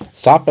something.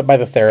 Stop by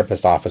the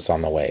therapist office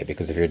on the way,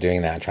 because if you're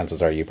doing that,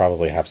 chances are you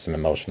probably have some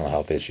emotional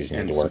health issues you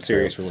need to work through.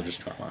 Serious religious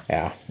trauma.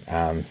 Yeah.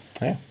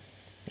 Yeah.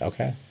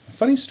 Okay.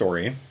 Funny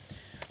story.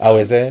 Oh,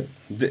 is it?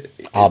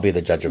 I'll be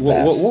the judge of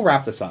that. We'll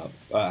wrap this up,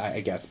 I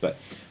guess. But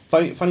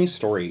funny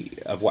story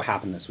of what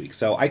happened this week.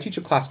 So I teach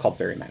a class called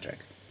Fairy Magic.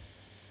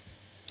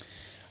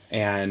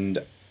 And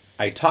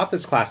I taught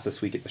this class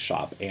this week at the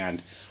shop.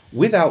 And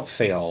without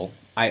fail,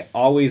 I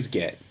always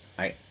get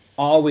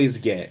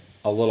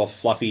a little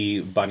fluffy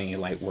bunny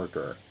light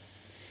worker.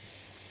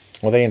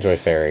 Well, they enjoy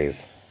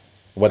fairies.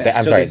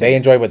 They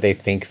enjoy what they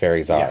think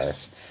fairies are.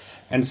 Yes.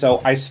 And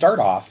so I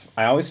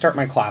always start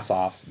my class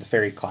off, the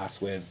fairy class,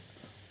 with,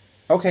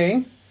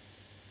 okay,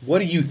 what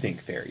do you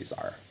think fairies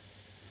are?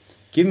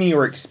 Give me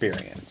your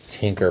experience.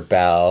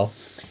 Tinkerbell.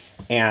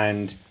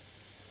 And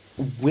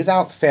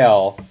without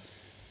fail,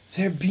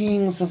 they're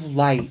beings of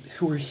light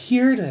who are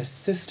here to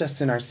assist us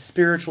in our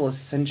spiritual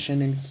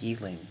ascension and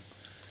healing.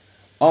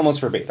 Almost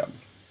verbatim.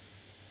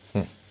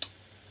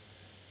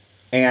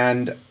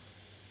 And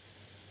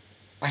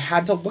I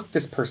had to look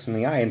this person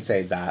in the eye and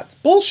say, that's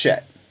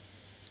bullshit.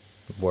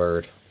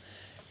 Word.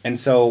 And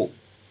so,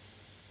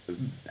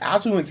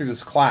 as we went through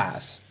this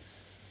class,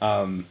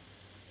 a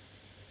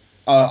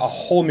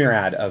whole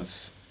myriad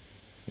of...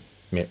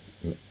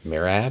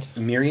 Myriad?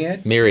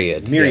 Myriad?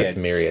 Myriad. Yes,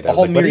 myriad. A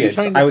whole myriad.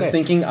 I was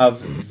thinking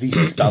of the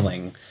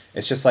spelling.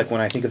 It's just like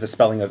when I think of the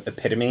spelling of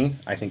epitome,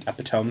 I think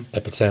epitome.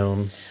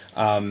 Epitome.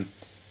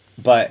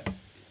 But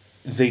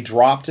they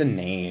dropped a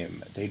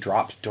name. They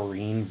dropped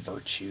Doreen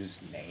Virtue's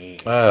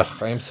name. Ugh,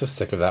 I am so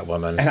sick of that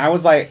woman. And I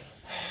was like,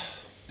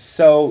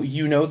 so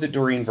you know that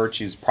Doreen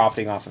Virtue's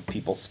profiting off of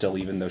people still,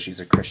 even though she's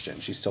a Christian.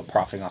 She's still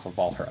profiting off of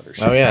all her other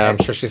shit. Oh, yeah, right? I'm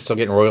sure she's still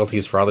getting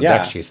royalties for all the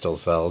decks she still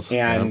sells.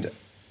 And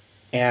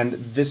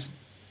this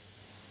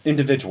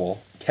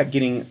individual kept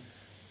getting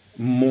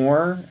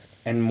more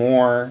and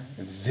more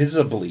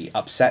visibly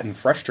upset and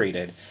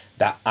frustrated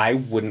that I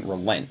wouldn't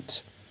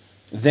relent.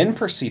 Then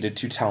proceeded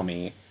to tell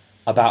me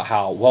about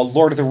how, well,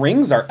 Lord of the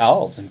Rings are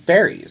elves and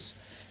fairies.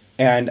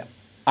 And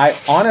I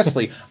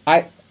honestly,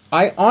 I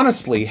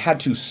honestly had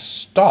to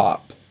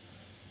stop.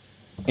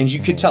 And you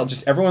could tell,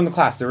 just everyone in the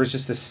class, there was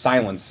just this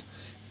silence.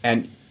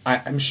 And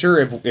I'm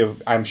sure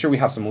I'm sure we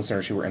have some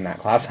listeners who were in that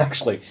class,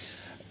 actually.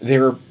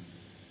 There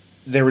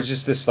was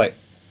just this like,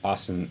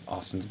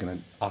 Austin's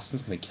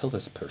gonna kill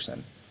this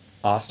person.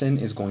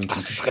 Austin's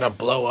gonna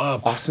blow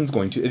up. Austin's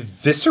going to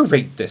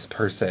eviscerate this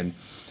person.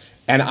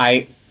 And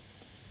I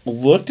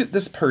looked at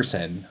this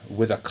person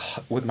with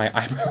my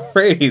eyebrow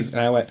raised, and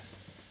I went,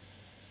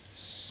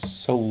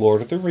 so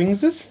Lord of the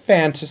Rings is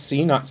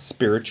fantasy, not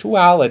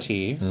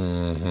spirituality.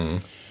 Mm-hmm.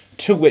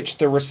 To which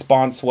the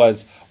response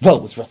was, well,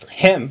 it was rough for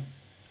him.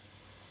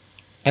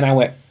 And I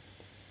went,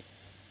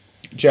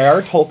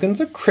 J.R. Tolkien's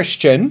a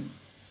Christian.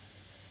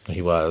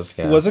 He was,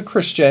 yeah. He was a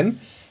Christian,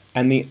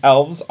 and the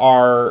elves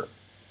are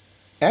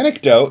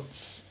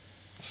anecdotes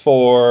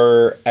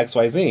for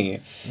XYZ.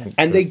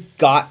 And they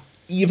got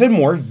even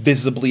more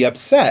visibly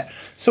upset.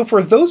 So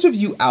for those of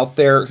you out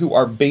there who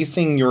are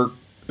basing your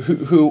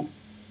who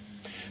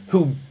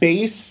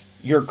base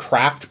your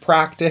craft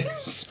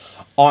practice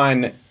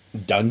on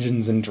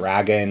Dungeons and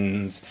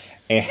Dragons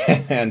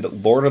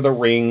and Lord of the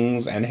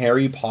Rings and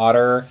Harry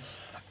Potter,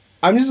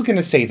 I'm just going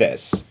to say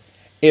this.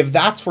 If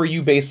that's where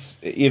you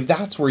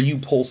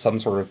pull some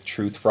sort of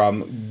truth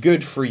from,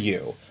 good for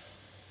you.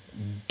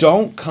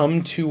 Don't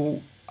come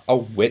to a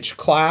witch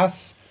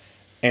class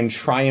and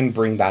try and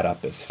bring that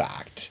up as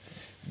fact.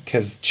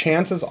 Because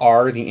chances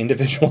are the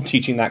individual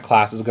teaching that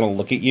class is going to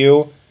look at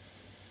you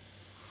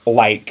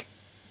like...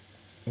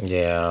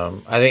 Yeah,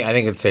 I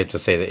think it's safe to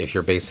say that if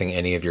you're basing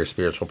any of your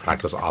spiritual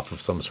practice off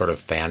of some sort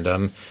of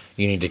fandom,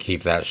 you need to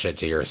keep that shit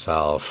to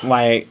yourself.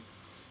 Like,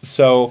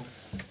 so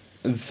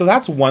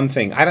that's one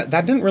thing. That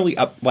didn't really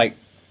I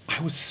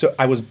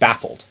was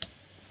baffled.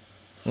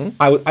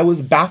 I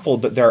was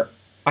baffled that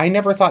I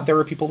never thought there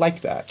were people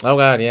like that. Oh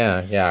God,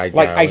 yeah.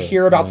 I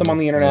hear about them on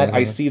the internet. Mm-hmm.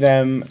 I see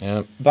them,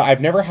 yep. But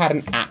I've never had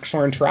an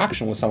actual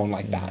interaction with someone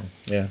like that.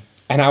 Yeah.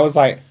 And I was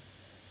like,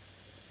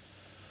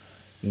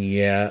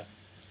 yeah.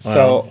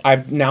 So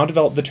I've now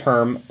developed the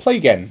term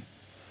plagan.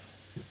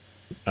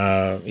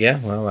 Yeah.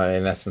 Well,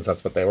 in essence,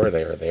 that's what they were.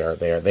 They are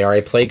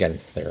a plagan.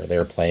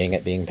 They're playing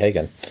at being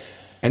pagan.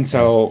 And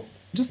so,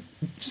 just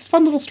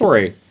fun little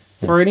story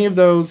for any of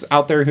those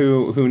out there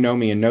who know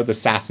me and know the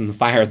sass and the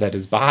fire that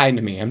is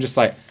behind me. I'm just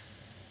like,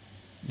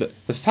 the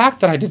fact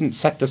that I didn't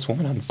set this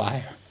woman on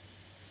fire.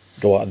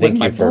 Well, thank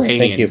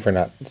you for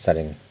not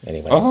setting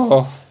anyone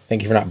else.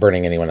 Thank you for not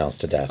burning anyone else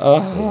to death.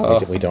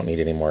 We don't need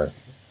any more.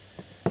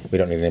 We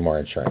don't need any more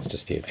insurance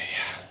disputes.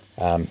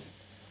 All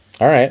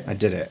right. I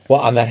did it.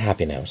 Well, on that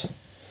happy note,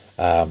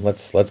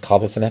 let's call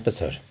this an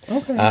episode.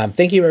 Okay.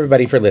 Thank you,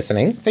 everybody, for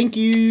listening. Thank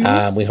you.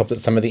 We hope that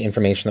some of the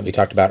information that we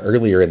talked about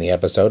earlier in the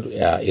episode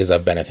is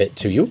of benefit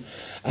to you.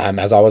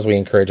 As always, we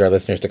encourage our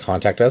listeners to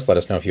contact us. Let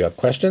us know if you have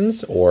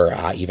questions or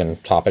even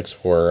topics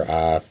for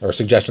or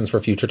suggestions for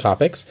future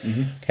topics.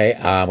 Okay.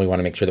 We want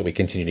to make sure that we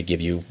continue to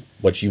give you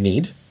what you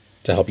need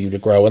to help you to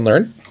grow and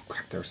learn. Oh,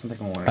 crap, there was something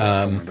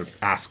I wanted to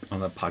ask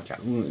on the podcast.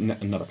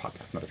 Another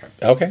podcast, another time.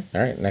 Okay.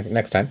 All right.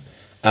 Next time.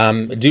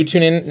 Do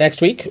tune in next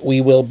week.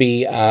 We will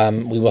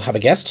have a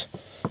guest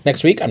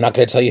next week. I'm not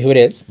going to tell you who it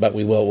is, but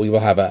we will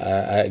have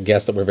a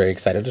guest that we're very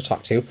excited to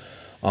talk to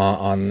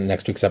on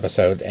next week's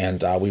episode,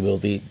 and we will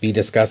be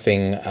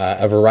discussing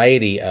a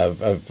variety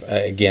of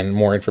again,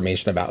 more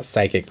information about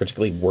psychic,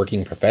 particularly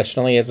working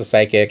professionally as a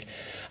psychic.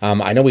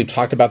 I know we've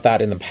talked about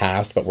that in the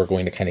past, but we're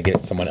going to kind of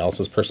get someone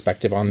else's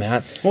perspective on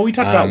that. Well, we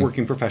talked about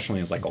working professionally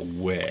as like a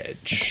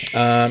witch.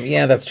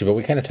 Yeah, that's true, but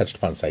we kind of touched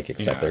upon psychic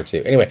stuff there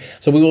too. Anyway,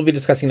 so we will be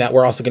discussing that.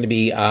 We're also going to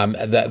be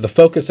the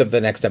focus of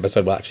the next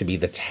episode will actually be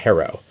the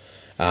tarot,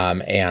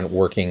 and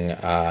working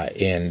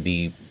in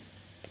the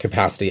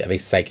capacity of a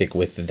psychic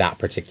with that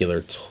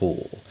particular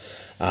tool.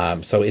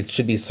 So it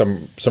should be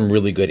some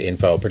really good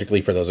info,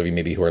 particularly for those of you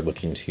maybe who are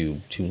looking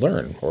to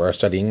learn or are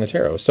studying the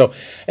tarot. So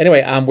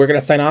anyway, we're going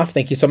to sign off.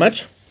 Thank you so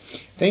much.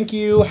 Thank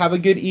you. Have a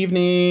good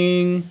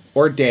evening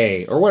or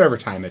day or whatever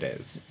time it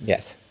is.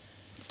 Yes.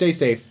 Stay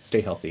safe,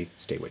 stay healthy,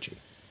 stay witchy.